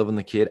mom, loving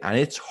the kid. And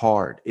it's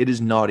hard. It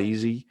is not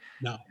easy.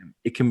 No.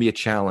 It can be a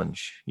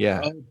challenge. Yeah.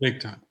 Oh, big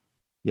time.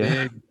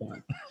 Yeah. Big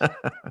time.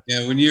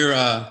 Yeah. When you're,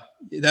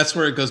 that's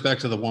where it goes back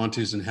to the want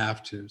tos and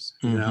have tos,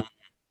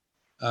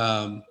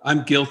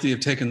 I'm guilty of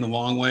taking the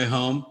long way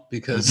home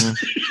because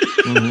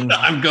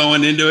I'm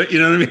going into it. You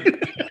know what I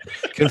mean?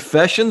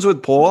 Confessions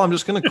with Paul. I'm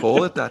just going to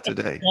call it that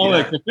today.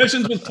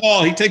 Confessions with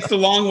Paul. He takes the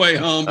long way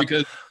home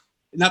because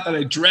not that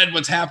I dread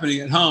what's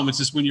happening at home. It's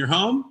just when you're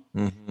home,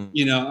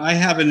 I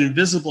have an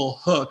invisible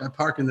hook. I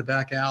park in the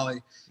back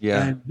alley.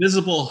 Yeah. An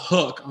invisible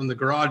hook on the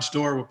garage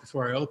door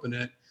before I open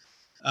it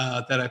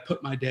that I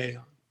put my day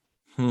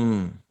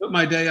on. Put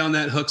my day on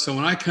that hook. So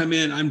when I come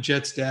in, I'm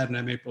Jet's dad and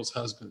I'm April's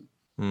husband.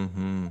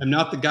 I'm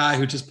not the guy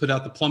who just put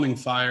out the plumbing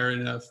fire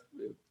in a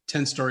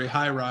 10-story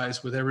high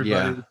rise with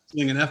everybody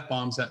slinging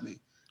F-bombs at me.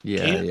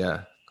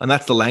 Yeah. And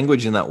that's the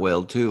language in that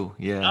world too.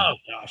 Yeah. Oh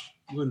gosh,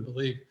 you wouldn't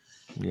believe.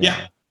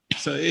 Yeah.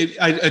 So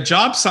a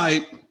job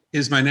site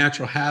is my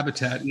natural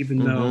habitat, even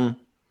though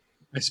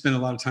I spend a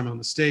lot of time on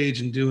the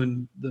stage and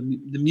doing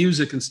the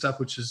music and stuff,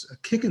 which is a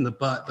kick in the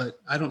butt, but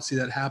I don't see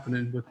that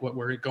happening with what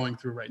we're going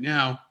through right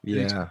now.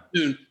 Yeah.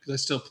 Soon, because I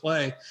still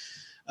play.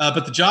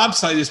 But the job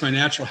site is my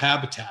natural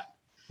habitat.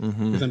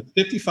 Because I'm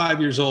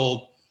 55 years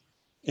old,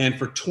 and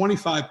for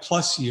 25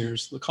 plus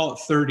years, we'll call it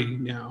 30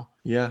 now.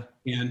 Yeah.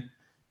 And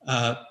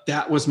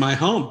that was my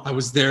home. I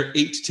was there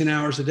 8 to 10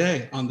 hours a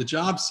day on the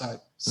job site.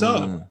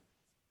 So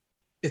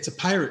it's a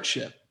pirate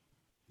ship.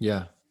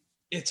 Yeah.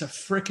 It's a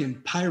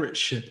freaking pirate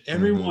ship.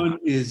 Everyone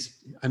is,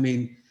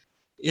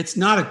 it's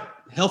not a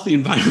healthy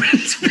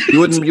environment. You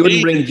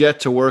wouldn't bring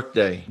Jet to work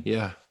day.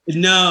 Yeah.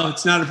 No,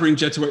 it's not a bring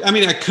Jet to work.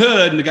 I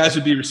could, and the guys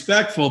would be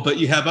respectful, but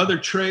you have other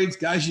trades,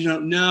 guys you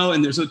don't know.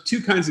 And there's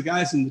 2 kinds of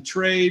guys in the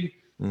trade.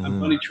 I'm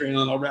money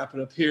trailing. I'll wrap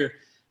it up here.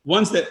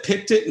 ones that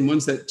picked it and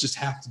ones that just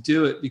have to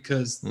do it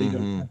because they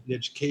don't have the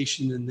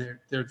education, and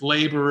they're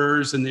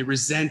laborers and they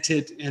resent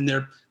it, and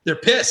they're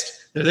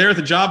pissed. They're there at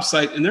the job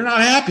site and they're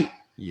not happy.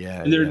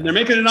 Yeah. And they're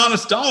making an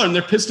honest dollar and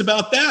they're pissed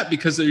about that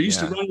because they're used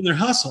to running their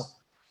hustle.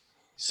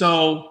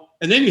 So,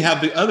 and then you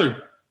have the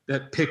other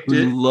that picked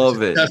it.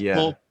 Love it.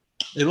 Yeah.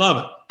 They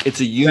love it. It's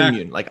a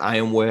union, like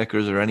iron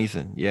workers or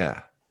anything.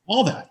 Yeah.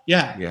 All that.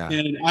 Yeah. Yeah.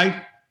 And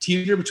I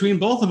teeter between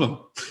both of them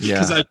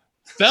because I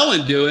fell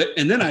into it,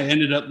 and then I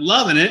ended up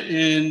loving it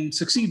and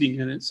succeeding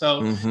in it.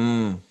 So,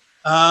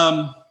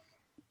 I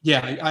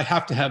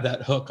have to have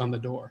that hook on the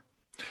door.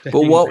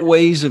 But what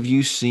ways have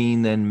you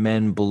seen then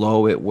men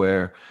blow it?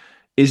 Where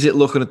is it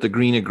looking at the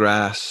greener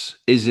grass?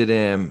 Is it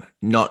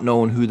not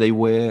knowing who they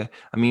were?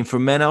 I mean, for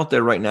men out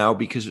there right now,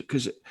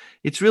 because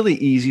it's really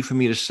easy for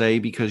me to say,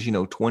 because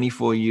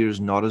 24 years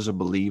not as a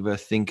believer,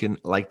 thinking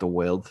like the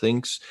world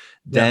thinks,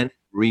 then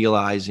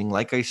realizing,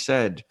 like I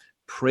said,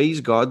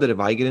 praise God that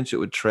if I get into it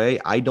with Trey,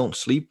 I don't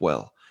sleep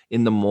well.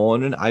 In the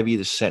morning, I've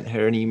either sent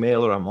her an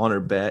email or I'm on her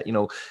bed,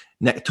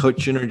 neck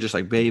touching her, just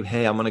like, babe,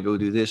 hey, I'm going to go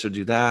do this or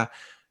do that.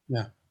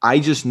 Yeah. I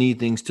just need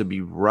things to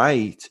be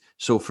right.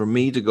 So for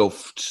me to go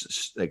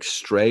like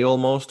stray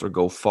almost or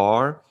go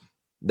far,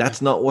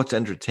 that's not what's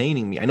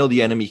entertaining me. I know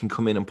the enemy can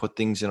come in and put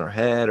things in our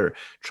head or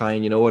try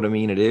and, you know what I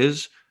mean? It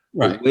is.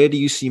 Right. But where do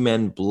you see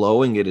men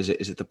blowing it? Is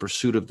it the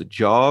pursuit of the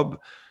job,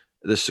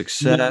 the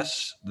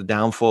success, the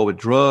downfall with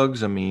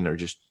drugs? I mean, or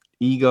just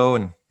ego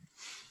and.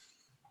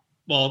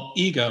 Well,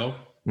 ego.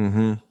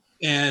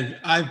 And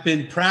I've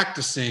been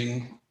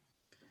practicing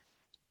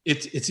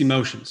it's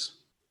emotions.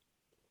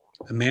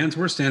 A man's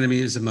worst enemy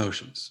is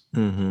emotions.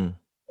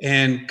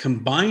 And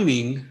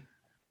combining,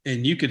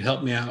 and you could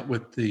help me out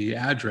with the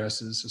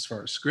addresses as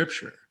far as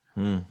scripture.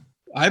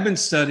 I've been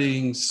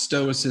studying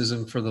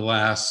Stoicism for the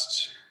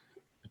last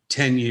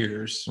 10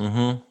 years.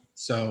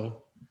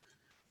 So,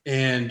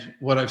 and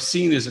what I've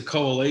seen is a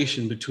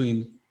correlation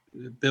between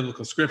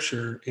biblical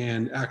scripture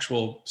and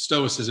actual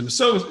Stoicism.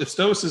 So if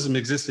Stoicism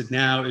existed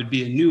now, it'd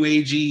be a new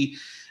agey,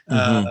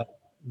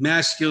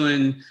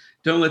 masculine,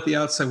 don't let the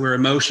outside, we're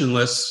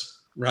emotionless.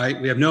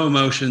 Right? We have no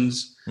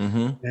emotions,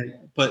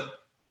 but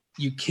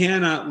you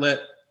cannot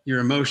let your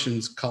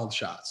emotions call the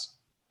shots.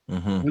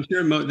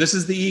 This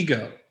is the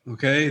ego,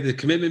 okay? The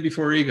commitment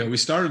before ego. We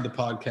started the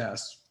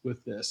podcast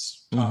with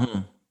this.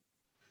 The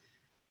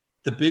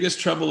biggest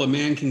trouble a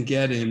man can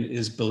get in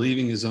is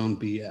believing his own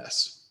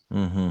BS.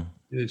 And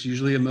it's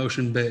usually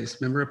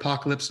emotion-based. Remember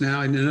Apocalypse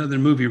Now? Another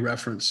movie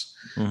reference.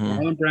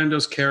 Marlon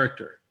Brando's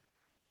character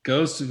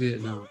goes to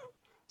Vietnam,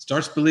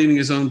 starts believing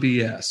his own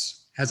BS,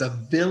 has a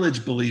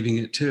village believing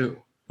it too.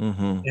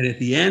 And at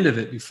the end of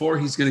it, before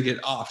he's going to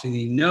get off and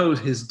he knows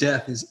his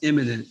death is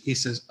imminent, he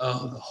says,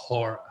 oh, the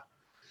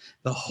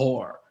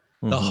horror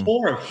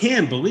of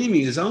him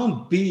believing his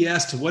own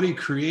BS to what he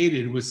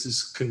created was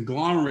this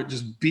conglomerate,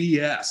 just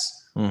BS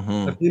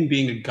of him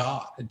being a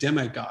god, a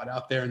demigod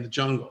out there in the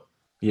jungle.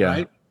 Yeah.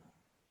 Right.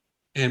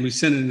 And we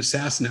send an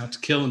assassin out to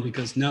kill him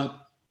because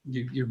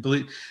you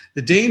believe.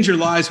 The danger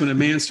lies when a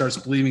man starts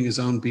believing his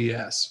own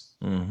BS.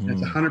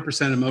 It's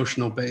 100%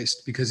 emotional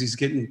based because he's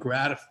getting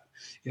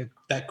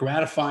that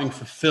gratifying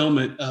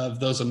fulfillment of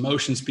those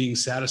emotions being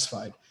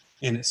satisfied,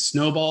 and it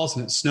snowballs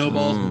and it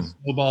snowballs and it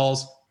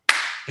snowballs,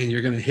 and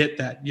you're going to hit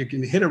that. You're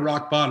going to hit a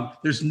rock bottom.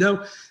 There's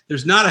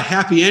not a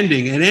happy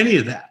ending in any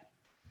of that.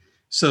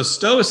 So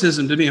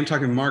Stoicism to me, I'm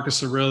talking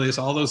Marcus Aurelius,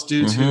 all those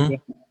dudes who,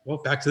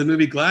 back to the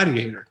movie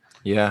Gladiator.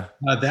 Yeah,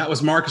 that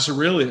was Marcus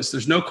Aurelius.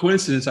 There's no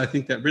coincidence. I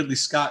think that Ridley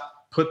Scott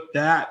put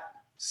that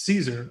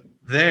Caesar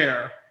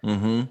there.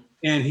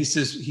 And he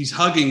says, he's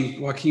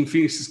hugging Joaquin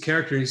Phoenix's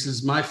character. He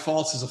says, my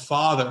faults as a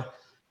father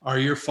are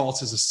your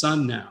faults as a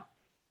son now.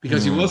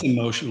 Because he was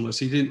emotionless.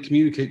 He didn't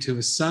communicate to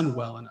his son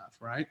well enough,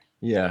 right?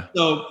 Yeah.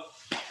 So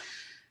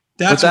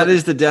that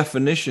is the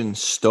definition.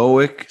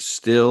 Stoic,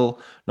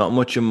 still, not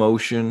much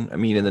emotion. I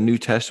mean, in the New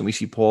Testament, we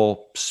see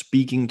Paul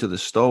speaking to the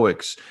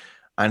Stoics.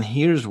 And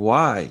here's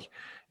why.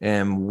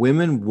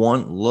 Women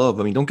want love.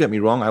 I mean, don't get me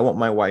wrong. I want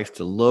my wife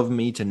to love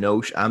me, to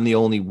know I'm the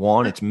only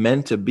one. It's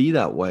meant to be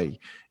that way.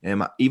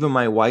 And even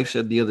my wife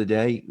said the other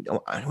day,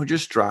 we're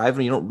just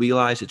driving. You don't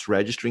realize it's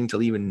registering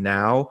till even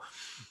now.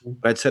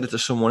 But I'd said it to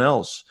someone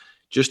else.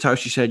 Just how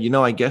she said,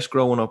 I guess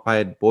growing up, I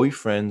had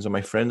boyfriends and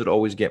my friends would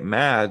always get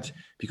mad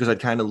because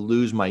I'd kind of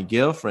lose my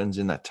girlfriends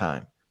in that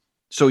time.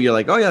 So you're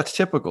like, oh, yeah, that's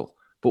typical.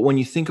 But when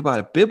you think about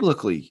it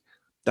biblically,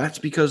 that's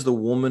because the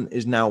woman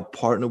is now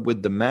partnered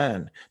with the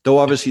man. Though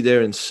obviously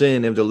they're in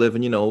sin if they're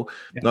living,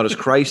 not as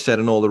Christ said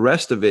and all the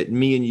rest of it.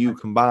 Me and you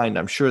combined,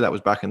 I'm sure that was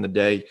back in the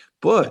day.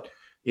 But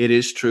it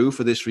is true.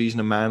 For this reason,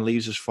 a man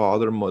leaves his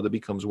father and mother,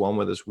 becomes one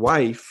with his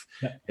wife.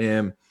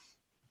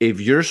 If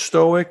you're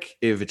stoic,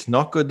 if it's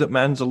not good that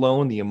man's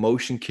alone, the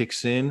emotion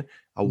kicks in.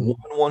 A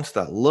woman wants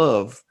that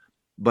love,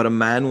 but a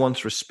man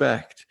wants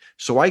respect.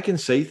 So I can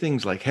say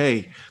things like,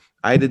 hey,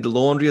 I did the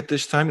laundry at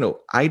this time.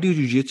 I do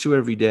jujitsu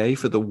every day.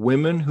 For the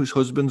women whose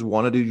husbands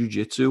want to do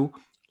jujitsu,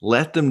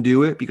 let them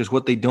do it, because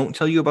what they don't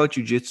tell you about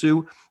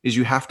jujitsu is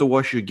you have to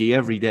wash your gi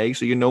every day.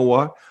 So you know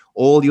what?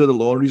 all the other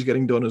laundry's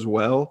getting done as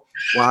well.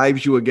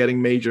 Wives, you are getting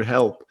major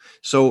help.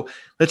 So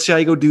let's say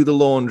I go do the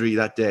laundry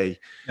that day.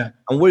 Yeah.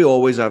 And we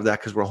always have that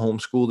because we're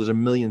homeschooled. There's a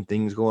million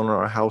things going on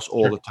in our house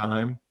all the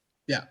time.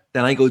 Yeah.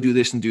 Then I go do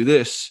this and do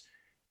this.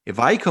 If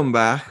I come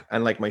back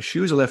and like my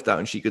shoes are left out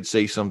and she could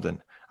say something,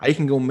 I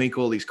can go make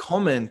all these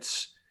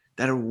comments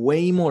that are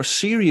way more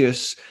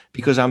serious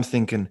because I'm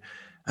thinking,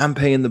 I'm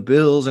paying the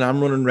bills and I'm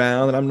running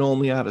around and I'm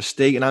normally out of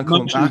state and I'm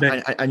coming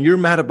back and you're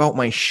mad about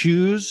my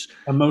shoes.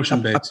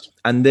 Emotion based.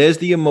 And there's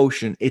the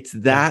emotion. It's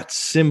that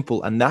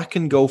simple. And that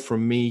can go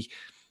from me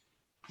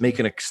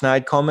making a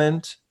snide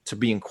comment to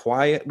being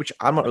quiet, which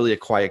I'm not really a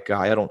quiet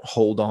guy. I don't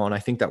hold on. I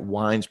think that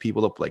winds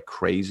people up like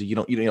crazy. You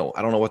know,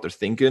 I don't know what they're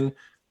thinking,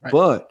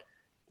 but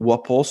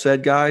what Paul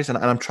said, guys, and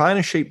I'm trying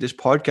to shape this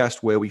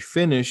podcast where we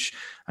finish,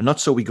 and not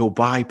so we go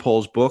buy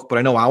Paul's book, but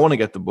I know I want to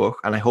get the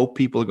book, and I hope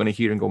people are going to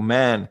hear and go,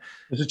 man.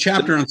 There's a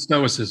chapter on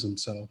Stoicism,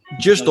 so.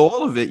 Just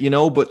all of it, you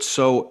know, but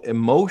so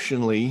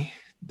emotionally,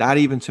 that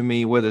even to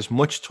me, where there's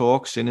much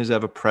talk, sin is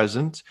ever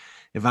present.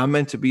 If I'm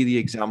meant to be the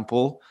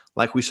example,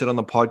 like we said on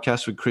the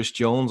podcast with Chris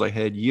Jones, I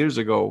heard years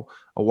ago,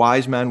 a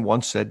wise man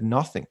once said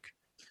nothing,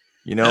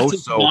 you know?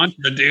 That's a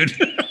mantra, dude.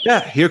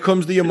 Yeah, here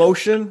comes the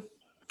emotion.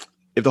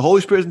 If the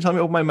Holy Spirit doesn't tell me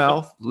to open my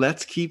mouth,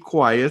 let's keep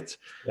quiet.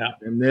 Yeah.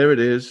 And there it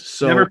is.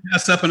 So never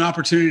pass up an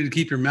opportunity to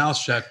keep your mouth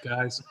shut,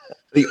 guys.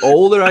 The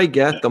older I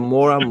get, the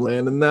more I'm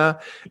learning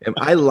that. And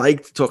I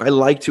like to talk. I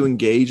like to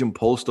engage and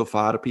pull stuff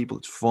out of people.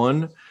 It's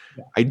fun.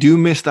 Yeah. I do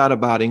miss that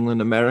about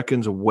England.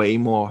 Americans are way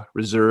more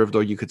reserved,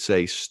 or you could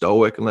say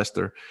stoic, unless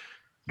they're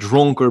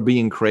drunk or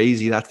being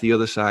crazy. That's the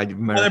other side of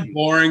America. They're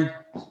boring.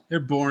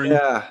 They're boring.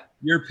 Yeah.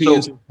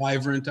 Europeans are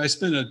vibrant. I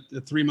spent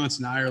a 3 months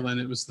in Ireland.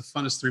 It was the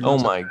funnest 3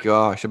 months. Oh my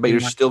gosh. I bet you're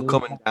still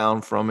coming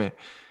down from it.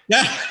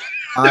 Yeah.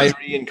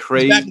 Fiery and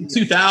crazy. Back in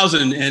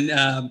 2000.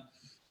 And,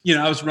 you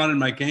know, I was running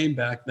my game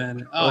back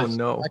then. Oh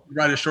no. I could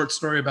write a short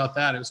story about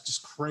that. It was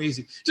just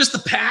crazy. Just the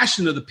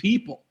passion of the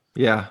people.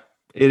 Yeah.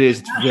 It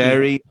is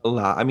very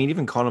alive. I mean,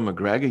 even Conor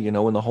McGregor, you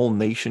know, when the whole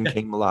nation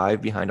came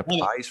alive behind a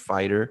prize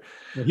fighter.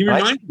 Well, he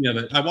reminds me of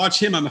it. I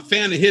watch him. I'm a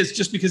fan of his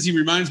just because he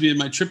reminds me of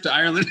my trip to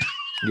Ireland.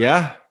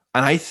 Yeah.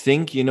 And I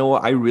think, you know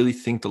what, I really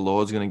think the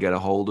Lord's going to get a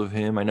hold of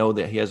him. I know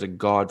that he has a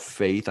God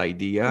faith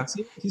idea.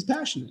 He's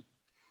passionate.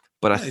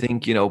 But I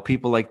think, you know,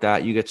 people like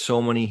that, you get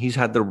so many. He's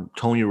had the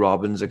Tony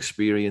Robbins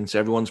experience.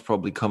 Everyone's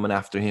probably coming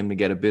after him to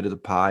get a bit of the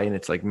pie. And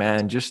it's like,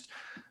 man,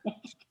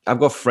 I've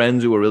got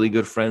friends who are really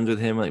good friends with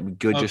him. Like,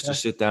 good just to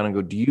sit down and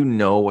go, do you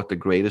know what the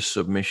greatest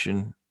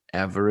submission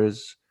ever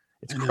is?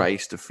 It's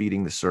Christ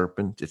defeating the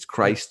serpent. It's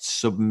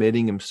Christ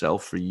submitting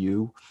himself for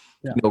you.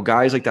 Yeah. You know,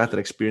 guys like that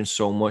experience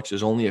so much.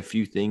 There's only a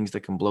few things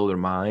that can blow their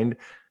mind.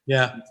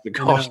 Yeah. It's the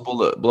gospel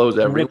that blows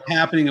everything. What's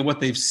happening and what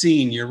they've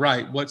seen. You're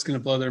right. What's going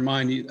to blow their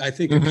mind? I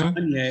think of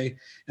Kanye,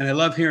 and I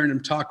love hearing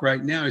him talk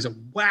right now. He's a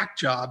whack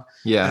job.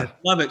 Yeah. I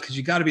love it because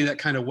you got to be that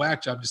kind of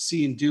whack job to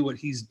see and do what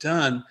he's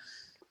done.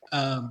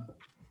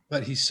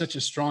 But he's such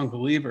a strong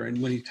believer.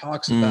 And when he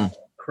talks about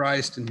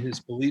Christ and his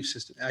belief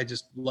system, I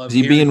just love Is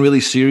he being really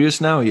serious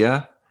now?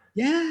 Yeah.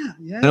 Yeah.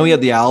 I know he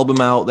had the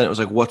album out. Then it was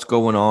like, what's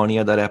going on? He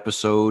had that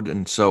episode.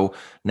 And so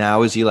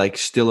now is he like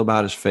still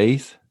about his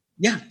faith?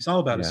 Yeah, it's all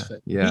about his faith.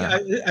 Yeah.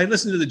 I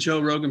listen to the Joe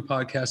Rogan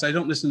podcast. I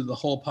don't listen to the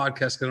whole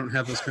podcast because I don't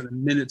have those kind of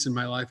minutes in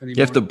my life anymore.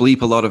 You have to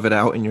bleep a lot of it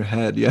out in your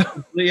head. Yeah.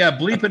 Yeah,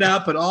 bleep it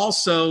out. But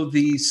also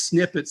the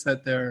snippets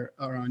that are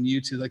on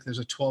YouTube, like there's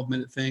a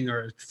 12-minute thing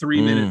or a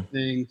 3-minute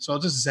thing. So I'll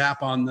just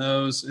zap on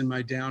those in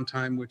my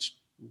downtime, which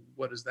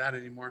what is that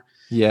anymore?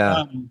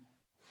 Yeah.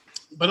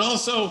 But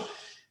also,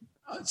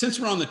 since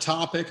we're on the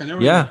topic, I know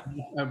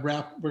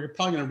we're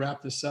probably going to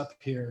wrap this up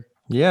here.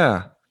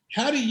 Yeah.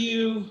 How do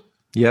you?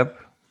 Yep.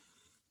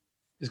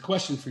 Is a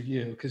question for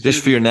you,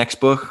 just for your next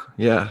book.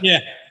 Yeah. Yeah.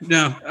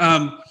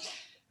 No.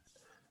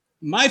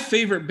 My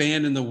favorite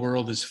band in the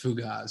world is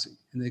Fugazi,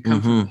 and they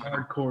come from the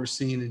hardcore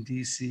scene in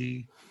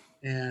DC.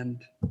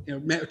 And you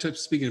know,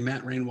 speaking of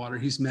Matt Rainwater,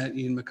 he's met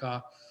Ian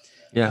McCaw.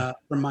 Yeah.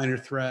 From Minor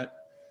Threat.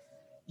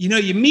 You know,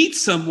 you meet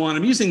someone.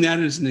 I'm using that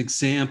as an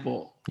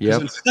example. Yeah,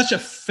 I'm such a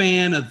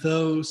fan of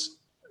those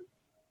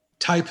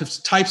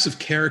types of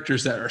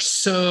characters that are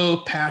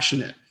so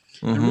passionate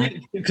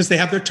because they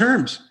have their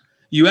terms.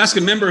 You ask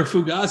a member of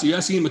Fugazi, you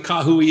ask Ian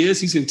McCaw who he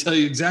is, he's going to tell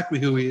you exactly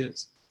who he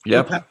is.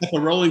 Yep. He'll have a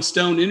Rolling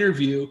Stone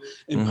interview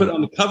and put on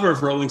the cover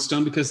of Rolling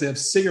Stone because they have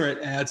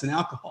cigarette ads and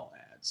alcohol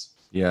ads.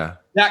 Yeah,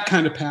 that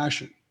kind of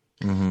passion.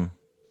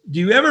 Do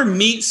you ever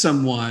meet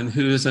someone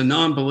who is a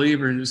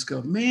non-believer and just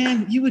go,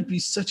 man, you would be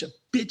such a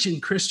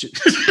bitchin' Christian?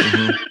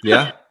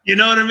 Yeah. You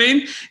know what I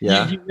mean?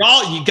 Yeah. You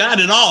got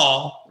it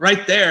all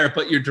right there,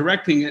 but you're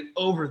directing it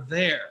over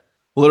there.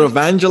 Well, they're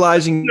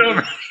evangelizing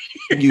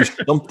you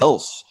something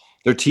else.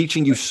 They're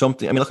teaching you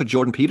something. I mean, look at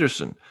Jordan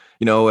Peterson,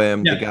 you know,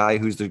 the guy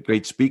who's the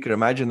great speaker.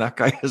 Imagine that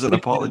guy as an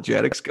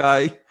apologetics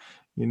guy,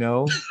 you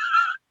know.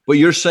 But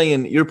you're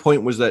saying, your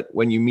point was that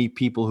when you meet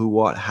people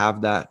who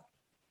have that.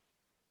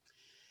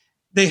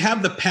 They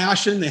have the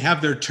passion, they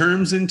have their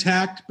terms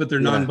intact, but they're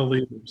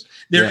non-believers.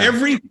 They're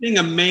everything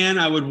a man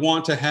I would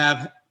want to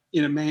have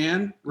in a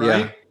man,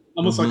 right?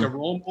 Almost like a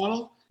role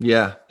model.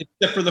 Yeah.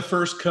 Except for the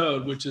first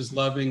code, which is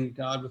loving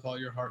God with all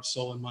your heart,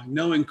 soul, and mind,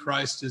 knowing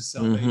Christ is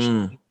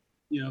salvation,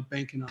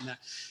 banking on that.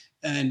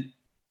 And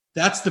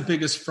that's the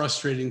biggest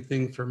frustrating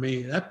thing for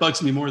me. That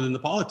bugs me more than the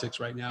politics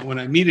right now. When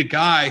I meet a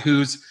guy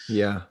who's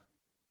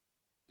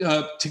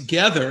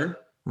together,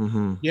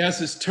 he has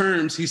his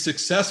terms, he's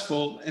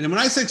successful. And when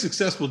I say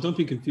successful, don't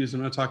be confused.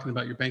 I'm not talking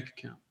about your bank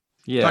account.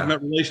 I'm talking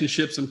about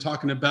relationships. I'm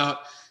talking about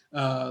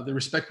the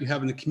respect you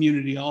have in the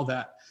community, all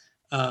that.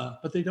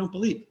 But they don't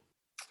believe.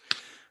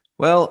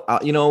 Well,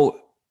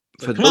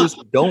 for those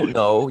who don't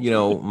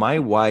know, my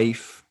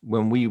wife,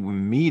 when we were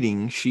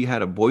meeting, she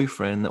had a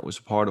boyfriend that was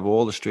part of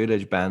all the straight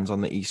edge bands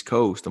on the East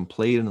Coast and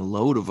played in a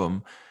load of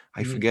them.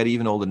 I forget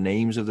even all the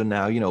names of them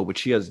now, but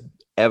she has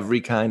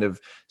every kind of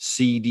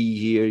CD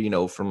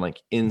here, from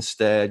like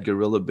Instead,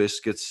 Gorilla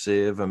Biscuits,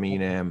 Civ. I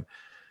mean,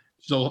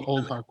 so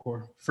old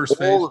hardcore, First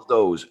Phase. All of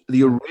those,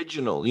 the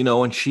original,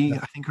 and she,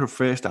 I think her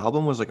first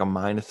album was like a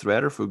Minor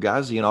Threat or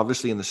Fugazi. And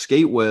obviously in the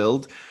skate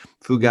world,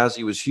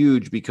 Fugazi was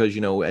huge because,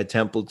 Ed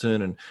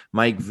Templeton and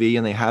Mike V,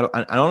 and they had,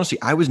 and honestly,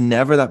 I was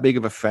never that big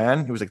of a fan.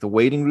 It was like the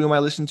Waiting Room I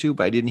listened to,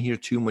 but I didn't hear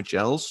too much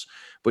else.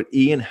 But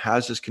Ian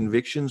has his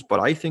convictions,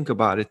 but I think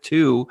about it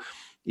too,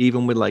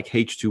 even with like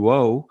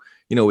H2O,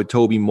 with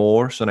Toby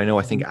Morse. And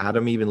I think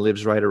Adam even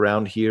lives right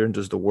around here and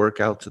does the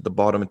workouts at the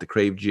bottom at the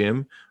Crave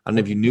Gym. I don't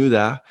know if you knew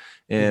that.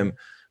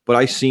 But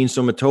I seen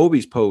some of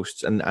Toby's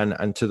posts,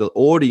 and to the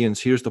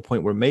audience, here's the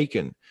point we're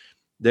making.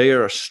 They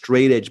are a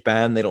straight edge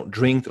band. They don't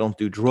drink, they don't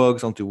do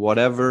drugs, don't do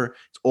whatever.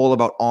 It's all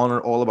about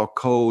honor, all about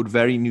code,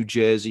 very New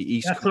Jersey,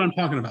 East That's Coast, what I'm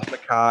talking about.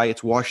 Mackay,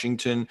 it's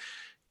Washington.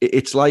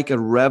 It's like a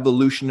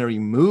revolutionary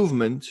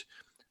movement,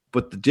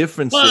 but the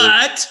difference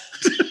is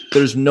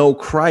there's no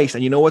Christ.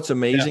 And you know what's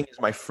amazing is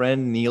my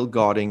friend Neil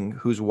Godding,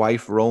 whose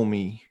wife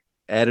Romy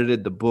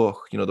edited the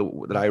book,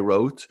 that I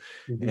wrote.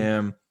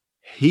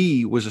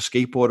 He was a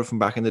skateboarder from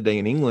back in the day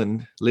in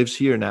England, lives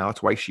here now.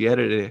 That's why she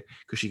edited it,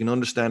 because she can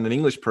understand an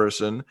English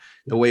person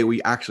the way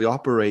we actually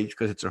operate,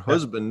 because it's her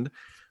husband.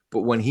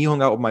 But when he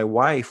hung out with my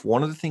wife,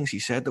 one of the things he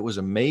said that was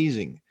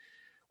amazing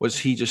was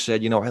he just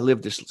said, I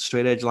lived this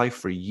straight edge life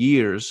for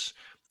years.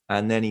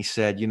 And then he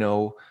said,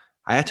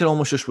 I had to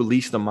almost just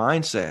release the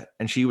mindset.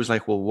 And she was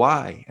like, well,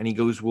 why? And he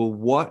goes, well,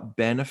 what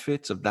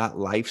benefits of that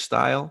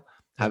lifestyle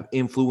have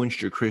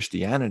influenced your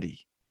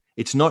Christianity?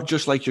 It's not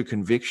just like your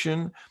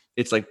conviction.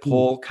 It's like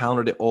Paul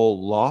counted it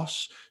all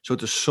loss. So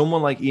to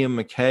someone like Ian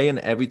MacKaye and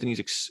everything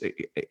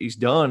he's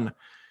done,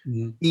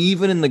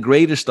 even in the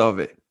greatest of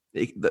it,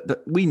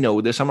 we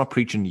know this. I'm not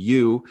preaching to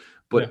you,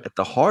 but at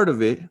the heart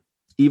of it,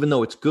 even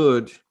though it's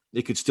good,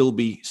 it could still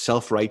be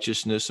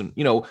self-righteousness. And,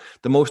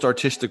 the most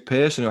artistic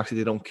person who actually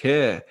they don't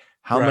care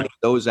how many of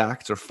those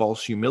acts are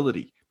false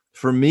humility.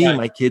 For me,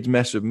 my kids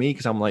mess with me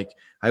because I'm like,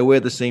 I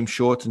wear the same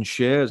shorts and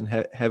shares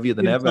and heavier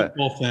than ever.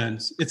 Both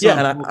ends.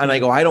 And I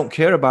go, I don't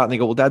care about it. And they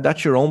go, well, Dad,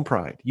 that's your own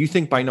pride. You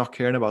think by not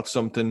caring about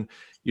something,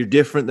 you're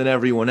different than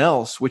everyone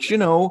else, which,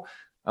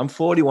 I'm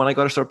 41. I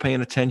got to start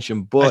paying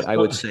attention. But I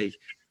would say,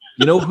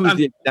 who's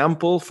the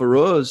example for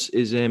us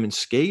is in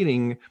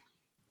skating,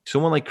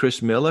 someone like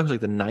Chris Miller, who's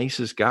like the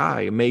nicest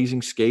guy,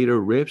 amazing skater,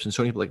 rips. And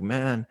so people like,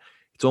 man,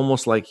 it's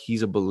almost like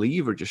he's a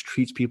believer, just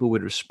treats people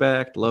with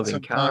respect,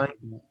 loving, kind.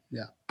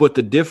 Yeah. But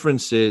the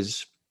difference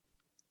is,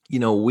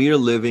 we're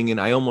living in,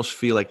 I almost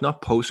feel like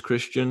not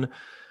post-Christian,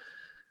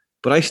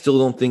 but I still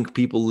don't think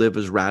people live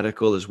as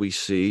radical as we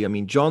see. I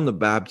mean, John the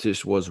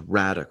Baptist was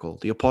radical.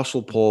 The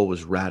Apostle Paul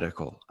was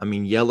radical. I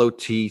mean, yellow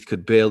teeth,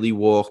 could barely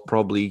walk,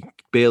 probably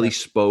barely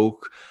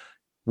spoke,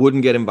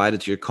 wouldn't get invited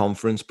to your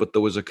conference, but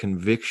there was a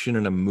conviction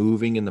and a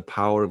moving in the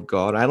power of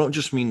God. I don't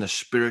just mean the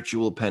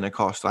spiritual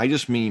Pentecost. I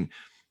just mean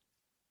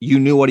you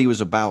knew what he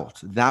was about.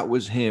 That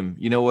was him.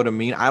 You know what I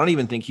mean? I don't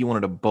even think he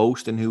wanted to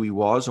boast in who he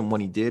was. And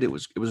when he did, it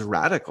was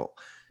radical.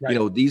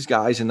 Right. These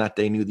guys in that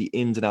day knew the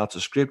ins and outs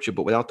of scripture,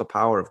 but without the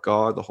power of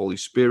God, the Holy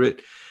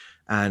Spirit.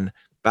 And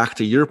back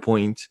to your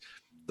point,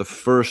 the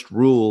first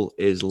rule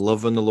is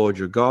loving the Lord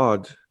your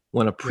God.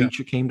 When a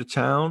preacher came to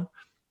town,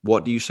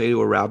 what do you say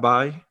to a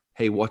rabbi?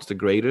 Hey, what's the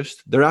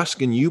greatest? They're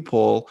asking you,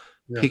 Paul,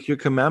 pick your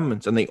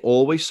commandments. And they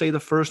always say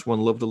the first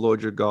one, love the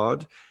Lord your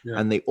God.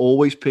 And they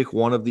always pick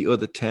one of the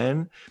other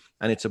 10.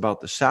 And it's about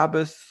the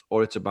Sabbath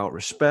or it's about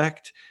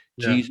respect.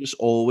 Jesus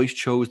always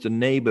chose the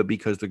neighbor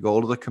because the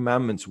goal of the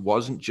commandments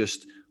wasn't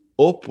just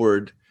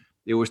upward,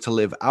 it was to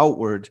live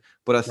outward.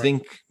 But I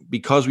think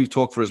because we've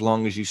talked for as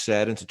long as you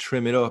said, and to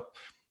trim it up,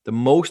 the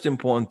most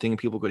important thing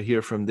people could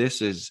hear from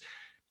this is,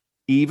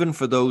 even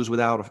for those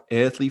without an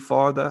earthly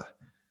father,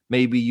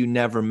 maybe you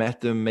never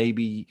met them,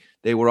 maybe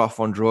they were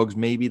off on drugs,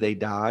 maybe they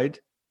died.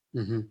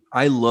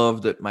 I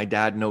love that my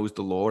dad knows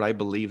the Lord. I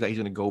believe that he's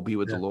going to go be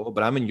with the Lord,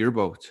 but I'm in your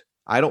boat.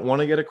 I don't want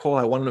to get a call.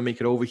 I want him to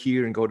make it over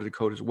here and go to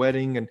Dakota's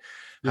wedding and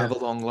have a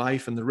long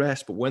life and the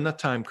rest. But when that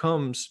time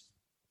comes,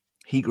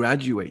 he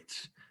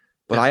graduates.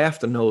 But I have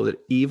to know that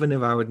even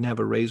if I would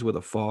never raise with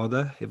a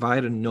father, if I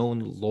had known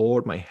the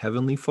Lord, my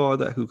heavenly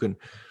Father, who can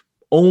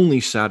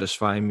only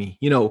satisfy me,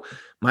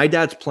 my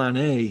dad's plan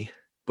A,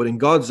 but in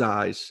God's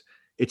eyes,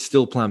 it's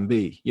still plan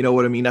B. You know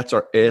what I mean? That's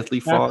our earthly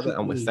father,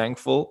 and we're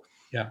thankful.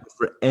 Yeah.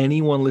 For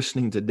anyone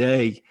listening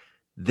today,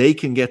 they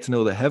can get to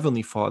know the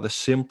Heavenly Father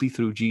simply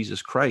through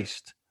Jesus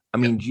Christ. I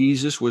mean,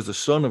 Jesus was the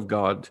Son of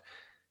God.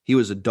 He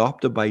was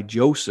adopted by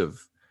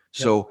Joseph.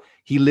 So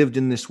he lived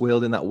in this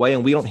world in that way.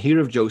 And we don't hear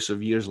of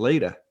Joseph years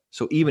later.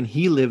 So even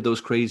he lived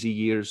those crazy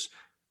years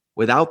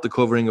without the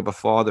covering of a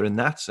father in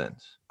that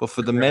sense. But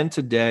for the men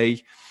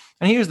today,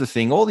 and here's the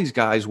thing, all these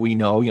guys we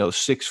know,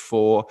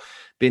 6'4",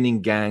 been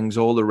in gangs,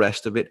 all the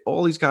rest of it,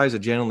 all these guys are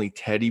generally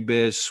teddy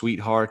bears,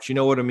 sweethearts. You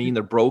know what I mean?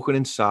 They're broken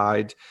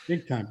inside.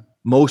 Big time.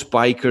 Most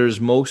bikers,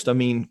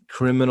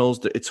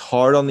 criminals, it's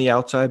hard on the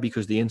outside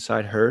because the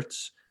inside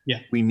hurts. Yeah.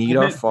 We need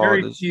our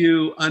fathers. Very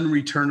few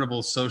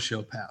unreturnable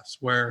sociopaths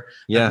where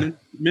I've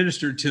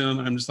ministered to them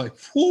and I'm just like,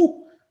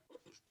 whoo,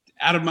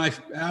 out of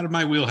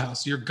my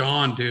wheelhouse. You're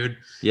gone, dude.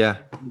 Yeah.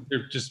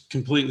 They're just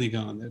completely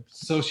gone. They're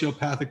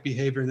sociopathic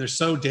behavior and they're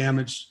so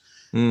damaged.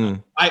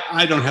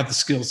 I don't have the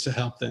skills to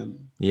help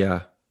them.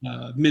 Yeah.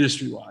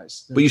 Ministry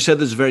wise. But you said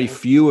there's very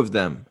few of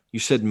them. You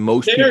said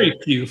most very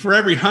few. For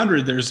every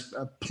 100, there's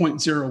a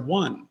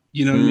 0.01.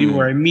 You know what I mean?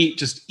 Where I meet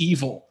just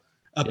evil,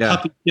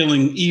 puppy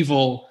killing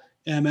evil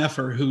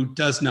MFer who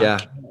does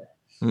not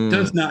care.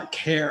 Does not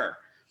care.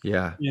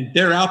 Yeah. And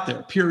they're out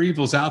there. Pure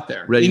evil's out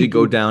there. Ready to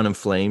go down in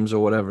flames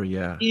or whatever.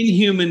 Yeah. In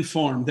human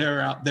form,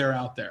 they're out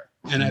there.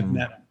 And I've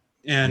met them.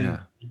 And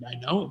I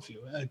know a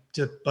few.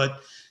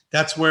 But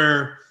that's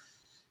where,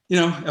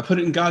 I put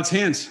it in God's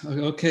hands. I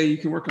go, okay, you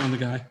can work on the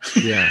guy.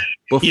 Yeah.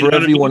 But for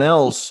everyone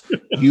else,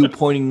 you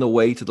pointing the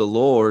way to the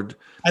Lord.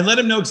 I let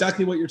him know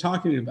exactly what you're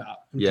talking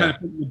about. I'm kind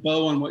of putting the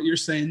bow on what you're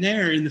saying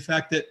there in the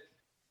fact that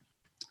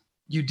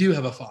you do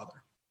have a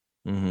father.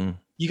 Mm-hmm.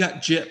 You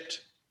got gypped.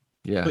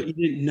 Yeah. But you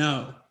didn't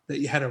know that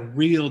you had a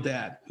real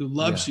dad who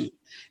loves you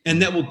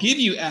and that will give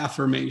you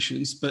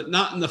affirmations, but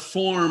not in the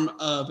form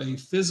of a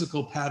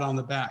physical pat on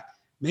the back.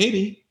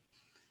 Maybe.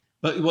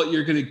 But what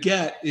you're going to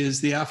get is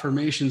the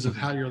affirmations of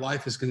how your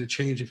life is going to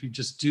change if you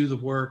just do the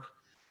work.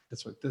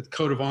 That's what the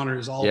code of honor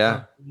is all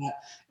about.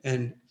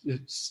 And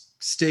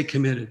stay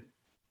committed.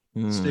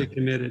 Stay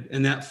committed.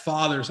 And that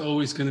father's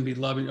always going to be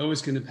loving,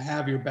 always going to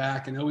have your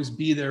back and always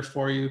be there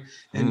for you.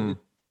 And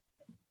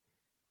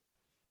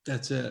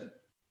that's it.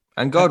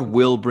 And God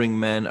will bring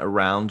men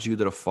around you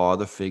that are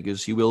father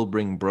figures. He will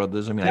bring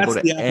brothers. I mean, I go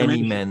to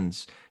any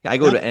men's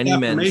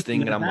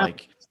thing and I'm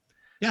like,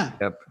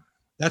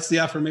 that's the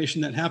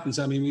affirmation that happens.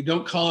 I mean, we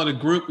don't call it a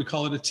group, we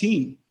call it a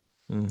team.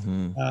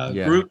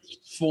 Groups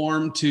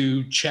form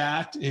to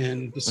chat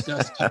and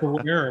discuss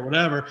career or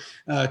whatever.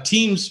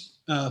 Teams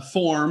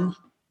form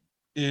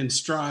and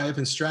strive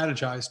and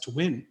strategize to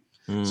win.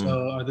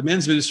 So the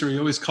men's ministry, we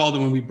always called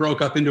them when we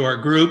broke up into our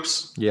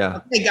groups.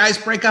 Yeah. Hey guys,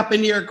 break up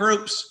into your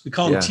groups. We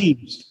call them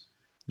teams.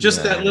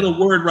 Just that little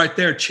word right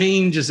there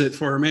changes it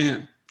for a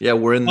man. Yeah,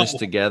 we're in this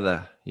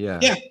together. Yeah.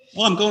 Yeah.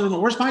 Well, I'm going.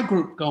 Where's my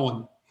group going?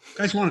 You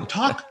guys want to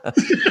talk?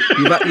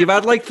 You've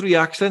had like 3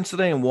 accents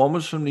today, and one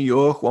was from New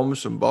York, one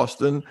was from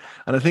Boston,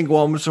 and I think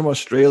one was from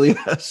Australia.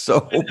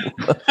 So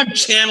I'm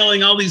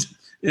channeling all these.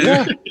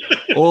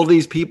 All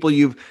these people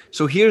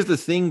so here's the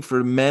thing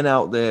for men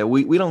out there.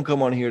 We don't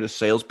come on here to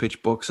sales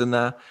pitch books and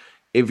that.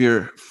 If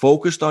you're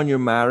focused on your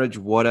marriage,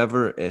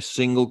 whatever,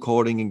 single,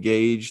 courting,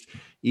 engaged,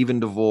 even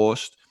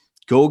divorced,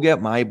 go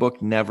get my book,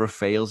 Never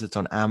Fails. It's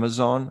on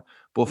Amazon.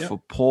 But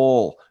for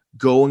Paul,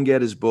 go and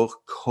get his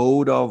book,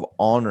 Code of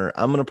Honor.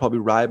 I'm going to probably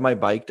ride my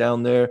bike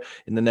down there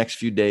in the next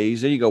few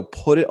days. There you go.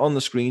 Put it on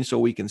the screen so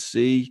we can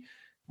see.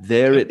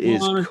 There it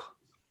is.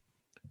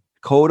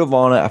 Code of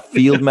Honor, a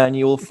field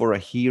manual for a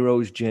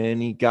hero's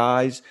journey.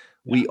 Guys,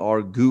 we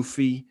are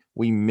goofy.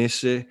 We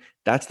miss it.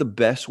 That's the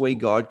best way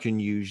God can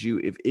use you.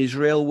 If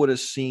Israel would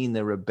have seen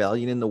their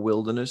rebellion in the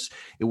wilderness,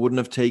 it wouldn't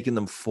have taken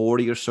them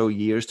 40 or so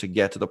years to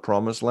get to the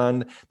promised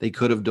land. They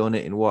could have done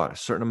it in a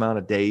certain amount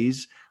of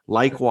days.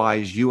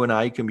 Likewise, you and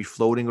I can be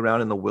floating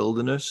around in the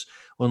wilderness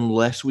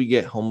unless we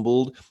get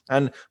humbled.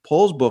 And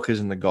Paul's book is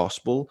in the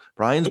gospel.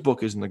 Brian's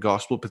book is in the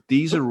gospel. But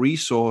these are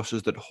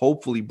resources that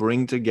hopefully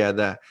bring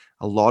together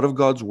a lot of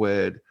God's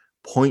word,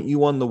 point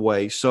you on the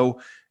way. So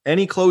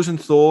any closing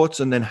thoughts,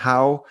 and then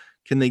how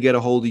can they get a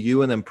hold of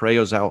you, and then pray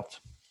us out?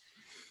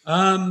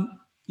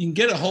 You can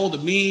get a hold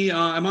of me.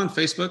 I'm on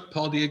Facebook,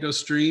 Paul Diego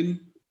Stream.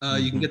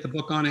 You can get the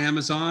book on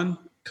Amazon,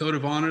 Code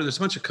of Honor. There's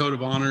a bunch of Code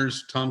of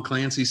Honors, Tom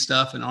Clancy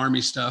stuff and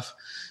Army stuff.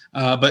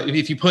 But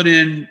if you put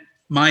in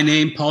my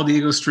name, Paul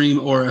Diego Stream,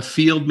 or a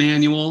field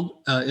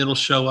manual, it'll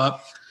show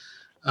up.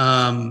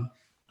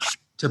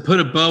 To put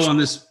a bow on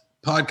this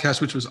podcast,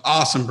 which was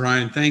awesome,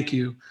 Brian. Thank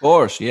you. Of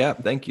course. Yeah.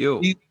 Thank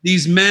you.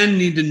 These men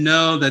need to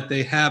know that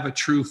they have a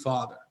true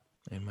father.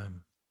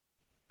 Amen.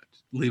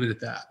 Leave it at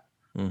that.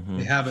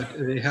 They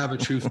have a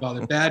true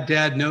father. Bad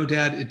dad, no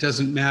dad, it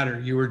doesn't matter.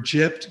 You were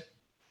gypped.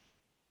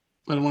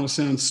 I don't want to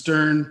sound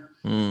stern.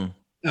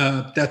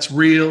 That's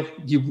real.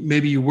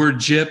 Maybe you were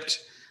gypped,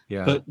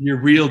 but your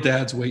real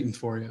dad's waiting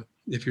for you.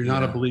 If you're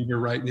not a believer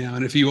right now,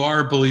 and if you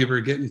are a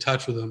believer, get in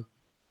touch with them.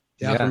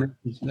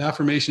 The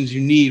affirmations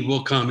you need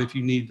will come if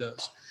you need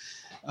those.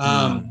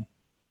 And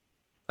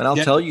I'll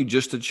tell you,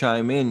 just to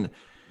chime in,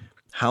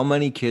 How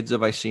many kids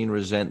have I seen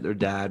resent their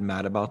dad,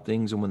 mad about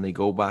things, and when they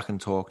go back and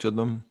talk to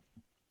them,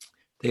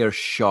 they are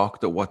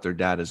shocked at what their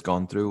dad has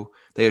gone through.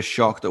 They are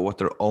shocked at what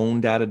their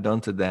own dad had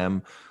done to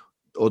them,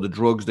 or the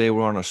drugs they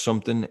were on, or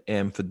something.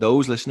 And for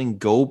those listening,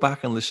 go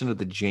back and listen to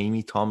the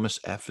Jamie Thomas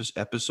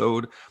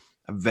episode.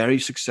 A very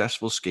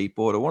successful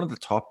skateboarder, one of the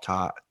top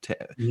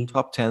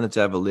 10 that's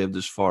ever lived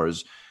as far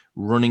as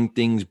running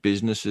things,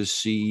 businesses,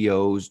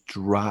 CEOs,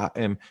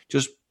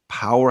 just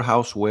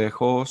powerhouse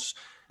workhorse.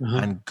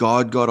 And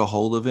God got a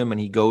hold of him, and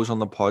he goes on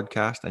the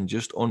podcast and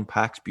just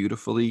unpacks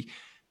beautifully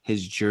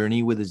his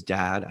journey with his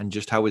dad, and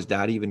just how his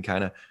dad even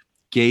kind of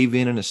gave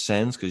in a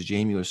sense, because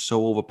Jamie was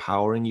so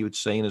overpowering, you would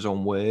say, in his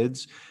own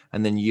words.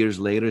 And then years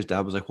later, his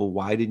dad was like, well,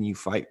 why didn't you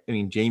fight? I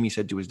mean, Jamie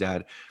said to his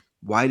dad,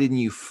 why didn't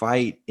you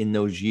fight in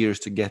those years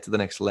to get to the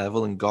next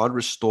level? And God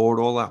restored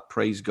all that,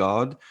 praise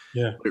God.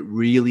 Yeah. But it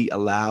really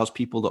allows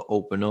people to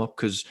open up,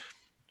 because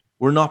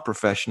we're not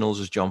professionals,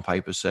 as John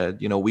Piper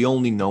said. You know, we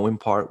only know in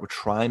part. We're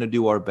trying to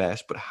do our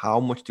best, but how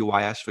much do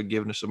I ask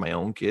forgiveness of my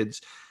own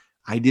kids?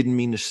 I didn't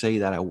mean to say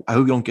that. I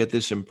don't get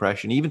this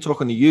impression. Even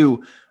talking to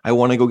you, I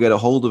want to go get a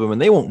hold of them, and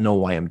they won't know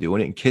why I'm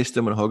doing it, and kiss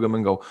them and hug them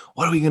and go,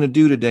 what are we going to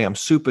do today? I'm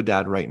super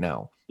dad right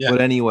now. Yeah.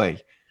 But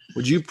anyway,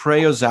 would you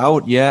pray us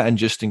out? Yeah. And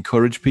just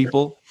encourage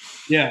people.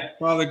 Yeah.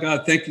 Father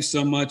God, thank you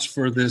so much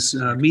for this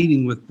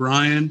meeting with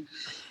Brian.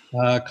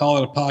 Call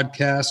it a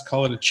podcast,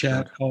 call it a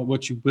chat, call it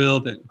what you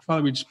will. That,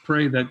 Father, we just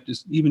pray that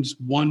just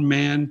one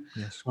man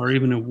or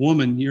even a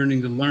woman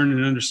yearning to learn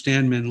and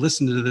understand, man,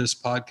 listen to this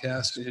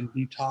podcast and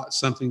be taught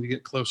something to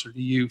get closer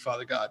to you,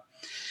 Father God.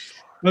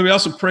 But we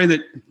also pray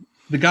that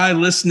the guy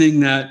listening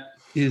that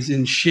is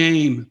in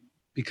shame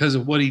because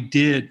of what he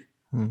did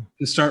can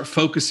start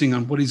focusing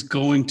on what he's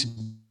going to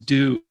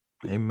do.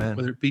 Amen.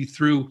 Whether it be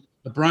through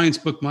Brian's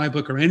book, my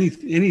book, or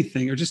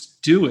anything, or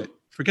just do it.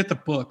 Forget the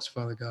books,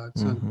 Father God.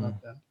 It's not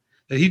about that.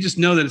 That he just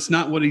know that it's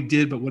not what he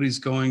did, but what he's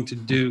going to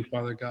do,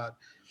 Father God.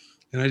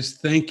 And I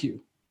just thank you.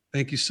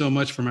 Thank you so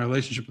much for my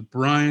relationship with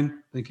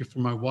Brian. Thank you for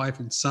my wife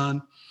and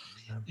son.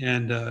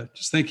 And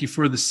just thank you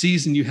for the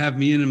season you have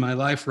me in my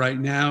life right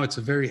now. It's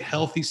a very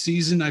healthy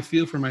season, I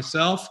feel, for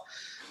myself,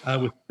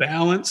 with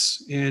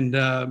balance and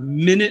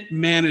minute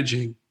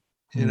managing.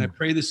 And I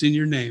pray this in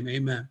your name.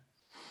 Amen.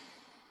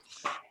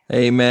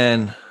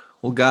 Amen.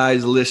 Well,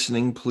 guys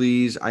listening,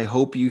 please, I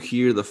hope you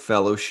hear the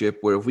fellowship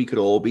where if we could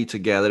all be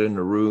together in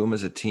a room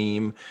as a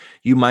team,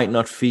 you might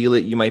not feel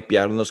it. You might be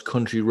out on those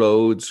country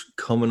roads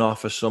coming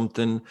off of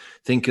something,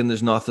 thinking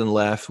there's nothing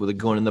left with a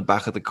gun in the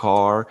back of the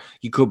car.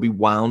 You could be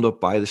wound up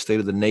by the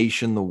state of the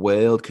nation, the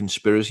world,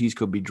 conspiracies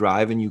could be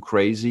driving you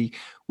crazy.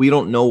 We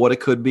don't know what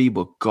it could be,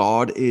 but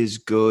God is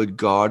good.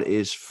 God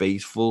is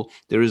faithful.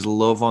 There is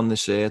love on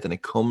this earth, and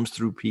it comes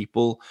through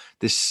people.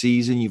 This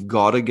season, you've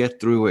got to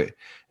get through it.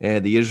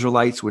 The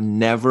Israelites were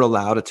never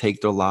allowed to take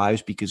their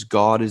lives because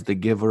God is the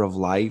giver of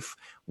life.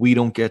 We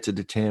don't get to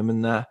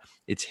determine that.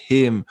 It's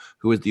him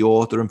who is the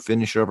author and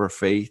finisher of our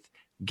faith.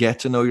 Get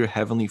to know your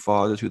heavenly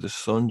Father through the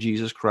Son,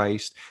 Jesus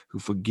Christ, who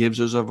forgives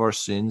us of our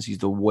sins. He's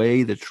the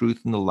way, the truth,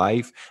 and the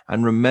life.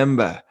 And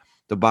remember,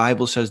 the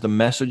Bible says the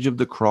message of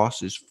the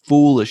cross is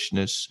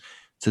foolishness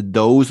to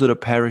those that are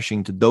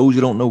perishing, to those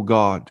who don't know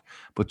God,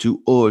 but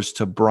to us,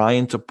 to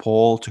Brian, to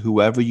Paul, to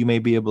whoever you may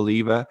be a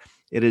believer,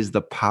 it is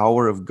the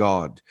power of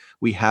God.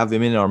 We have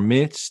him in our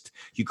midst.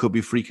 You could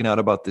be freaking out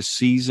about this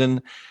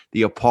season.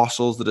 The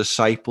apostles, the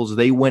disciples,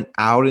 they went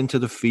out into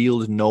the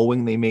field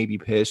knowing they may be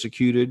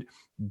persecuted.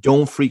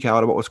 Don't freak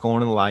out about what's going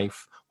on in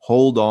life.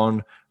 Hold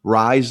on.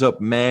 Rise up,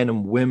 men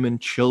and women,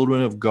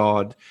 children of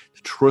God,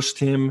 to trust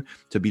him,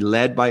 to be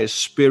led by his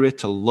spirit,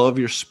 to love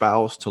your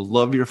spouse, to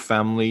love your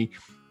family,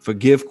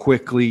 forgive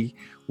quickly,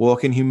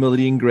 walk in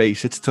humility and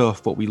grace. It's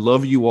tough, but we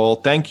love you all.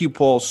 Thank you,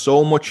 Paul,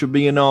 so much for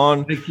being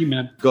on. Thank you,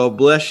 man. God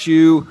bless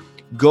you.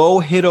 Go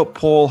hit up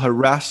Paul,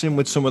 harass him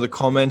with some of the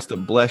comments that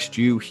blessed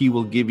you. He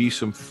will give you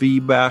some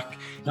feedback.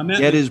 Amen.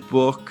 Get his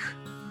book.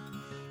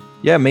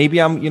 Yeah, maybe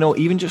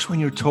even just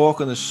when you're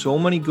talking, there's so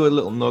many good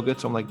little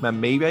nuggets. I'm like,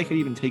 man, maybe I could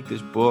even take this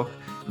book,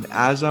 and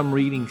as I'm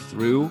reading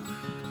through,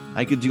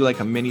 I could do like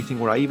a mini thing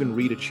where I even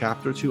read a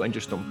chapter or two and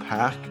just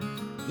unpack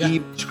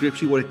even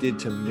scripturally what it did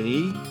to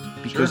me,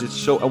 because it's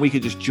so, and we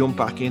could just jump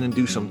back in and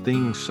do some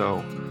things.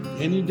 So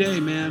any day,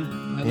 man.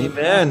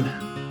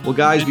 Amen. Well,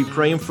 guys, be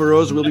praying for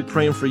us. We'll be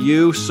praying for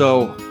you.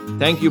 So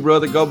thank you,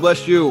 brother. God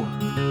bless you.